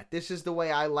like that. This is the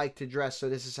way I like to dress, so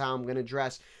this is how I'm going to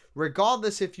dress.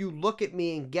 Regardless if you look at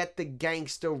me and get the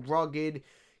gangster, rugged,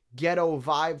 ghetto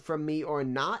vibe from me or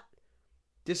not,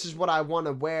 this is what I want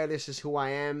to wear, this is who I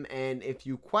am, and if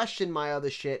you question my other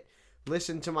shit,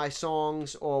 listen to my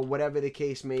songs or whatever the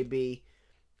case may be,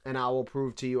 and I will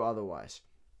prove to you otherwise.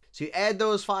 So you add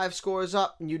those 5 scores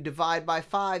up and you divide by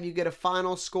 5, you get a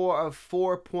final score of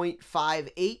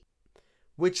 4.58,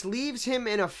 which leaves him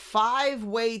in a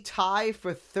 5-way tie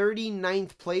for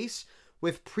 39th place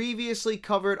with previously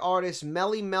covered artists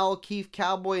Melly Mel, Keith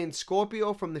Cowboy, and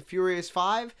Scorpio from the Furious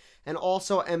 5, and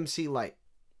also MC Lyte.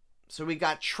 So we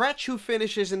got Tretch, who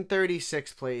finishes in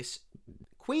 36th place,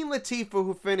 Queen Latifah,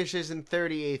 who finishes in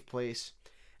 38th place,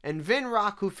 and Vin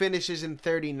Rock, who finishes in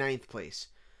 39th place.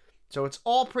 So it's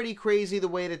all pretty crazy the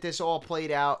way that this all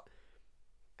played out.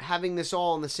 Having this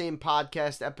all in the same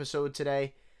podcast episode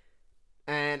today.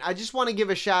 And I just want to give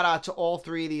a shout out to all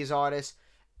 3 of these artists.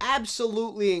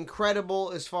 Absolutely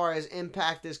incredible as far as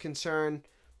impact is concerned.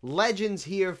 Legends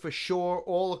here for sure,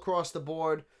 all across the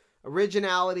board.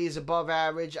 Originality is above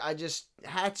average.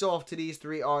 Hats off to these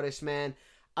 3 artists, man.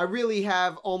 I really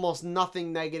have almost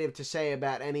nothing negative to say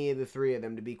about any of the 3 of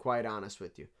them, to be quite honest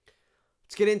with you.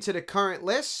 Let's get into the current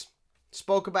list.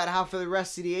 Spoke about how for the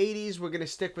rest of the 80s, we're going to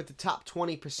stick with the top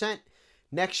 20%.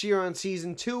 Next year on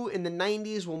season 2, in the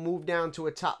 90s, we'll move down to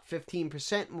a top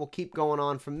 15%, and we'll keep going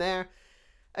on from there.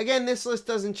 Again, this list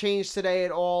doesn't change today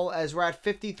at all, as we're at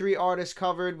 53 artists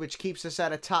covered, which keeps us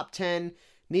at a top 10.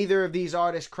 Neither of these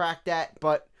artists cracked that,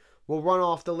 but we'll run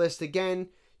off the list again.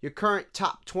 Your current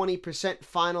top 20%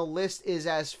 final list is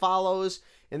as follows.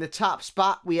 In the top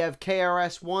spot, we have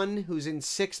KRS-One, who's in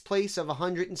 6th place of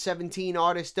 117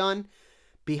 artists done.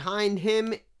 Behind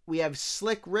him, we have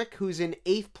Slick Rick, who's in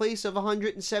 8th place of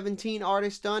 117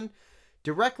 artists done.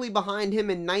 Directly behind him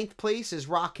in 9th place is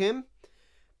Rakim.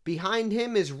 Behind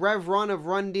him is Rev Run of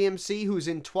Run DMC, who's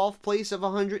in 12th place of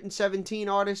 117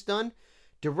 artists done.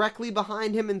 Directly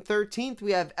behind him in 13th,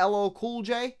 we have LL Cool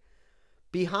J.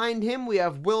 Behind him, we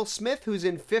have Will Smith, who's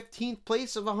in 15th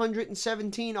place of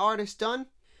 117 artists done.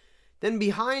 Then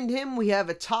behind him, we have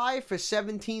a tie for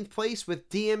 17th place with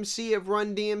DMC of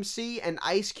Run DMC and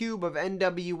Ice Cube of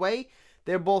NWA.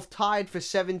 They're both tied for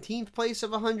 17th place of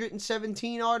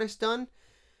 117 artists done.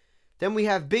 Then we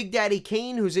have Big Daddy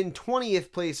Kane, who's in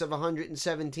 20th place of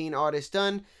 117 artists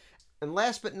done. And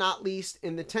last but not least,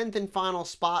 in the 10th and final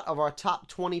spot of our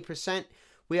top 20%,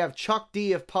 we have Chuck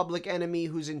D of Public Enemy,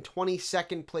 who's in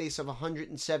 22nd place of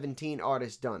 117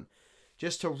 artists done.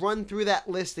 Just to run through that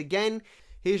list again,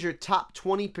 here's your top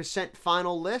 20%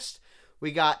 final list.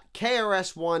 We got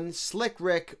KRS-One, Slick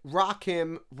Rick,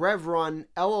 Rakim, Rev Run,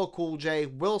 LL Cool J,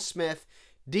 Will Smith,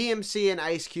 DMC and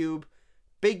Ice Cube,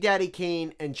 Big Daddy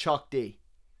Kane, and Chuck D.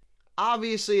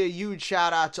 Obviously a huge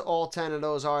shout out to all 10 of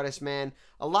those artists, man.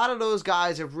 A lot of those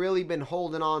guys have really been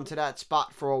holding on to that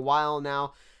spot for a while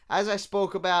now. As I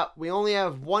spoke about, we only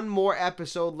have one more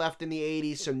episode left in the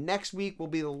 80s, so next week will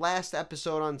be the last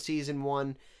episode on season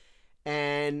 1.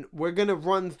 And we're going to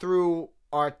run through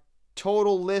our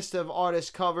total list of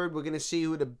artists covered. We're going to see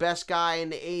who the best guy in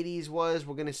the 80s was.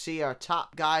 We're going to see our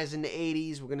top guys in the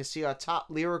 80s. We're going to see our top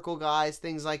lyrical guys,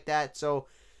 things like that. So,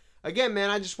 again, man,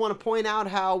 I just want to point out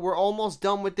how we're almost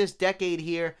done with this decade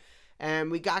here.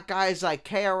 And we got guys like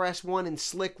KRS-One and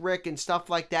Slick Rick and stuff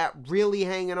like that really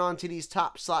hanging on to these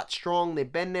top slots strong.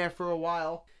 They've been there for a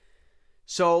while.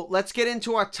 So let's get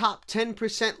into our top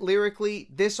 10% lyrically.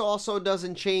 This also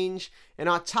doesn't change. In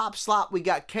our top slot, we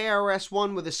got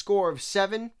KRS-One with a score of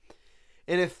 7.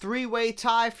 In a 3-way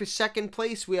tie for second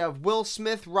place, we have Will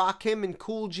Smith, Rakim, and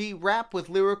Cool G Rap with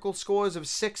lyrical scores of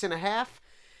 6.5.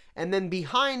 And then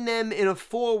behind them, in a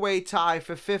 4-way tie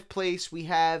for 5th place, we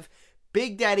have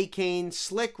Big Daddy Kane,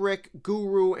 Slick Rick,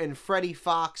 Guru, and Freddie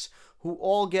Fox, who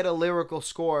all get a lyrical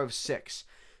score of 6.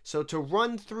 So to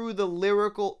run through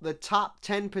the top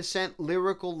 10%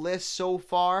 lyrical list so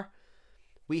far,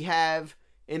 we have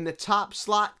in the top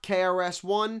slot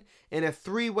KRS-One, in a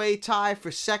 3-way tie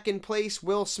for second place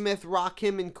Will Smith,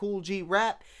 Rakim, and Cool G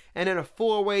Rap, and in a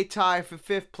 4-way tie for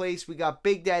 5th place we got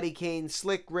Big Daddy Kane,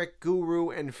 Slick Rick, Guru,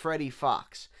 and Freddie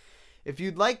Fox. If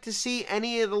you'd like to see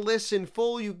any of the lists in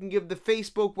full, you can give the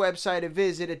Facebook website a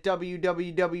visit at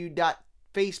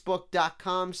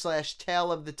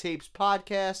www.facebook.com/taleofthetapes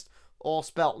podcast, all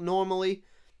spelt normally.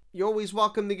 You're always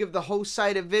welcome to give the host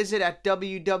site a visit at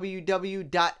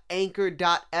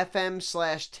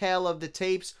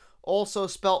www.anchor.fm/taleofthetapes, also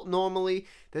spelt normally.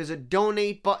 There's a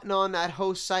donate button on that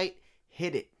host site.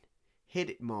 Hit it.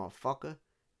 Hit it, motherfucker.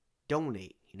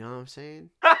 Donate. You know what I'm saying?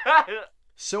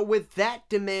 So with that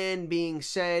demand being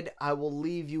said, I will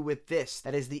leave you with this.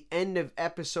 That is the end of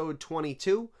episode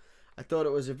 22. I thought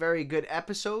it was a very good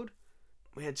episode.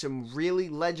 We had some really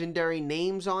legendary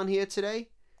names on here today.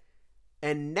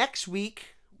 And next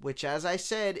week, which, as I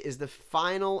said, is the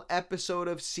final episode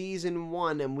of season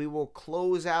 1, and we will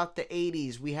close out the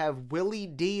 80s. We have Willie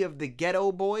D of the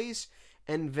Ghetto Boys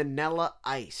and Vanilla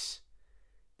Ice.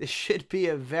 This should be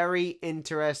a very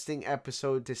interesting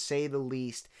episode, to say the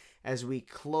least, as we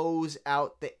close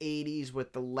out the 80s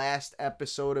with the last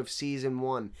episode of season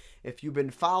 1. If you've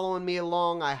been following me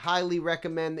along, I highly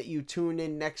recommend that you tune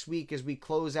in next week as we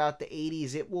close out the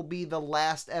 80s. It will be the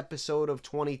last episode of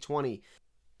 2020.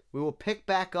 We will pick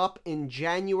back up in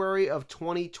January of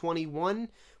 2021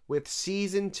 with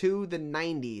season 2, the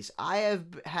 90s. I have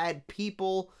had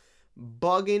people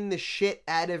bugging the shit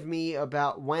out of me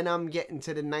about when I'm getting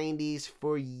to the 90s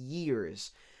for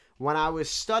years. When I was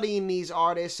studying these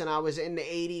artists and I was in the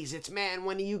 80s, it's, man,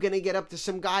 when are you going to get up to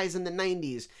some guys in the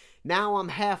 90s? Now I'm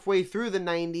halfway through the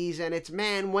 90s and it's,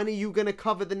 man, when are you going to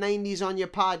cover the 90s on your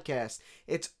podcast?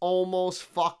 It's almost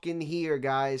fucking here,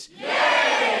 guys.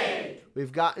 Yay!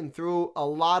 We've gotten through a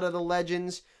lot of the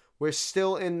legends. We're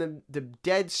still in the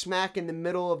dead smack in the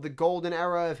middle of the golden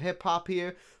era of hip-hop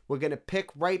here. We're going to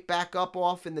pick right back up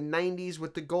off in the 90s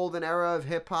with the golden era of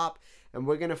hip-hop. And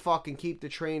we're going to fucking keep the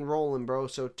train rolling, bro.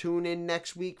 So tune in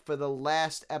next week for the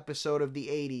last episode of the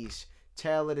 80s.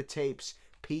 Tale of the Tapes.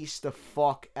 Peace the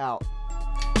fuck out.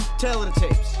 Tale of the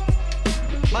Tapes.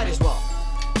 Might as well.